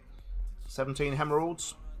 17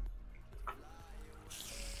 emeralds.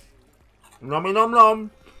 Nummy nom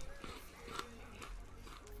nom.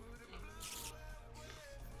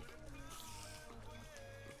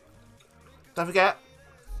 Don't forget,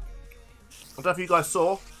 I don't know if you guys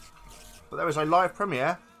saw, but there is a live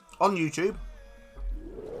premiere on YouTube.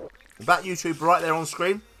 That YouTube right there on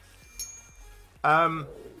screen. Of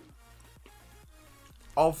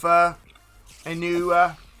a new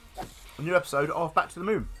episode of Back to the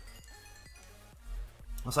Moon.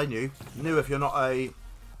 I say new if you're not a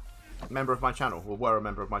member of my channel, or were a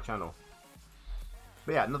member of my channel.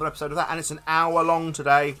 But yeah, another episode of that, and it's an hour long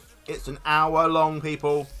today. It's an hour long,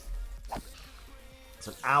 people. It's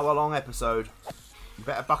an hour long episode. You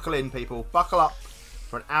better buckle in, people. Buckle up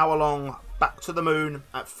for an hour long Back to the Moon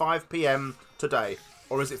at 5 PM today.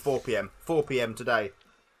 Or is it 4 PM? 4 PM today.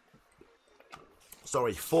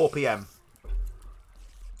 Sorry, 4 PM.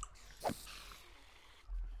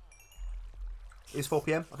 Is 4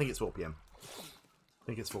 PM? I think it's 4 PM. I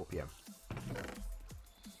think it's 4 PM.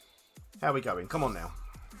 How are we going? Come on now.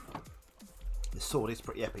 This sword is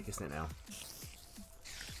pretty epic, isn't it now?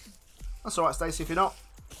 That's alright, Stacey, if you're not.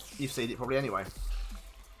 You've seen it probably anyway.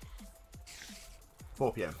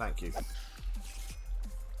 4 PM, thank you.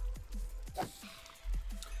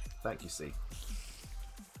 Thank you, C.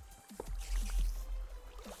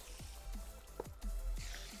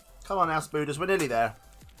 Come on now, Spooders, we're nearly there.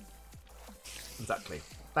 Exactly.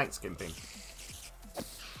 Thanks, Gimping.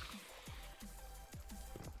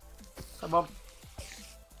 Come on.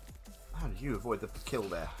 How did you avoid the kill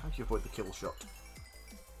there? How did you avoid the kill shot?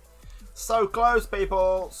 So close,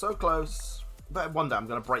 people! So close. But one day I'm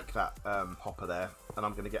going to break that hopper there, and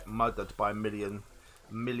I'm going to get murdered by a million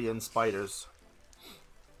spiders.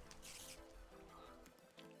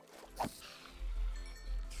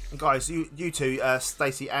 And guys, you two,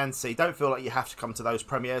 Stacey and C, don't feel like you have to come to those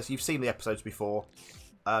premieres. You've seen the episodes before.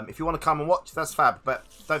 If you want to come and watch, that's fab, but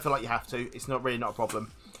don't feel like you have to. It's not really not a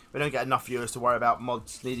problem. We don't get enough viewers to worry about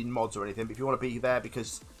mods, needing mods or anything. But if you want to be there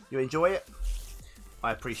because you enjoy it,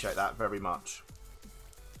 I appreciate that very much.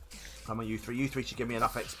 Come on, you three. You three should give me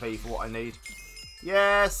enough XP for what I need.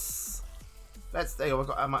 Yes! Let's see. We've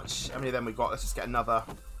got how many of them we got? Let's just get another.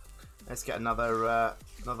 Let's get another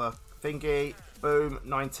thingy. Boom,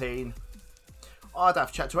 19. Oh, I don't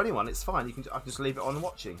have to chat to anyone. It's fine. I can just leave it on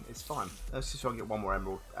watching. It's fine. Let's just try and get one more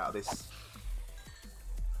emerald out of this.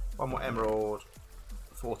 One more emerald.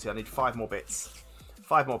 40. I need 5 more bits.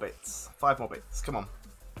 5 more bits. 5 more bits. Come on.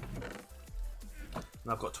 And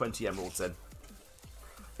I've got 20 emeralds then.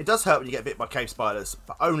 It does hurt when you get bit by cave spiders,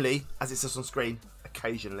 but only, as it says on screen,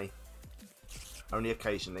 occasionally. Only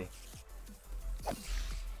occasionally.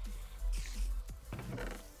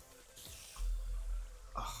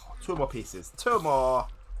 Oh, 2 more pieces. 2 more.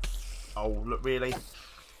 Oh, look, really?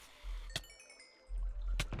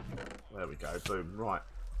 There we go. Boom. Right.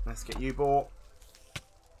 Let's get you bought.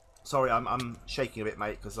 Sorry, I'm shaking a bit,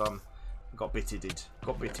 mate, because got bitted.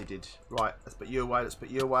 Got bitted. Right, let's put you away. Let's put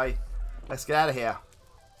you away. Let's get out of here.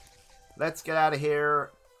 Let's get out of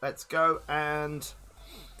here. Let's go and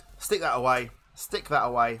stick that away. Stick that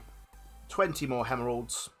away. 20 more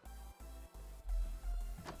emeralds.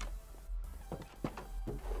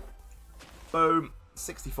 Boom.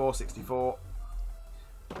 64, 64.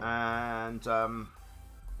 And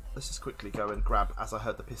let's just quickly go and grab, as I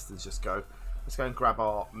heard the pistons just go, let's go and grab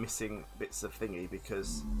our missing bits of thingy,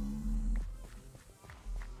 because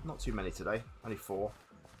not too many today, only 4.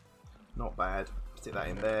 Not bad. Stick that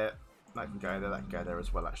in there. That can go there, that can go there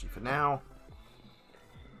as well, actually, for now.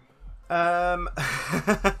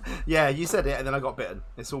 Yeah, you said it and then I got bitten.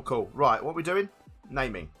 It's all cool. Right, what are we doing?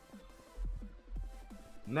 Naming.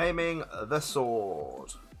 Naming the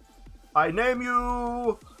sword. I name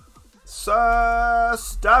you Sir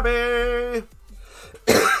Stabby.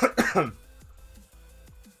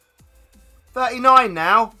 39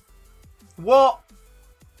 now. What?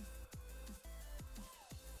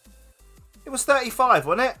 It was 35,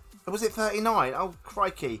 wasn't it? Or was it 39? Oh,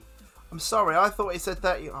 crikey. I'm sorry. I thought it said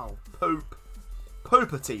 30. Oh, poop.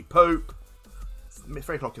 Poopity poop. It's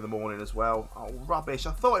 3 o'clock in the morning as well. Oh, rubbish.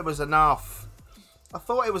 I thought it was enough. I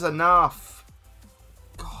thought it was enough.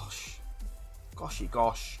 Gosh. Goshy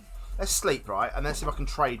gosh. Let's sleep, right? And then see if I can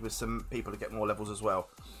trade with some people to get more levels as well.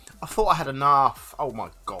 I thought I had enough. Oh, my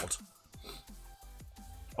God.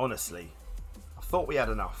 Honestly. I thought we had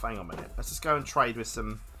enough. Hang on a minute. Let's just go and trade with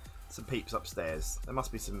some peeps upstairs. There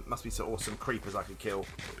must be some awesome creepers I could kill.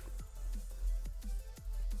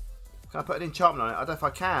 Can I put an enchantment on it? I don't know if I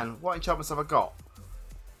can. What enchantments have I got?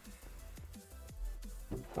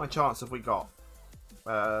 What enchantments have we got?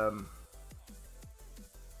 I've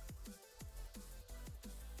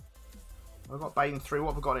got Bane 3.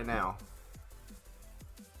 What have I got in it now?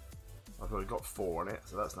 I've already got 4 on it,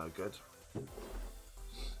 so that's no good.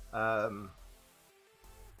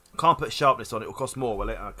 Can't put sharpness on it. It will cost more, will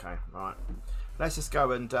it? Okay, right. Let's just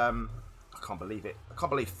go and... I can't believe it. I can't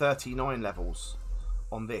believe 39 levels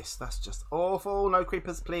on this. That's just awful. No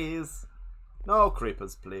creepers, please. No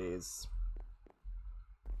creepers, please.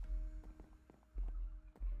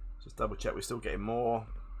 Just double check. We're still getting more.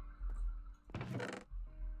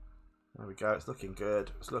 There we go. It's looking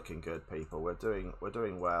good. It's looking good, people. We're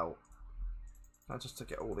doing well. Now just to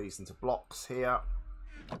get all these into blocks here.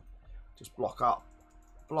 Just block up.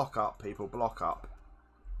 Block up, people. Block up.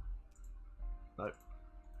 Nope.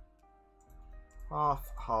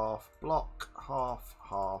 Half, half, block, half,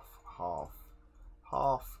 half, half.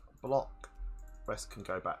 Half, block. Rest can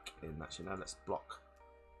go back in. Actually, now let's block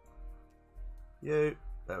you.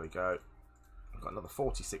 There we go. I've got another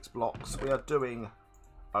 46 blocks. We are doing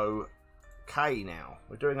okay now.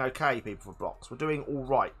 We're doing okay, people, for blocks. We're doing all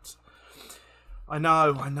right. I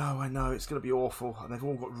know. It's going to be awful. And they've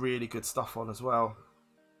all got really good stuff on as well.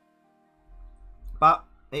 But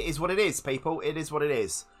it is what it is, people. It is what it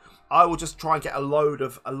is. I will just try and get a load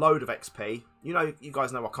of XP. You know, you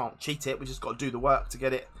guys know I can't cheat it. We just got to do the work to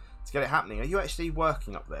get it happening. Are you actually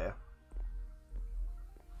working up there?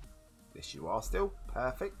 Yes, you are still.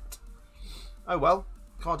 Perfect. Oh well,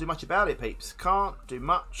 can't do much about it, peeps. Can't do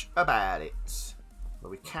much about it.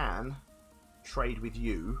 But we can trade with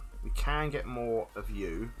you. We can get more of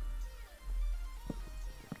you.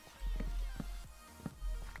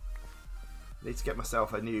 Need to get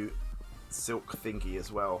myself a new silk thingy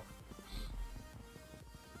as well.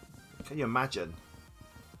 Can you imagine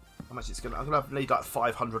how much it's gonna? I'm gonna need like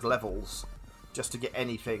 500 levels just to get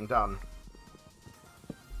anything done.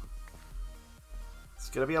 It's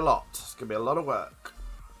gonna be a lot. It's gonna be a lot of work.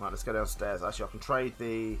 Right, let's go downstairs. Actually, I can trade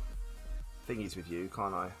the thingies with you,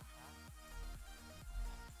 can't I?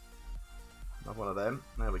 Another one of them.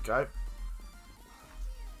 There we go.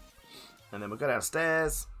 And then we'll go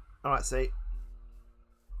downstairs. All right, see.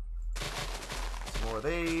 More of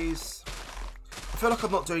these. I feel like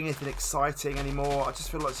I'm not doing anything exciting anymore. I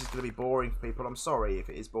just feel like this is going to be boring for people. I'm sorry if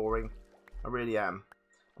it is boring. I really am.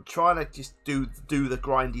 I'm trying to just do the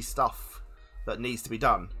grindy stuff that needs to be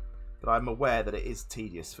done. But I'm aware that it is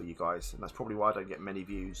tedious for you guys. And that's probably why I don't get many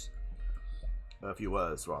views.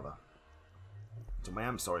 Viewers, rather. So I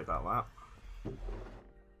am sorry about that.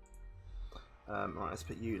 Right, let's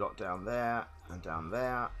put you lot down there. And down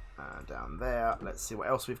there. And down there. Let's see what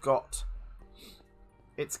else we've got.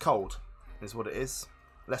 It's cold, is what it is.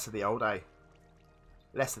 Less of the old, eh?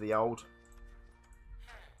 Less of the old.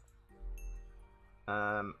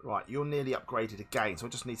 Right, you're nearly upgraded again, so I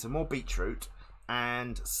just need some more beetroot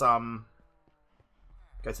and some...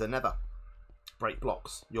 Go to the nether. Break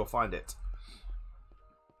blocks. You'll find it.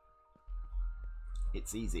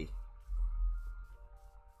 It's easy.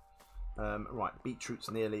 Right,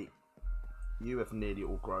 beetroot's nearly... You have nearly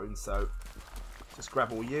all grown, so just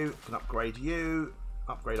grab all you. Can upgrade you.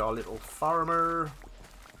 Upgrade our little farmer.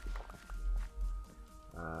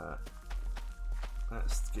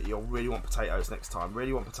 Let's get you. Really want potatoes next time.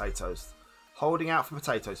 Really want potatoes. Holding out for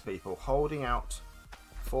potatoes, people. Holding out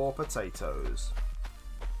for potatoes.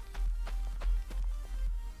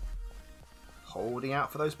 Holding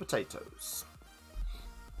out for those potatoes.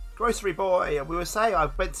 Grocery boy, we were saying I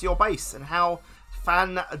went to your base and how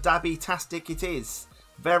fan-dabby-tastic it is.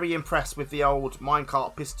 Very impressed with the old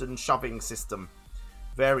minecart piston shoving system.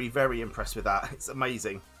 Very, very impressed with that. It's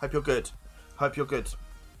amazing. Hope you're good. Hope you're good.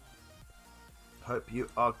 Hope you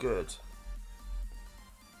are good.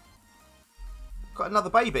 Got another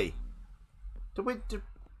baby. Did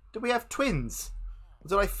we have twins? Or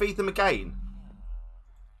did I feed them again?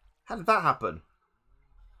 How did that happen?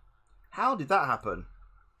 How did that happen?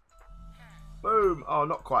 Boom. Oh,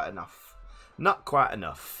 not quite enough. Not quite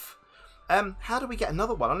enough. How do we get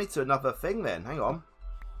another one? I need to do another thing then. Hang on.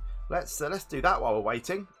 Let's do that while we're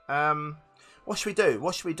waiting. What should we do?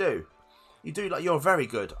 What should we do? You do like you're very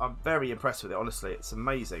good. I'm very impressed with it. Honestly, it's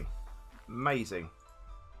amazing, amazing.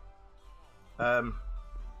 Right,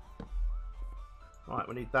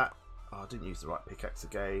 we need that. Oh, I didn't use the right pickaxe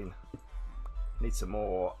again. Need some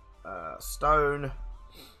more stone.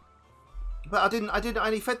 But I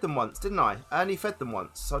only fed them once, didn't I? I only fed them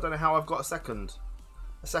once, so I don't know how I've got a second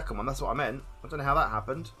one. That's what I meant. I don't know how that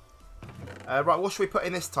happened. Right, what should we put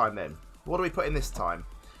in this time then? What do we put in this time?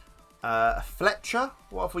 A Fletcher?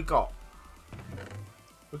 What have we got?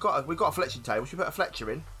 We've got a fletching table. Should we put a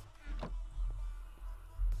Fletcher in?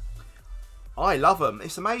 I love them.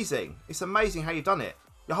 It's amazing. It's amazing how you've done it.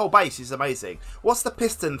 Your whole base is amazing. What's the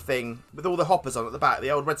piston thing with all the hoppers on at the back?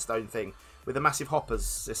 The old redstone thing with the massive hoppers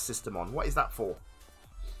system on. What is that for?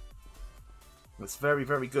 It's very,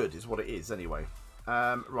 very good is what it is anyway.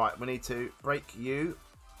 Right, we need to break you.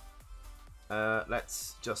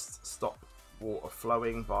 Let's just stop water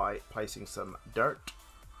flowing by placing some dirt.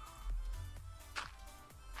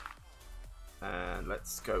 And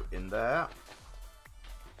let's go in there,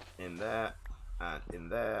 and in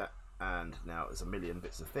there, and now there's a million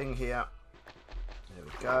bits of thing here. There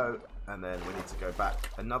we go, and then we need to go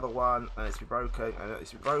back another one, and it needs to be broken, and that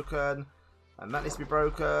needs to be broken, and that needs to be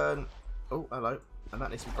broken. Oh, hello, and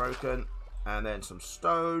that needs to be broken, and then some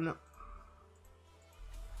stone.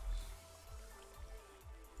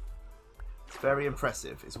 It's very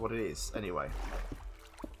impressive, is what it is. Anyway,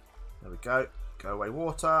 there we go. Go away,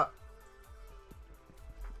 water.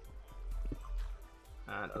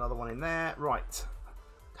 And another one in there. Right.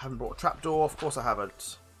 Haven't brought a trapdoor. Of course I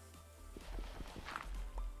haven't.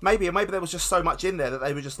 Maybe there was just so much in there that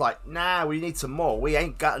they were just like, nah, we need some more. We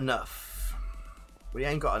ain't got enough. We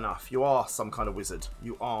ain't got enough. You are some kind of wizard.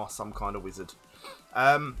 You are some kind of wizard.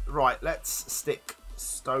 Right, let's stick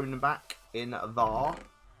stone back in there.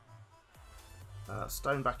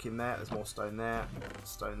 Stone back in there. There's more stone there.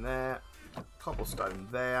 Stone there. Cobblestone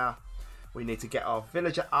there. We need to get our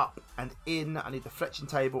villager up and in. I need the fletching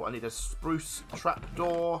table. I need a spruce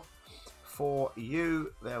trapdoor for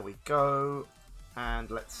you. There we go. And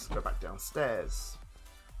let's go back downstairs.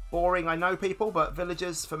 Boring, I know, people, but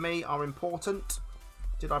villagers for me are important.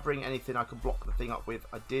 Did I bring anything I could block the thing up with?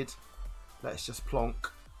 I did. Let's just plonk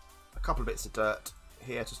a couple of bits of dirt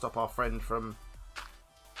here to stop our friend from...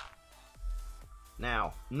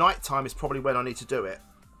 Now, nighttime is probably when I need to do it.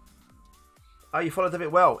 Oh, you followed the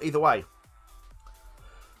bit well. Either way.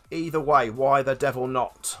 Either way, why the devil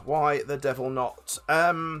not? Why the devil not?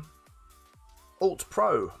 Alt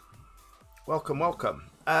Pro. Welcome, welcome.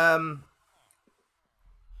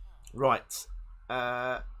 Right.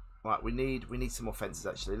 Right, we need some more fences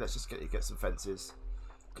actually. Let's just get some fences.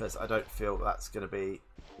 Because I don't feel that's going to be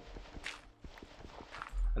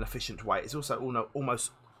an efficient way. It's also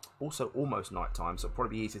almost night time, so it'll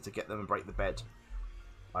probably be easier to get them and break the bed.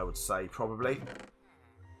 I would say probably.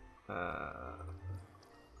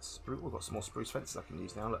 We've got some more spruce fences I can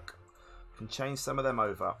use now. Look, I can change some of them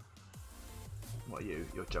over. What are you?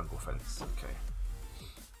 Your jungle fence. Okay.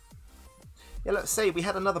 Yeah, let's see. We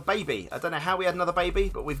had another baby. I don't know how we had another baby,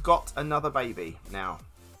 but we've got another baby now.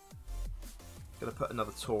 Gonna put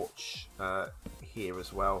another torch here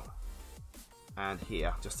as well, and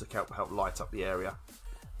here just to help light up the area.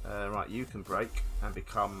 Right, you can break and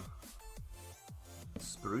become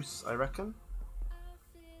spruce, I reckon.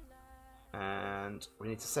 And we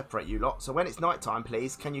need to separate you lot. So when it's night time,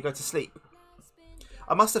 please, can you go to sleep?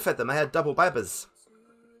 I must have fed them. They had double babbers.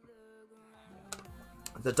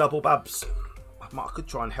 The double babs. I could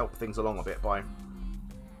try and help things along a bit by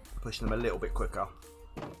pushing them a little bit quicker.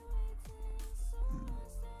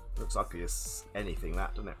 Looks ugly as anything,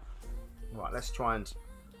 that, doesn't it? Right, let's try and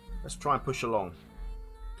push along.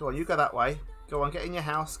 Go on, you go that way. Go on, get in your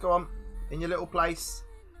house. Go on, in your little place.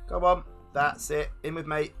 Go on, that's it. In with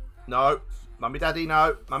me. No, mummy, daddy,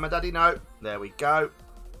 no. Mama, daddy, no. There we go.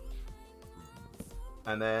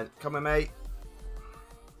 And then come with me.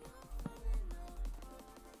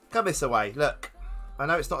 Come this way. Look, I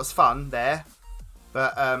know it's not as fun there,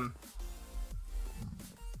 but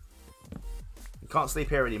you can't sleep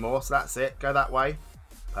here anymore. So that's it. Go that way.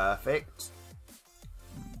 Perfect.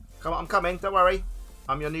 Come on, I'm coming. Don't worry.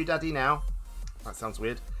 I'm your new daddy now. That sounds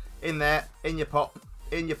weird. In there. In your pop.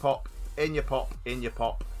 In your pop. In your pop. In your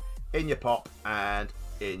pop. In your pop. And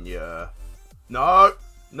in your... No.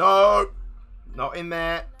 No. Not in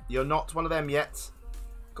there. You're not one of them yet.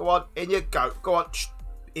 Go on. In you go. Go on. Shh.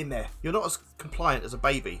 In there. You're not as compliant as a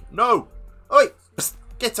baby. No. Oi. Psst.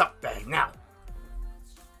 Get up there now.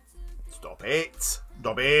 Stop it.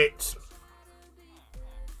 Stop it.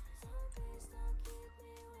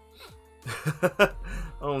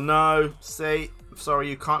 Oh no, see, sorry,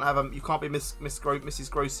 you can't have them. You can't be Mrs.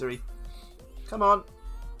 Grocery. Come on,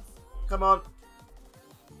 come on,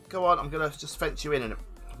 go on. I'm gonna just fence you in, and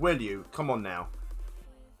will you? Come on now.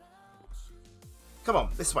 Come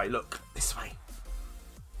on, this way. Look, this way.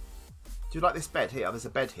 Do you like this bed here? There's a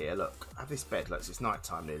bed here. Look, have this bed. Look, it's night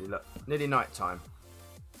time nearly. Look, nearly night time.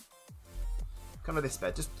 Come to this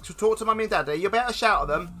bed. Just talk to Mummy and Daddy. You'll be able to shout at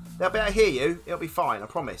them. They'll be able to hear you. It'll be fine. I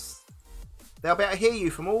promise. They'll be able to hear you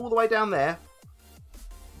from all the way down there.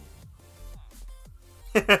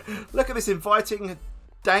 Look at this inviting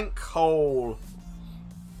dank hole.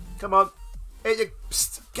 Come on.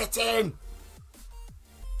 Psst, get in.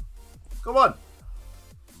 Come on.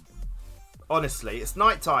 Honestly, it's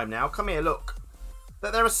night time now. Come here, look.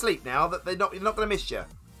 That they're asleep now. That you're not going to miss you.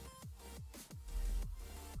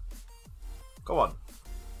 Go on.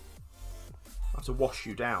 I have to wash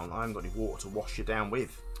you down. I haven't got any water to wash you down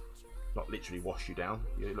with. Not literally wash you down.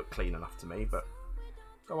 You look clean enough to me, but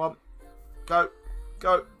go on. Go.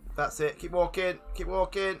 Go. That's it. Keep walking. Keep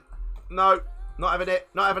walking. No. Not having it.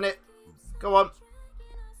 Not having it. Go on.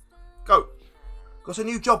 Go. Got a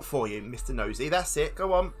new job for you, Mr. Nosy. That's it.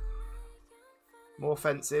 Go on. More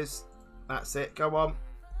fences. That's it. Go on.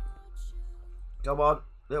 Go on. A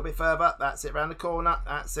little bit further. That's it. Round the corner.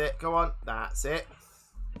 That's it. Go on. That's it.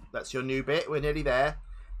 That's your new bit. We're nearly there.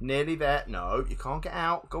 Nearly there. No, you can't get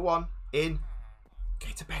out. Go on. In.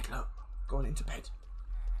 Get to bed, look. Go on into bed.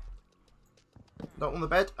 Not on the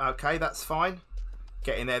bed? Okay, that's fine.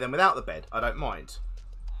 Get in there then without the bed. I don't mind.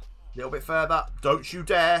 A little bit further. Don't you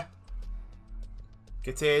dare.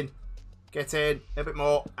 Get in. Get in. A little bit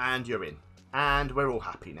more. And you're in. And we're all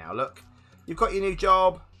happy now. Look. You've got your new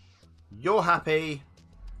job. You're happy.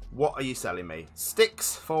 What are you selling me?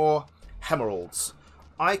 Sticks for emeralds.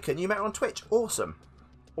 You met her on Twitch. Awesome.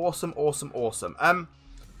 Awesome, awesome, awesome.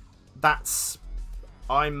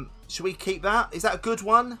 Should we keep that? Is that a good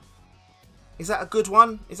one? Is that a good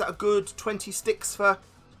one? Is that a good 20 sticks for...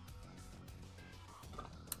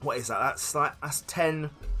 What is that? That's 10...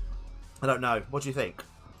 I don't know. What do you think?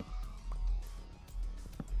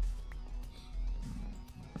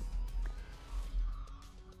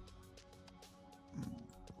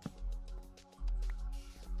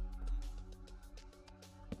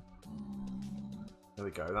 There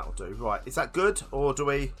we go, that'll do. Right, is that good? Or do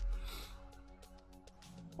we...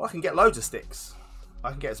 Well, I can get loads of sticks. I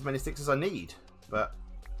can get as many sticks as I need. But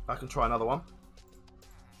I can try another one.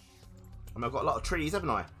 I mean, I've got a lot of trees, haven't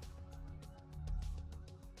I?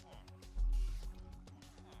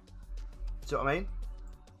 See what I mean?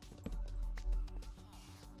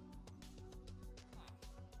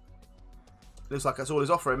 Looks like that's all he's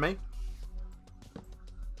offering me.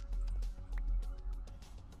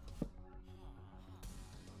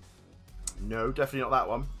 No, definitely not that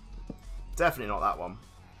one. Definitely not that one.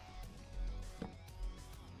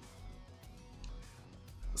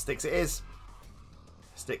 Sticks it is.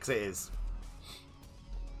 Sticks it is.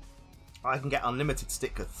 I can get unlimited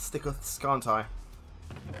stickers, can't I?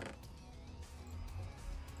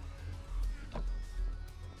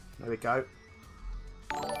 There we go.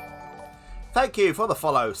 Thank you for the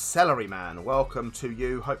follow, Celery Man. Welcome to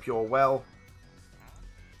you. Hope you're well.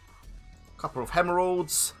 Couple of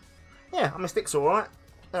emeralds. Yeah, I mean, sticks are alright.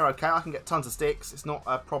 They're okay. I can get tons of sticks. It's not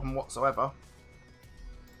a problem whatsoever.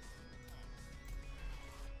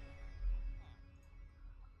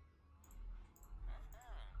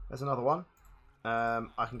 There's another one.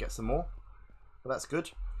 I can get some more. But that's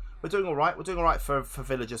good. We're doing alright. We're doing alright for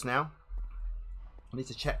villagers now. I need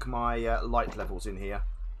to check my light levels in here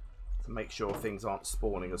to make sure things aren't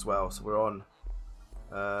spawning as well. So we're on...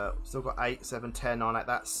 still got 8, 7, 10, 9, 8.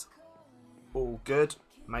 That's all good.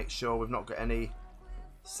 Make sure we've not got any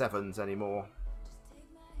 7s anymore.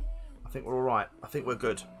 I think we're alright. I think we're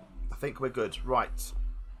good. I think we're good. Right.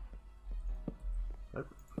 Nope,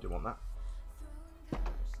 I didn't want that.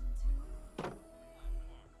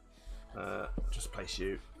 Just place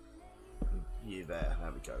you there.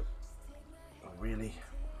 There we go. Oh, really?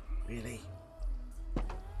 Really?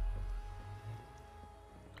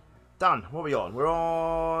 Done. What are we on? We're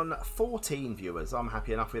on 14 viewers. I'm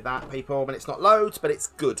happy enough with that, people. I mean, it's not loads, but it's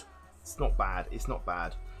good. It's not bad. It's not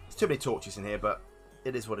bad. There's too many torches in here, but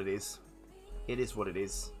it is what it is. It is what it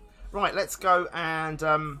is. Right, let's go and...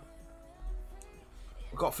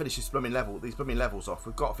 we've got to finish these blooming levels off.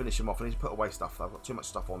 We've got to finish them off. I need to put away stuff, though. I've got too much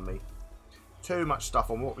stuff on me. Too much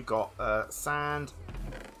stuff on what we got. Sand.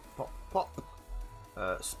 Pop, pop.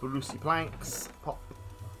 Sprucey planks. Pop.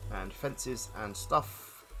 And fences and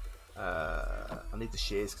stuff. I need the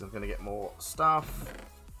shears because I'm going to get more stuff.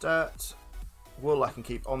 Dirt. Wool I can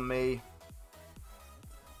keep on me.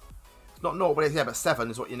 Not 0, but yeah, but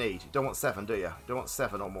 7 is what you need. You don't want 7, do you? You don't want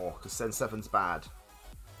 7 or more, because then 7's bad.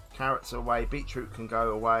 Carrots are away. Beetroot can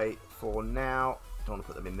go away for now. Don't want to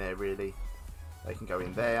put them in there, really. They can go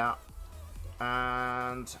in there.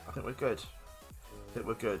 And I think we're good. I think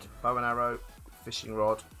we're good. Bow and arrow, fishing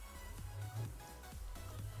rod.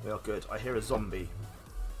 We are good. I hear a zombie.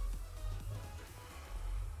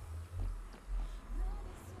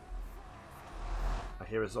 I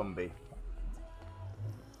hear a zombie.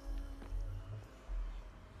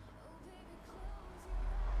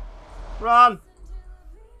 Run!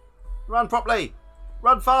 Run properly!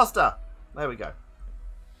 Run faster! There we go.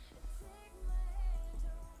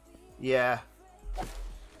 Yeah.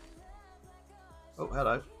 Oh,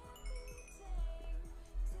 hello.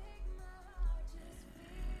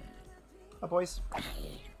 Hi, boys.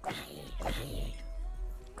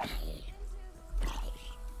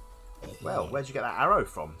 Well, where'd you get that arrow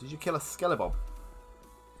from? Did you kill a skeleton?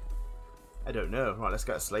 I don't know. Right, let's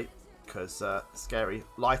go to sleep. Because scary.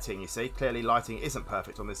 Lighting, you see. Clearly lighting isn't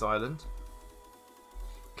perfect on this island.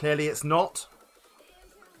 Clearly it's not.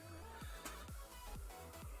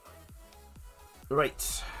 Right.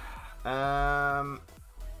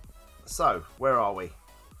 So, where are we?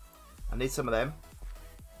 I need some of them.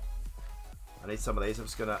 I need some of these. I'm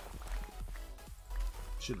just going to...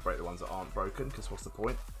 Shouldn't break the ones that aren't broken, because what's the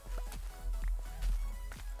point?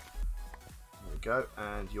 There we go.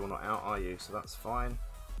 And you're not out, are you? So that's fine.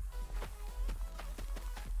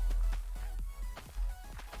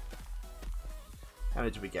 How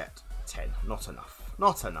many did we get? 10. Not enough.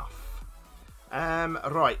 Not enough.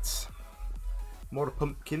 Right. More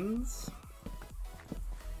pumpkins.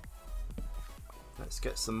 Let's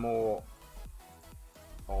get some more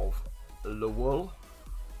of the wool.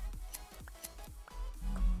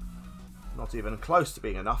 Not even close to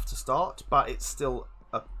being enough to start, but it's still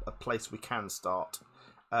a place we can start.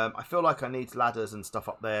 I feel like I need ladders and stuff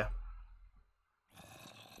up there.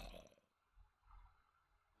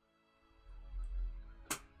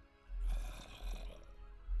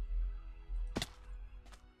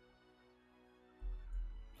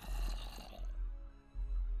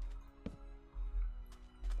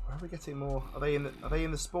 Where are we getting more? Are they in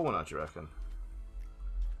the spawner, do you reckon?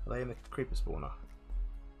 Are they in the creeper spawner?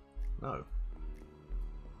 No.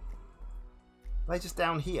 Are they just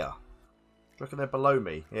down here? Do you reckon they're below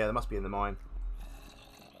me? Yeah, they must be in the mine.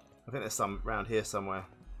 I think there's some around here somewhere.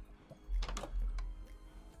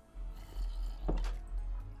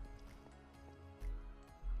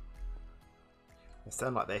 They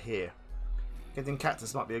sound like they're here. Getting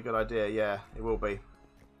cactus might be a good idea. Yeah, it will be.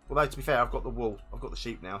 Although, to be fair, I've got the wool. I've got the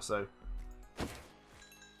sheep now, so I'm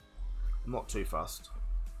not too fussed.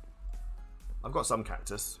 I've got some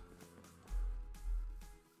cactus.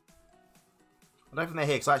 I don't think they're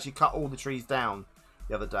here because I actually cut all the trees down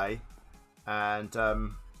the other day and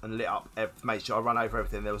lit up. Made sure I run over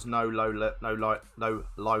everything. There was no low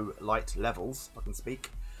light levels. If I can speak.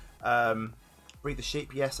 Breed the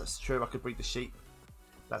sheep. Yes, that's true. I could breed the sheep.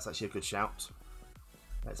 That's actually a good shout.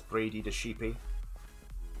 Let's breed the sheepy.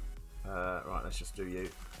 Right, let's just do you.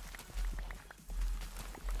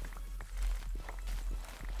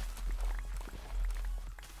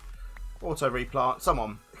 Auto replant.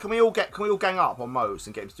 Someone, can we all gang up on Mose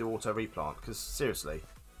and get him to do auto replant? Because seriously,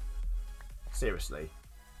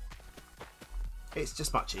 it's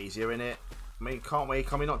just much easier, innit? I mean, can't we?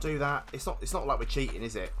 Can we not do that? It's not like we're cheating,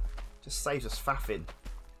 is it? Just saves us faffing.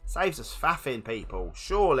 Saves us faffing, people.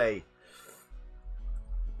 Surely.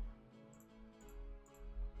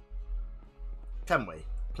 Can we?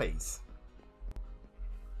 Please.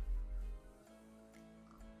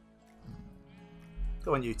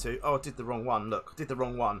 Go on, you two. Oh, I did the wrong one. Look, I did the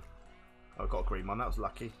wrong one. Oh, I got a green one. That was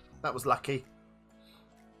lucky. That was lucky.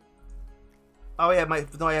 Oh, yeah, mate.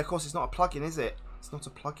 No, yeah, of course, it's not a plugin, is it? It's not a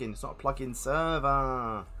plugin. It's not a plugin server.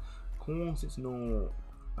 Of course it's not.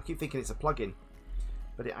 I keep thinking it's a plugin,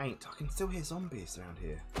 but it ain't. I can still hear zombies around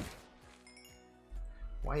here.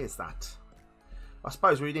 Why is that? I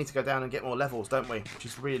suppose we need to go down and get more levels, don't we? Which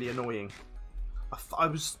is really annoying. I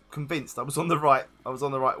was convinced I was on the right. I was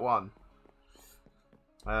on the right one.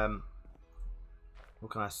 What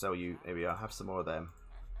can I sell you? Here we are. Have some more of them.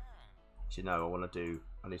 As you know, I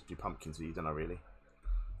need to do pumpkins with you, don't I? Really?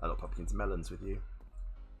 I love pumpkins, melons with you.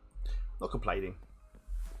 Not complaining.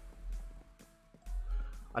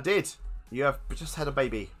 I did. You have just had a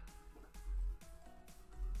baby.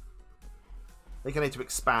 I think I need to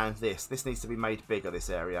expand this. This needs to be made bigger, this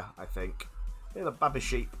area, I think. Yeah, the baby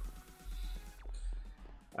sheep.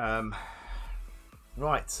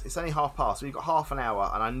 Right, it's only half past. So we've got half an hour,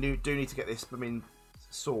 and I do need to get this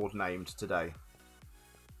sword named today.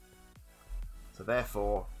 So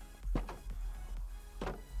therefore,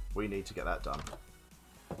 We need to get that done.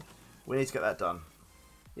 We need to get that done.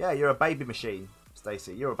 Yeah, you're a baby machine,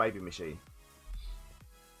 Stacey. You're a baby machine.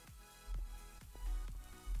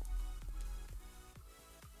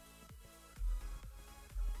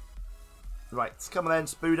 Right, come on then,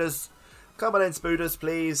 Spooders. Come on then, Spooders,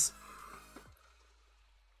 please.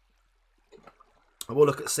 We'll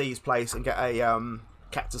look at C's place and get a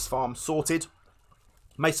cactus farm sorted.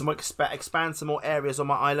 Make some expand some more areas on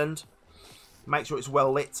my island. Make sure it's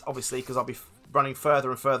well lit, obviously, because I'll be running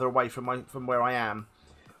further and further away from where I am.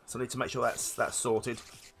 So I need to make sure that's sorted.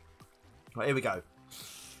 Right, here we go.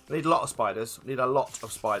 I need a lot of spiders. I need a lot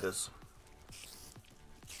of spiders.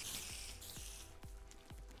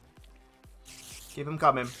 Keep them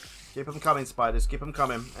coming. Keep them coming, spiders. Keep them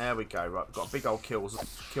coming. There we go. Right, we've got a big old kill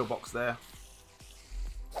box there.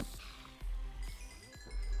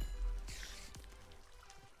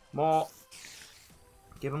 More.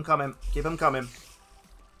 Keep them coming. Keep them coming.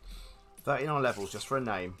 39 levels just for a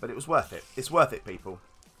name. But it was worth it. It's worth it, people.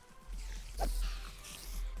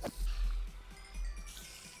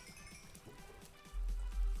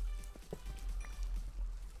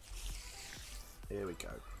 Here we go.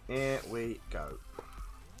 Here we go.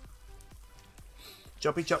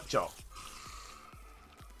 Choppy chop chop.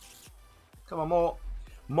 Come on, more.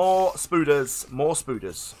 More spooders. More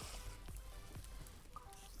spooders.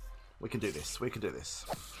 We can do this. We can do this.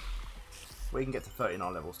 We can get to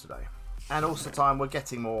 39 levels today. And also time we're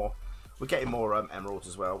getting more. We're getting more emeralds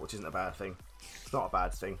as well, which isn't a bad thing. It's not a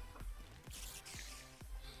bad thing.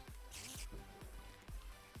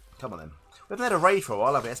 Come on then. We haven't had a raid for a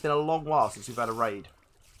while, have we? It's been a long while since we've had a raid.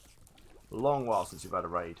 Long while since we've had a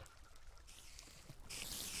raid.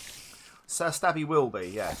 Sir Stabby will be,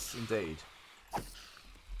 yes, indeed.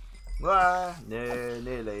 Ah, no,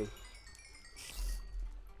 nearly.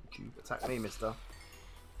 Would you attack me, mister?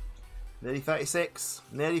 Nearly 36.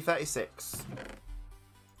 Nearly 36.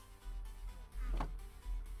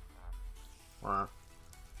 There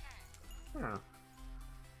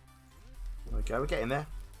we go, we're getting there.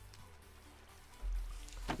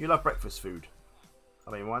 You love breakfast food.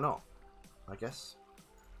 I mean, why not? I guess.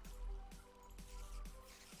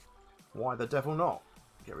 Why the devil not?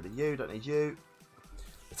 Get rid of you, don't need you.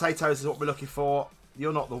 Potatoes is what we're looking for.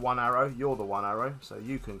 You're not the one arrow, you're the one arrow, so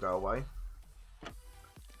you can go away.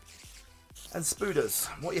 And spooders,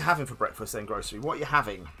 what are you having for breakfast then, grocery? What are you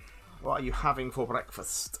having? What are you having for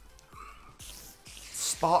breakfast?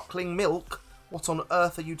 Sparkling milk? What on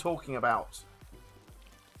earth are you talking about?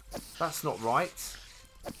 That's not right.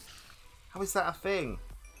 How is that a thing?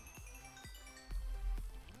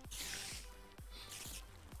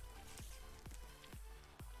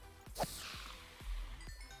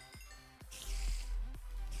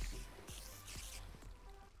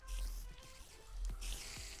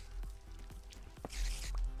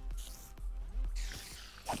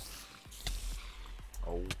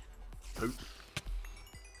 Oh, poop.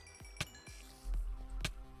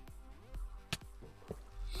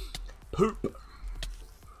 Poop.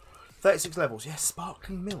 36 levels. Yes,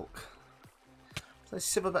 sparkling milk. So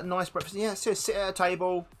let's have a nice breakfast. Yeah, so sit at a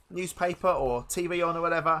table, newspaper or TV on or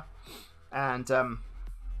whatever, and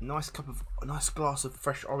nice glass of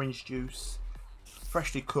fresh orange juice,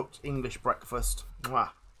 freshly cooked English breakfast. Mwah.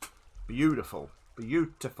 Beautiful,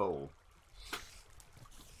 beautiful.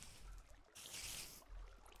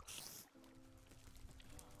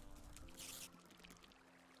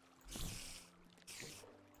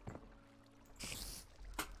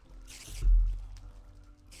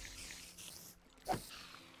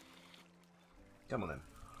 Come on then.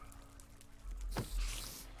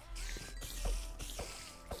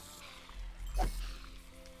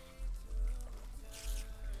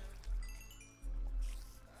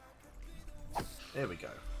 There we go.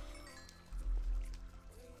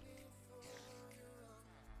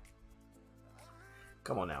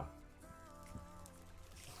 Come on now.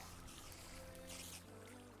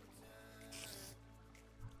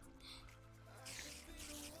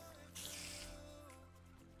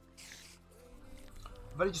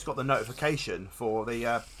 I've only just got the notification for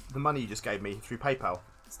the money you just gave me through PayPal,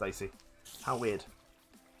 Stacey. How weird.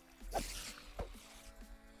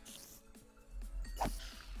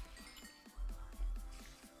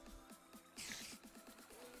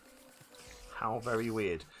 How very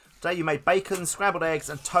weird. Today you made bacon, scrambled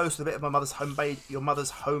eggs, and toast with a bit of your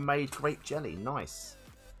mother's homemade grape jelly. Nice.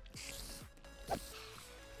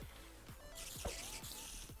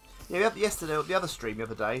 Yeah, yesterday, or the other stream the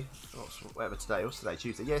other day, whatever today, what's today,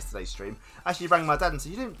 Tuesday, yesterday's stream, actually rang my dad and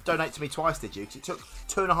said, you didn't donate to me twice, did you? Because it took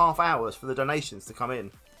 2.5 hours for the donations to come in.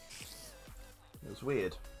 It was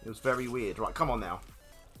weird. It was very weird. Right, come on now.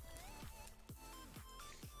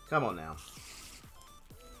 Come on now.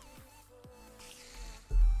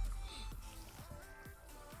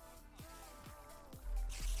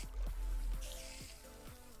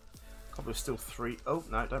 Probably still 3. Oh,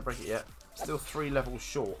 no, don't break it yet. Still 3 levels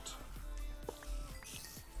short.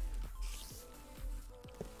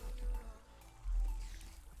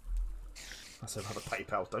 I said have a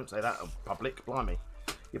PayPal. Don't say that in public. Blimey.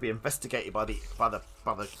 You'll be investigated by the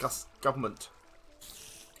government.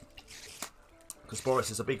 Because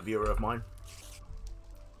Boris is a big viewer of mine.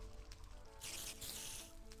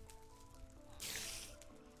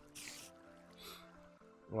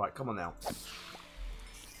 Right, come on now.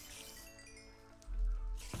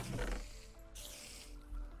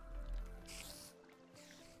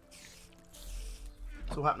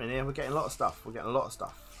 What's all happening here? We're getting a lot of stuff. We're getting a lot of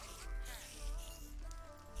stuff.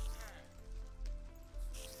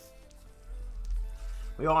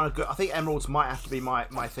 We are on a good. I think emeralds might have to be my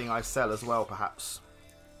thing I sell as well, perhaps.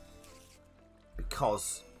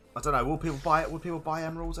 Because I don't know. Will people buy it? Will people buy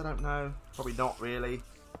emeralds? I don't know. Probably not really.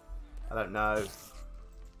 I don't know.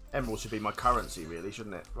 Emeralds should be my currency, really,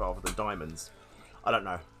 shouldn't it? Rather than diamonds. I don't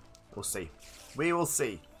know. We'll see. We will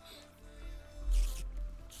see.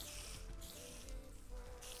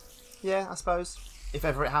 Yeah, I suppose. If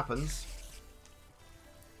ever it happens.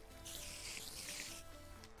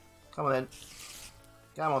 Come on then.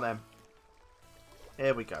 Come on then.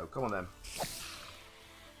 Here we go. Come on then.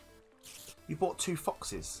 You bought 2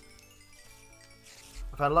 foxes.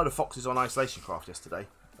 I found a load of foxes on Isolation Craft yesterday.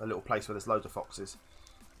 A little place where there's loads of foxes.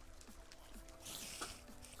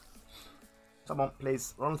 Come on,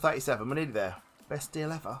 please. We're on 37. We're nearly there. Best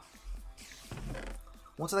deal ever.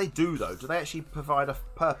 What do they do, though? Do they actually provide a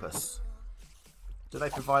purpose? Do they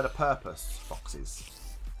provide a purpose, foxes?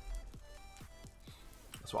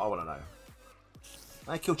 That's what I want to know.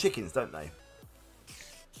 They kill chickens, don't they?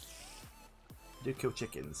 They do kill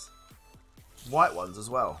chickens. White ones as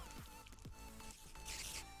well.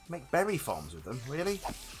 Make berry farms with them, really?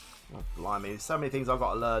 Oh, blimey. There's so many things I've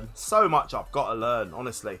got to learn. So much I've got to learn,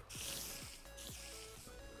 honestly.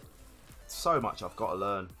 So much I've got to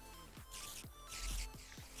learn.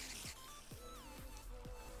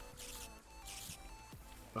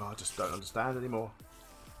 Oh, I just don't understand anymore.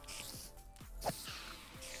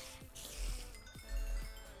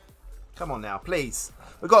 Come on now, please.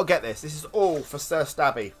 We've got to get this. This is all for Sir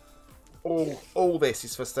Stabby. All this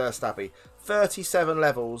is for Sir Stabby. 37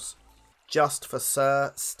 levels just for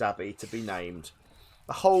Sir Stabby to be named.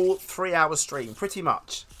 The whole 3-hour stream, pretty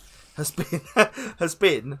much, has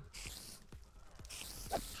been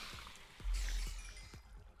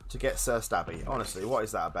to get Sir Stabby. Honestly, what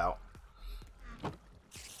is that about?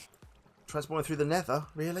 Transporting through the nether?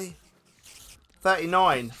 Really?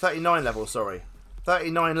 39 levels, sorry.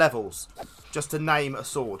 39 levels just to name a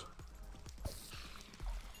sword.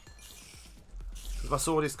 My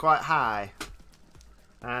sword is quite high.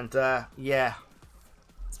 And, yeah.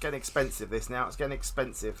 It's getting expensive, this now. It's getting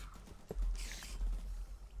expensive.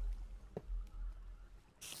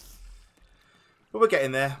 But we're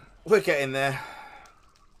getting there. We're getting there.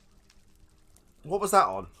 What was that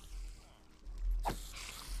on?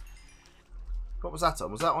 What was that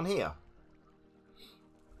on? Was that on here?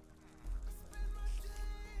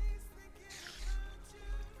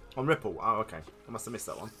 On Ripple. Oh, okay. I must have missed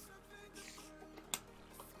that one.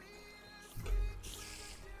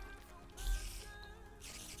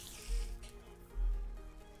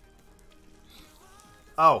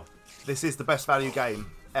 Oh, this is the best value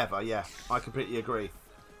game ever. Yeah, I completely agree.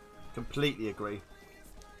 Completely agree.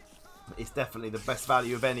 It's definitely the best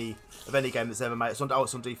value of any game that's ever made. It's on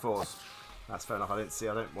D4s. That's fair enough. I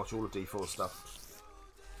don't watch all of D4 stuff.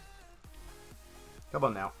 Come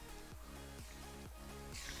on now.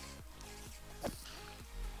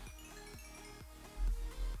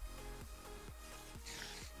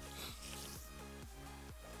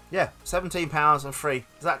 Yeah, £17 and free.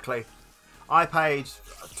 Exactly. I paid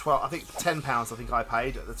 12. I think £10. I think I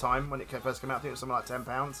paid at the time when it first came out. I think it was something like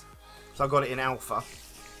 £10. So I got it in alpha.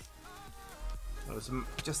 It was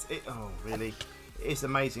just it. Oh, really? It's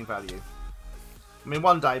amazing value. I mean,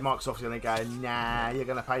 one day Microsoft's going to go, nah, you're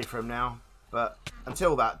going to pay for them now. But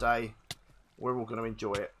until that day, we're all going to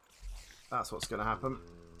enjoy it. That's what's going to happen.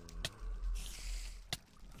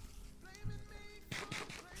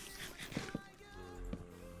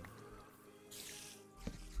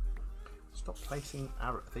 Stop placing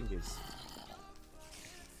arrow thingies.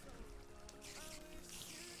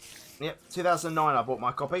 Yep, 2009 I bought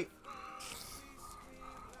my copy.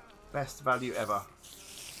 Best value ever.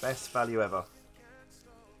 Best value ever.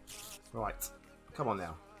 Right, come on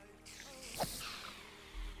now.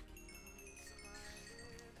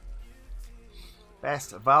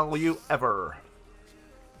 Best value ever.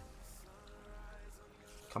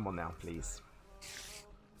 Come on now, please.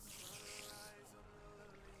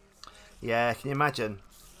 Yeah, can you imagine?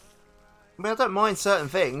 I mean, I don't mind certain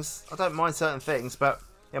things. But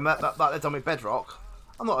yeah, that led on with Bedrock.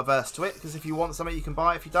 I'm not averse to it, because if you want something, you can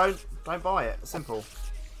buy it. If you don't buy it. Simple.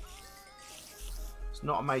 It's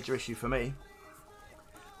not a major issue for me.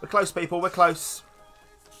 We're close, people. We're close.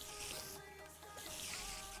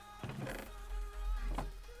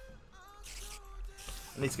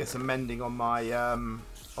 I need to get some mending on my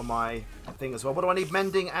thing as well. What do I need?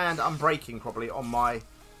 Mending and unbreaking probably on my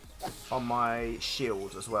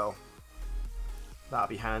shield as well. That'll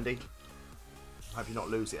be handy. Hope you not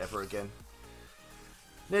lose it ever again.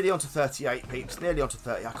 Nearly on to 38, peeps. Nearly on to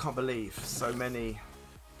 30. I can't believe so many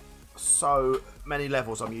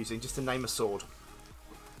levels I'm using just to name a sword.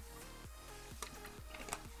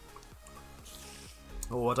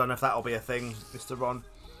 Oh, I don't know if that'll be a thing, Mr. Ron.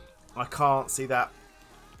 I can't see that.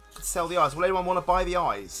 Sell the eyes. Will anyone want to buy the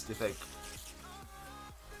eyes, do you think?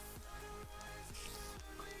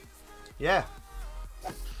 Yeah.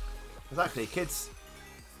 Exactly. Kids.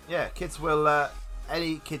 Yeah, kids will...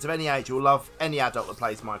 any kids of any age will love any adult that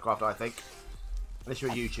plays Minecraft, I think. Unless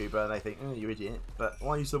you're a YouTuber and they think, oh, you idiot. But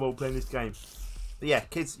why are you so old playing this game? But yeah,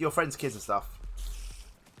 kids, your friends' kids and stuff.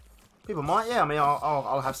 People might, yeah. I mean,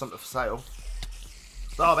 I'll have something for sale.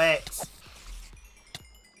 Stop it!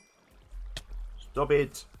 Stop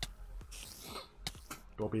it!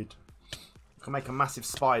 Stop it! I can make a massive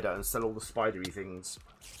spider and sell all the spidery things.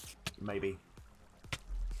 Maybe.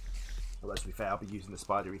 Although to be fair, I'll be using the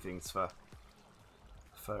spidery things for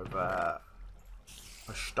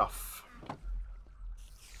stuff. You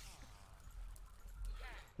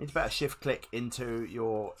need to better shift click into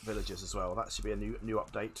your villagers as well. That should be a new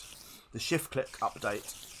update. The shift click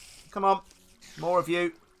update. Come on, more of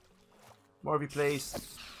you. More of you, please.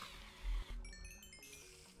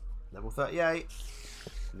 Level 38.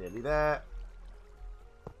 Nearly there.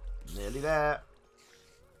 Nearly there.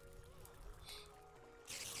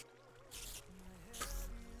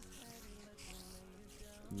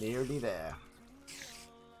 Nearly there.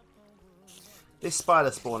 This spider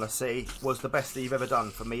spawner, see, was the best that you've ever done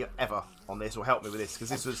for me ever on this, or helped me with this, because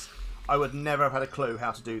this was, I would never have had a clue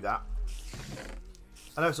how to do that.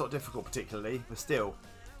 I know it's not difficult particularly, but still,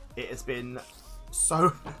 it has been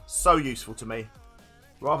so useful to me.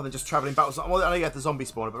 Rather than just travelling backwards, well, I know you had the zombie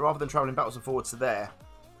spawner, but rather than travelling backwards and forwards to there,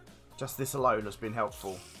 just this alone has been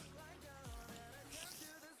helpful.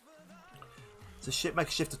 To make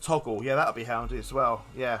a shift to toggle, yeah, that'll be handy as well,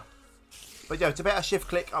 yeah. But yeah, to better shift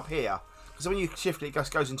click up here, because when you shift click, it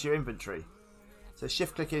just goes into your inventory. So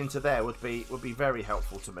shift clicking into there would be very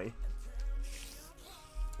helpful to me,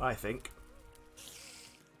 I think.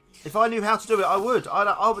 If I knew how to do it, I would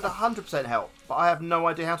 100% help, but I have no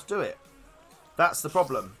idea how to do it. That's the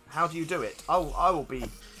problem. How do you do it? I'll be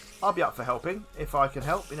up for helping if I can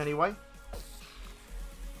help in any way.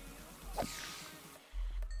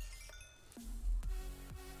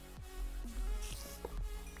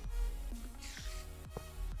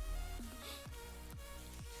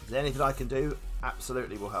 Anything I can do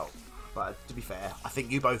absolutely will help. But to be fair, I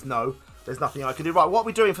think you both know there's nothing I can do. Right, what are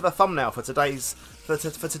we doing for the thumbnail for today's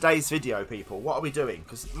video, people? What are we doing?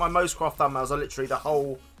 Because my Mosecraft thumbnails are literally the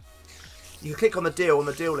whole. You can click on the deal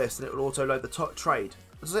list, and it will auto load the trade.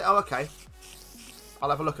 Does it? Oh, okay. I'll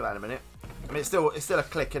have a look at that in a minute. I mean, it's still a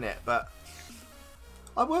click in it, but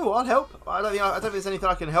I will. I'll help. I don't think there's anything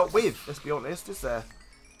I can help with. Let's be honest, is there?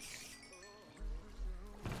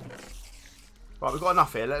 Right, we've got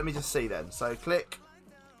enough here. Let me just see then. So click,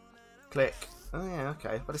 click. Oh yeah,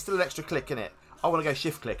 okay. But it's still an extra click in it. I want to go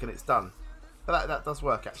shift click and it's done. But that does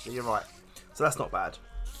work actually. You're right. So that's not bad.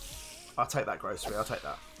 I'll take that grocery. I'll take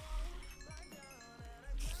that.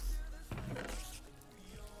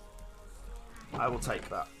 I will take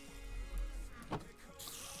that.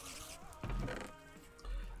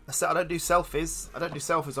 I don't do selfies. I don't do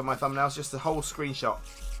selfies on my thumbnails. Just a whole screenshot.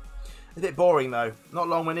 A bit boring though. Not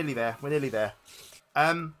long. We're nearly there. We're nearly there.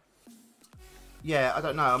 Yeah, I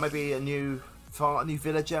don't know. Maybe a new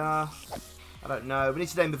villager. I don't know. We need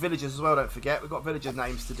to name the villagers as well. Don't forget. We've got villager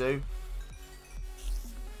names to do.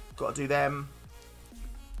 Got to do them.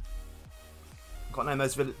 Got to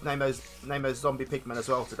name those zombie pigmen as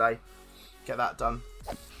well today. Get that done.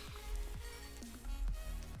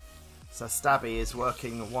 So Stabby is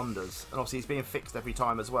working wonders, and obviously he's being fixed every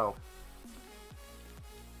time as well.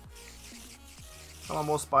 Come on,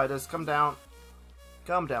 more spiders. Come down.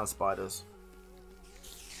 Come down, spiders.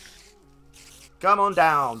 Come on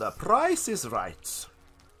down. The price is right.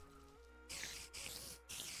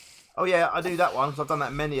 Oh yeah, I do that one because I've done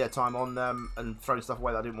that many a time on and thrown stuff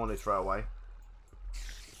away that I didn't want to throw away.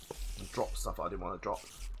 And drop stuff that I didn't want to drop.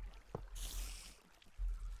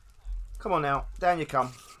 Come on now, down you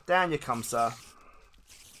come. Down you come, sir.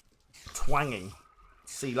 Twanging.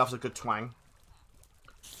 Sea loves a good twang.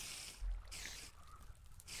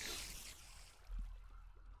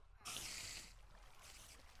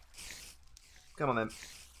 Come on then.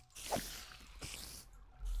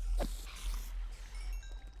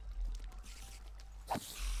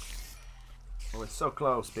 Oh, we're so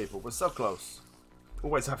close, people. We're so close.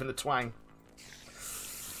 Always having a twang.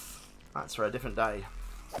 That's for a different day.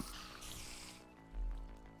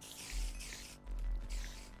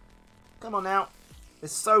 Come on now.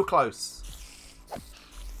 It's so close.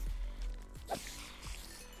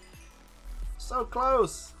 So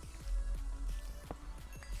close.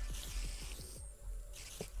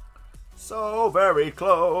 So very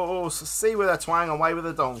close. See with a twang, away with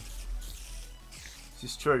a dong.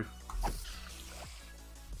 This is true.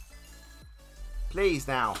 Please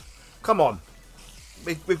now. Come on.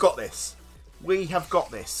 We've got this. We have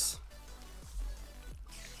got this.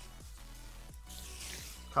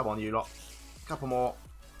 Come on, you lot. Couple more.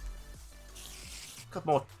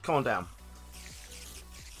 Couple more. Come on down.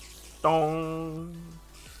 Dong.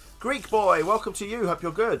 Greek boy, welcome to you. Hope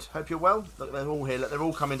you're good. Hope you're well. Look, they're all here. Look, they're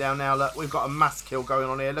all coming down now. Look, we've got a mass kill going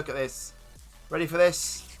on here. Look at this. Ready for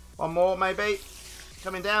this? One more, maybe.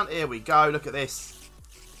 Coming down. Here we go. Look at this.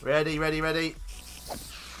 Ready, ready, ready.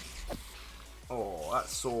 Oh, that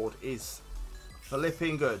sword is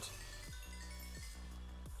flipping good.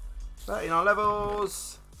 39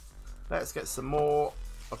 levels. Let's get some more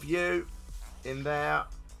of you in there.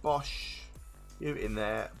 Bosh. You in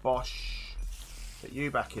there. Bosh. Put you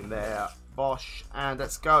back in there. Bosh. And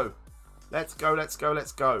let's go. Let's go, let's go,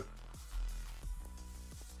 let's go.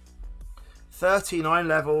 39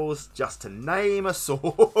 levels just to name a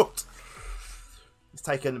sword. It's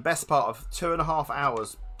taken the best part of 2.5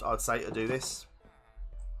 hours, I'd say, to do this.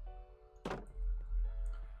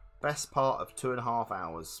 Best part of 2.5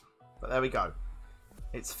 hours. But there we go.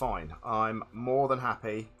 It's fine. I'm more than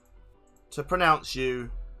happy to pronounce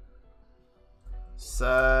you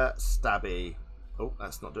Sir Stabby. Oh,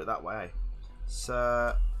 let's not do it that way.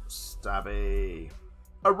 Sir Stabby.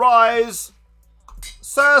 Arise!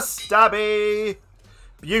 Sir Stabby!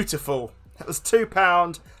 Beautiful. That was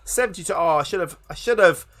 £2. 72. Oh, I should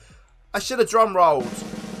have drum rolled.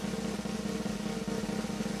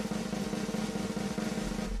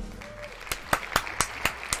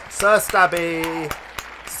 Sir Stabby.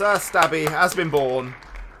 Sir Stabby has been born.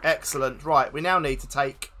 Excellent. Right, we now need to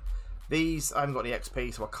take these. I haven't got any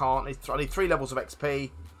XP, so I can't. I need 3 levels of XP,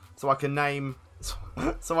 so I can name.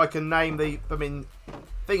 So I can name the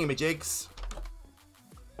thingamajigs.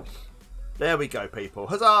 There we go, people.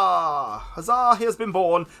 Huzzah! Huzzah! He has been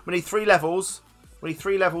born. We need 3 levels. We need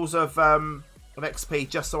 3 levels of XP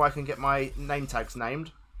just so I can get my name tags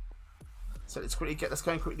named. So let's quickly get. Let's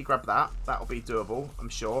go and quickly grab that. That'll be doable, I'm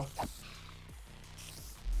sure.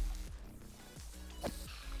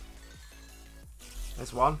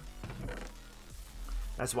 There's one.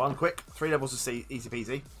 There's one. Quick. 3 levels of C. Easy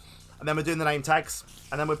peasy. And then we're doing the name tags.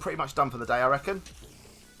 And then we're pretty much done for the day, I reckon.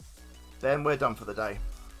 Then we're done for the day.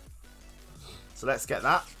 So let's get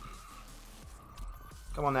that.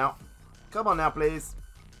 Come on now. Come on now, please.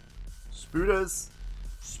 Spooters.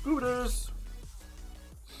 Spooters.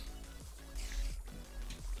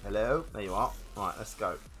 Hello. There you are. Right, let's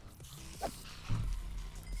go.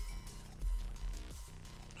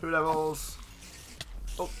 2 levels.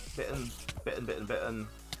 Oh, bitten. Bitten, bitten, bitten.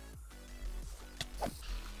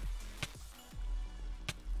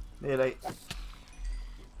 Nearly.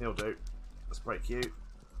 He'll do. Let's break you.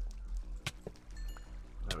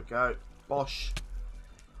 There we go. Bosh.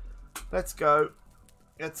 Let's go.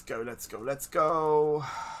 Let's go, let's go, let's go.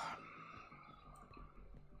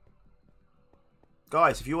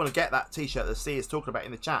 Guys, if you want to get that t-shirt that C is talking about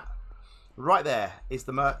in the chat, right there is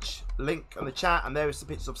the merch link on the chat, and there is the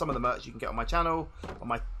pictures of some of the merch you can get on my channel, on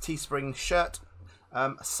my Teespring shirt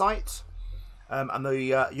site. And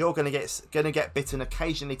the you're gonna get bitten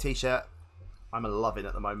occasionally t-shirt. I'm loving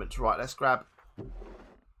at the moment. Right, let's grab.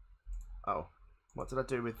 Oh, what did I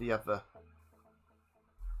do with the other?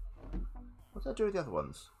 What did I do with the other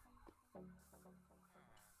ones?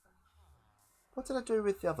 What did I do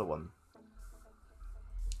with the other one?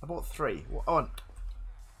 I bought 3. Oh,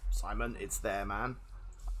 Simon, it's there, man.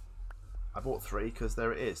 I bought 3 because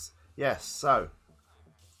there it is. Yes, so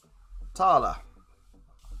Tala.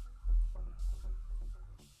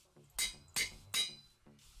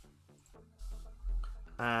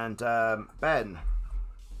 And Ben.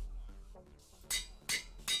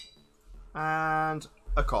 And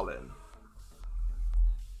a Colin.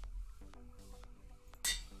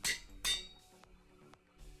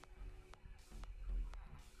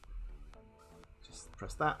 Just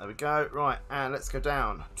press that. There we go. Right, and let's go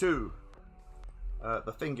down to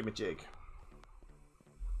the thingamajig.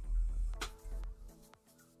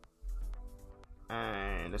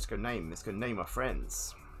 And let's go name. Let's go name our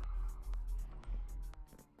friends.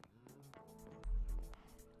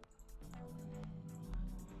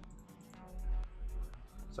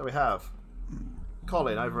 So we have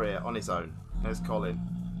Colin over here on his own. There's Colin.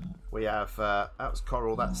 We have that's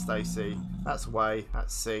Coral, that's Stacey, that's Way,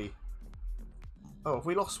 that's C. Oh, have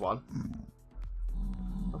we lost one?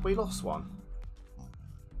 Have we lost one?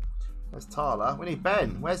 There's Tala. We need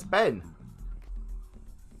Ben. Where's Ben?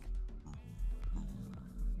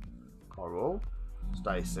 Coral,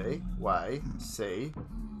 Stacey, Way, C.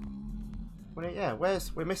 We need, yeah,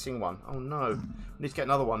 we're missing one. Oh no. We need to get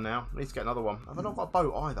another one now. We need to get another one. Have I not got a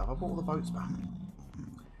boat either? Have I brought all the boats back?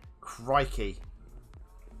 Crikey.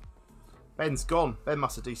 Ben's gone. Ben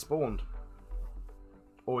must have despawned.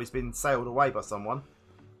 Or he's been sailed away by someone.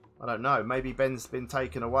 I don't know. Maybe Ben's been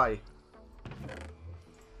taken away.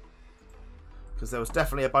 Because there was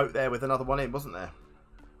definitely a boat there with another one in, wasn't there?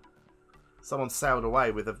 Someone sailed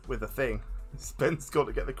away with a thing. Ben's got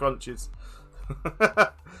to get the crunches.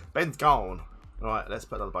 Ben's gone. Right, let's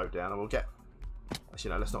put another boat down and we'll get...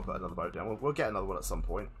 Actually, no, let's not put another boat down. We'll get another one at some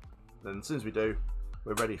point. Then as soon as we do,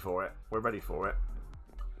 we're ready for it. We're ready for it.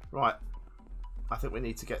 Right. I think we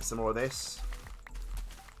need to get some more of this.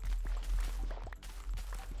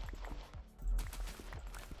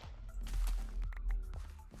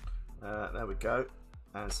 There we go.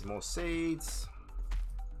 And some more seeds.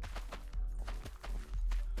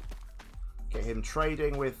 Get him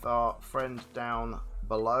trading with our friend down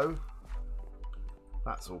below.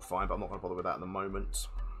 That's all fine, but I'm not going to bother with that at the moment.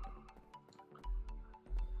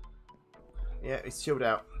 Yeah, he's chilled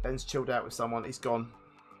out. Ben's chilled out with someone. He's gone.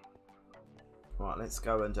 Right, let's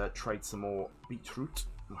go and trade some more beetroot.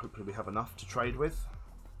 Hopefully we have enough to trade with.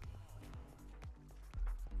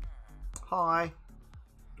 Hi.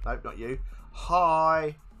 Nope, not you.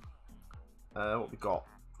 Hi. What we got?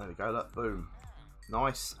 There we go. Look, boom.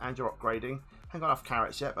 Nice. And you're upgrading. Haven't got enough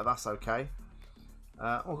carrots yet, but that's okay.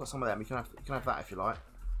 Oh, I've got some of them. You can have that if you like.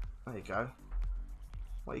 There you go.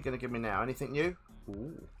 What are you going to give me now? Anything new?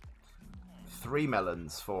 Ooh. 3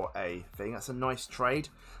 melons for a thing. That's a nice trade.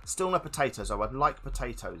 Still no potatoes, though. I'd like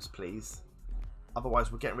potatoes, please.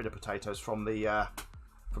 Otherwise, we're getting rid of potatoes from the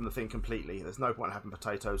thing completely. There's no point in having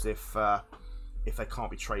potatoes if they can't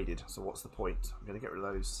be traded. So what's the point? I'm going to get rid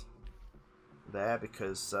of those there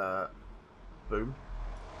because boom.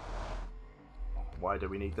 Why do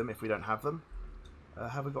we need them if we don't have them?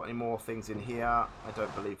 Have we got any more things in here? I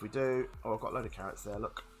don't believe we do. Oh, I've got a load of carrots there.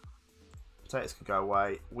 Look. Potatoes can go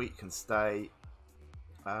away. Wheat can stay.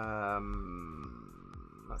 That's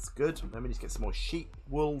good. Then we need to get some more sheep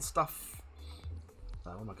wool stuff.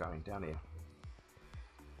 Where am I going? Down here.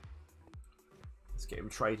 Let's get him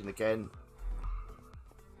trading again.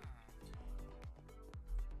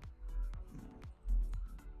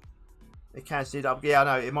 It can speed up. Yeah, I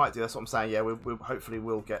know it might do. That's what I'm saying. Yeah, we'll hopefully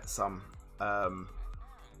we'll get some.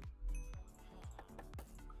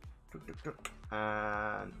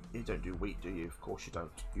 And you don't do wheat, do you? Of course you don't.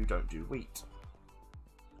 You don't do wheat,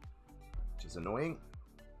 which is annoying.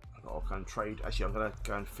 I'll go and trade. Actually, I'm going to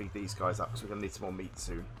go and feed these guys up because we're going to need some more meat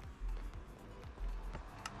soon.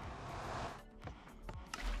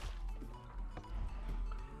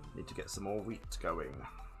 Need to get some more wheat going.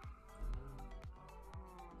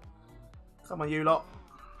 Come on, you lot.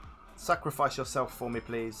 Sacrifice yourself for me,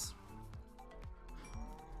 please.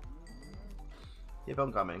 Keep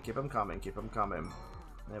on coming, keep on coming, keep on coming.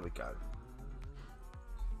 There we go.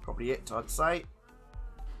 Probably it, I'd say.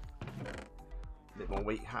 A bit more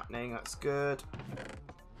wheat happening, that's good.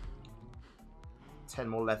 10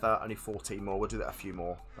 more leather, only 14 more. We'll do that a few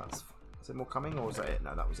more. Is there more coming or was that it?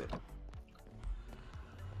 No, that was it.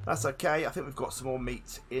 That's okay. I think we've got some more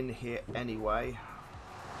meat in here anyway.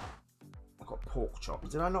 I've got pork chops.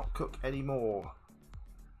 Did I not cook any more?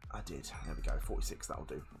 I did. There we go. 46. That'll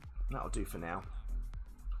do. That'll do for now.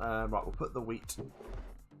 Right, we'll put the wheat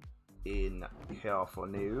in here for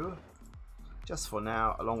now. Just for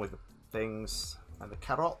now, along with the things and the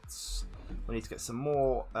carrots. We need to get some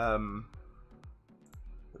more.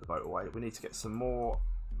 Put the boat away. We need to get some more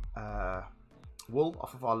wool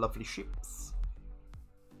off of our lovely ships.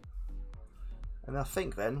 And I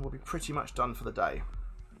think then we'll be pretty much done for the day,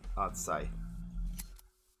 I'd say.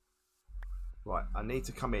 Right, I need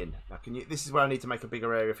to come in. Now, this is where I need to make a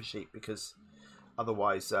bigger area for sheep because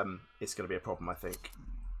otherwise it's going to be a problem, I think.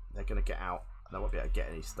 they're going to get out and they won't be able to get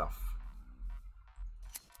any stuff.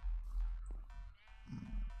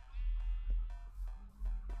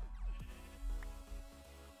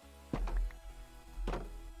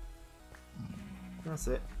 That's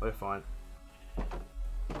it. We're fine.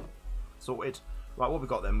 Sorted. Right, what we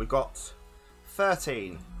got then? We've got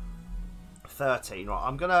 13. 13. Right,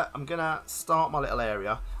 I'm gonna start my little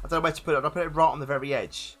area. I don't know where to put it. I'll put it right on the very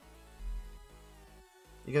edge.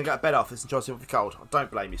 You're gonna get a bed off this and try to see if it's cold. I don't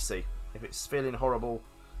blame you, see. If it's feeling horrible,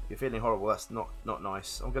 if you're feeling horrible, that's not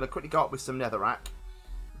nice. I'm gonna quickly go up with some netherrack,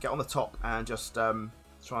 get on the top and just try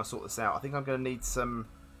and sort this out. I think I'm gonna need some.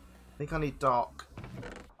 I think I need dark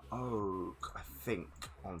oak, I think,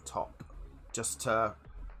 on top, just to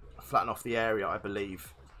flatten off the area, I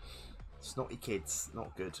believe. Snotty kids,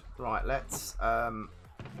 not good. Right, let's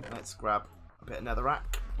grab a bit of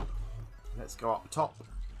netherrack. Let's go up top,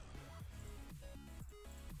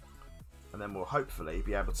 and then we'll hopefully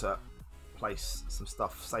be able to place some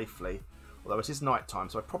stuff safely. Although it is night time,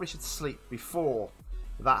 so I probably should sleep before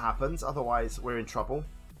that happens. Otherwise, we're in trouble.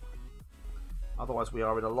 Otherwise, we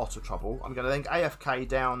are in a lot of trouble. I'm going to then AFK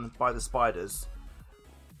down by the spiders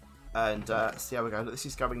and see how we go. This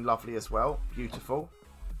is going lovely as well. Beautiful.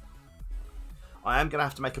 I am going to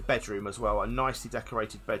have to make a bedroom as well, a nicely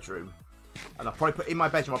decorated bedroom. And I'll probably put in my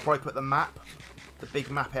bedroom. I'll probably put the map, the big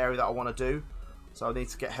map area that I want to do. So I need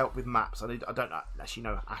to get help with maps. I don't actually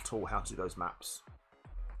know at all how to do those maps.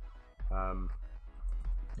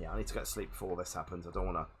 Yeah, I need to get to sleep before this happens. I don't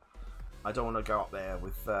want to go up there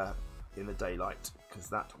with in the daylight, because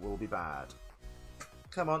that will be bad.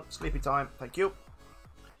 Come on, sleepy time. Thank you.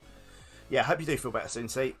 Yeah, I hope you do feel better soon.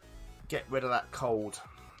 See, get rid of that cold.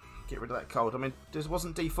 Get rid of that cold. I mean,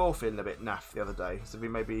 wasn't D4 feeling a bit naff the other day? So we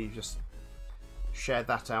maybe just shared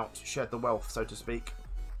that out, shared the wealth, so to speak.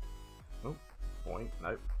 Oh, boing,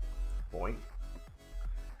 no, boing.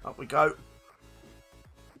 Up we go.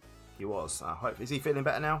 He was. I hope. Is he feeling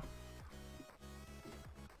better now?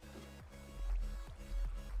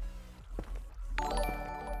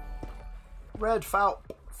 Red Falp,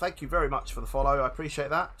 thank you very much for the follow. I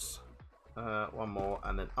appreciate that. One more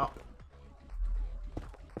and then up.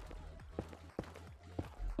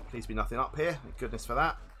 Please be nothing up here. Thank goodness for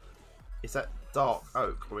that. Is that dark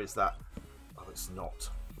oak or is that? Oh, it's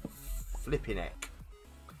not. Flipping heck.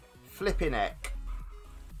 Flipping heck.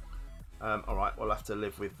 All right, we'll have to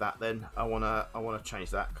live with that then. I wanna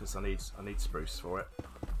change that because I need spruce for it.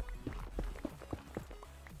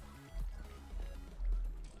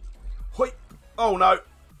 Hoi! Oh no!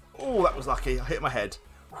 Oh, that was lucky. I hit my head.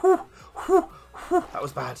 Whew, whew, whew. That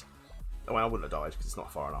was bad. Oh, well, I wouldn't have died because it's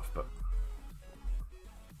not far enough, but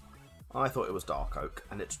I thought it was dark oak,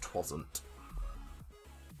 and it twasn't.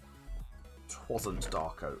 Twasn't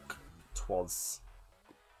dark oak. Twas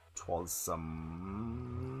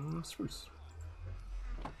some spruce.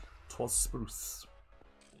 Twas spruce.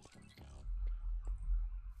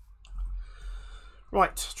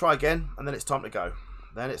 Right, try again, and then it's time to go.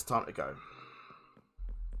 Then it's time to go.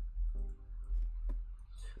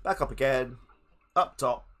 Back up again. Up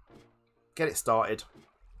top. Get it started.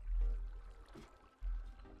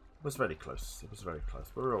 It was very close. It was very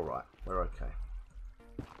close. But we're alright. We're okay.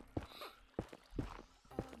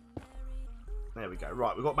 There we go.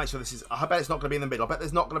 Right, we've got to make sure this is... I bet it's not going to be in the middle. I bet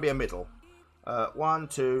there's not going to be a middle. 1,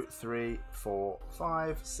 2, 3, 4,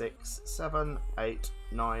 5, 6, 7, 8,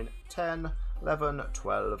 9, 10, 11,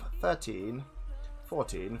 12, 13,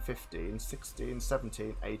 14, 15, 16,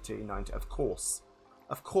 17, 18, 19. Of course.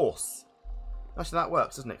 Of course. Actually, that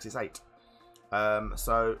works, doesn't it? 'Cause it's 8.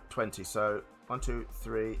 So 20. So 1, 2,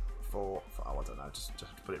 3, 4, 5. Oh, I don't know. Just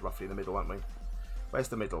put it roughly in the middle, won't we? Where's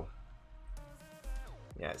the middle?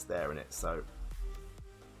 Yeah, it's there in it. So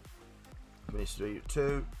we need to do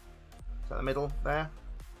 2. Is that the middle there?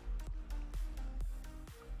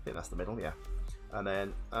 I think that's the middle. Yeah. And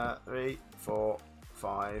then 3, 4,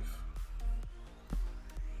 5.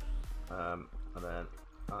 And then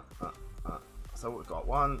so we've got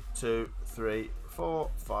 1, 2, 3, 4,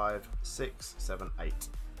 5, 6, 7, 8.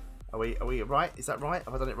 Are we right? Is that right?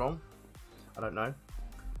 Have I done it wrong? I don't know.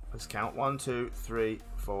 Let's count. 1, 2, 3,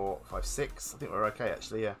 4, 5, 6. I think we're okay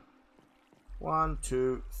actually. Yeah. 1,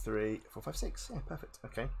 2, 3, 4, 5, 6. Yeah, perfect.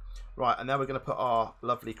 Okay. Right, and now we're going to put our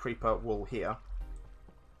lovely creeper wool here.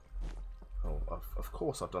 Oh, of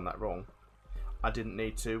course I've done that wrong. I didn't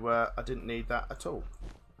need to. I didn't need that at all.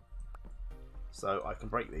 So I can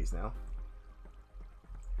break these now.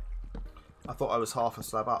 I thought I was half a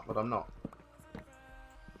slab up, but I'm not.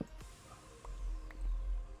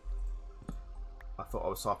 I thought I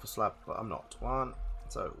was half a slab, but I'm not. 1.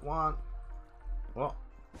 So 1. What?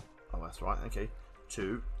 Oh, that's right. Okay.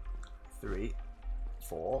 2, 3,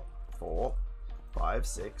 4, 4, 5,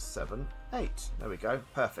 6, 7, 8. There we go.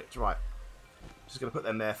 Perfect. Right. Just going to put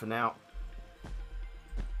them there for now.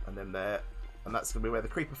 And then there. And that's going to be where the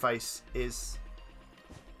creeper face is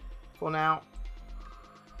for now.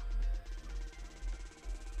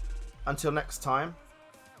 Until next time.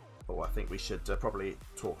 Oh, I think we should probably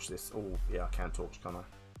torch this. Oh, yeah, I can torch, can't I?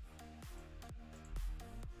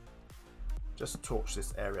 Just torch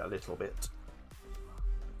this area a little bit.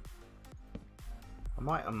 I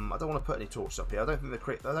might. I don't want to put any torches up here. I don't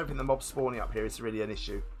think the mobs spawning up here is really an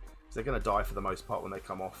issue, because they're going to die for the most part when they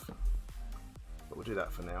come off. But we'll do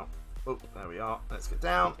that for now. Oh, there we are. Let's get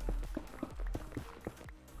down.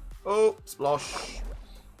 Oh, splosh.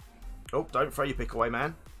 Oh, don't throw your pick away,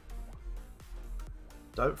 man.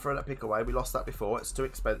 Don't throw that pick away. We lost that before. It's too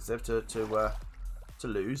expensive to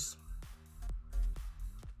lose.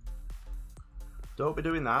 Don't be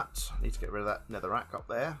doing that. Need to get rid of that netherrack up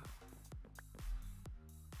there.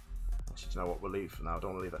 Actually, do you know what? We'll leave for now. I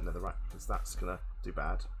don't want to leave that netherrack because that's gonna do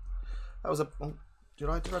bad. That was a. Oh, did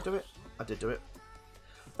I do it? I did do it.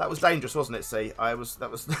 That was dangerous, wasn't it? See, that was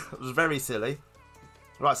that was very silly.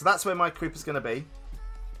 Right, so that's where my creeper's gonna be.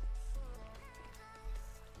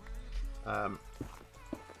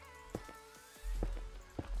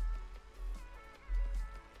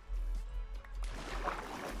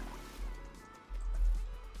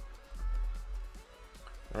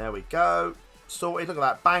 There we go. Sorted. Look at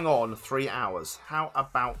that. Bang on. 3 hours. How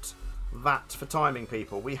about that for timing,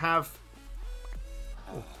 people? We have...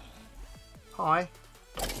 Oh. Hi.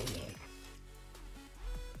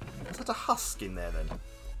 Is that a husk in there, then?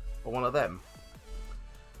 Or one of them?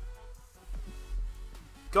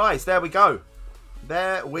 Guys, there we go.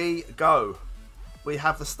 There we go. We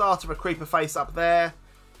have the start of a creeper face up there.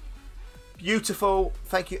 Beautiful.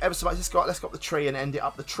 Thank you ever so much. Let's go up the tree and end it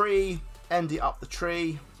up the tree. End it up the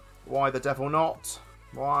tree. Why the devil not?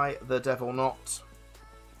 Why the devil not?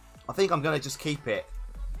 I think I'm going to just keep it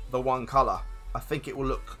the one colour. I think it will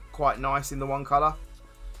look quite nice in the one colour.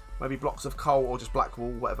 Maybe blocks of coal or just black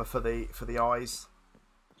wool, whatever for the eyes.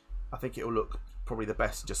 I think it will look probably the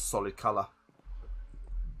best, just solid colour.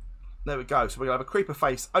 There we go. So we're going to have a creeper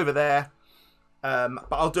face over there. But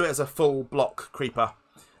I'll do it as a full block creeper,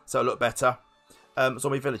 so it'll look better.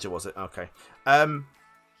 Zombie villager, was it? Okay.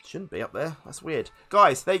 Shouldn't be up there. That's weird.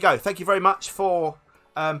 Guys, there you go. Thank you very much for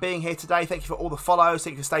being here today. Thank you for all the follows.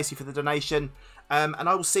 Thank you, Stacey, for the donation. And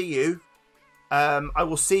I will see you.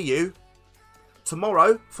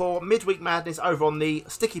 Tomorrow for Midweek Madness over on the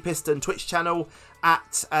Sticky Piston Twitch channel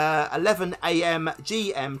at 11 AM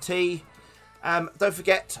GMT. Don't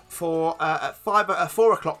forget for at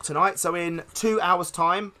 4 o'clock tonight, so in 2 hours'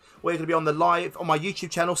 time, we're going to be on the live on my YouTube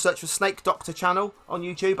channel. Search for SnakeDoctorChannel on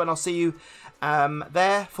YouTube, and I'll see you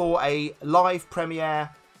there for a live premiere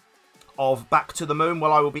of Back to the Moon,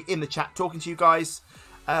 while I will be in the chat talking to you guys.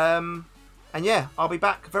 And yeah, I'll be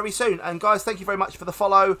back very soon. And guys, thank you very much for the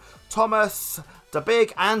follow. Thomas, the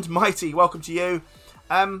Big and Mighty, welcome to you.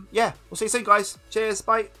 Yeah, we'll see you soon, guys. Cheers,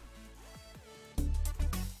 bye.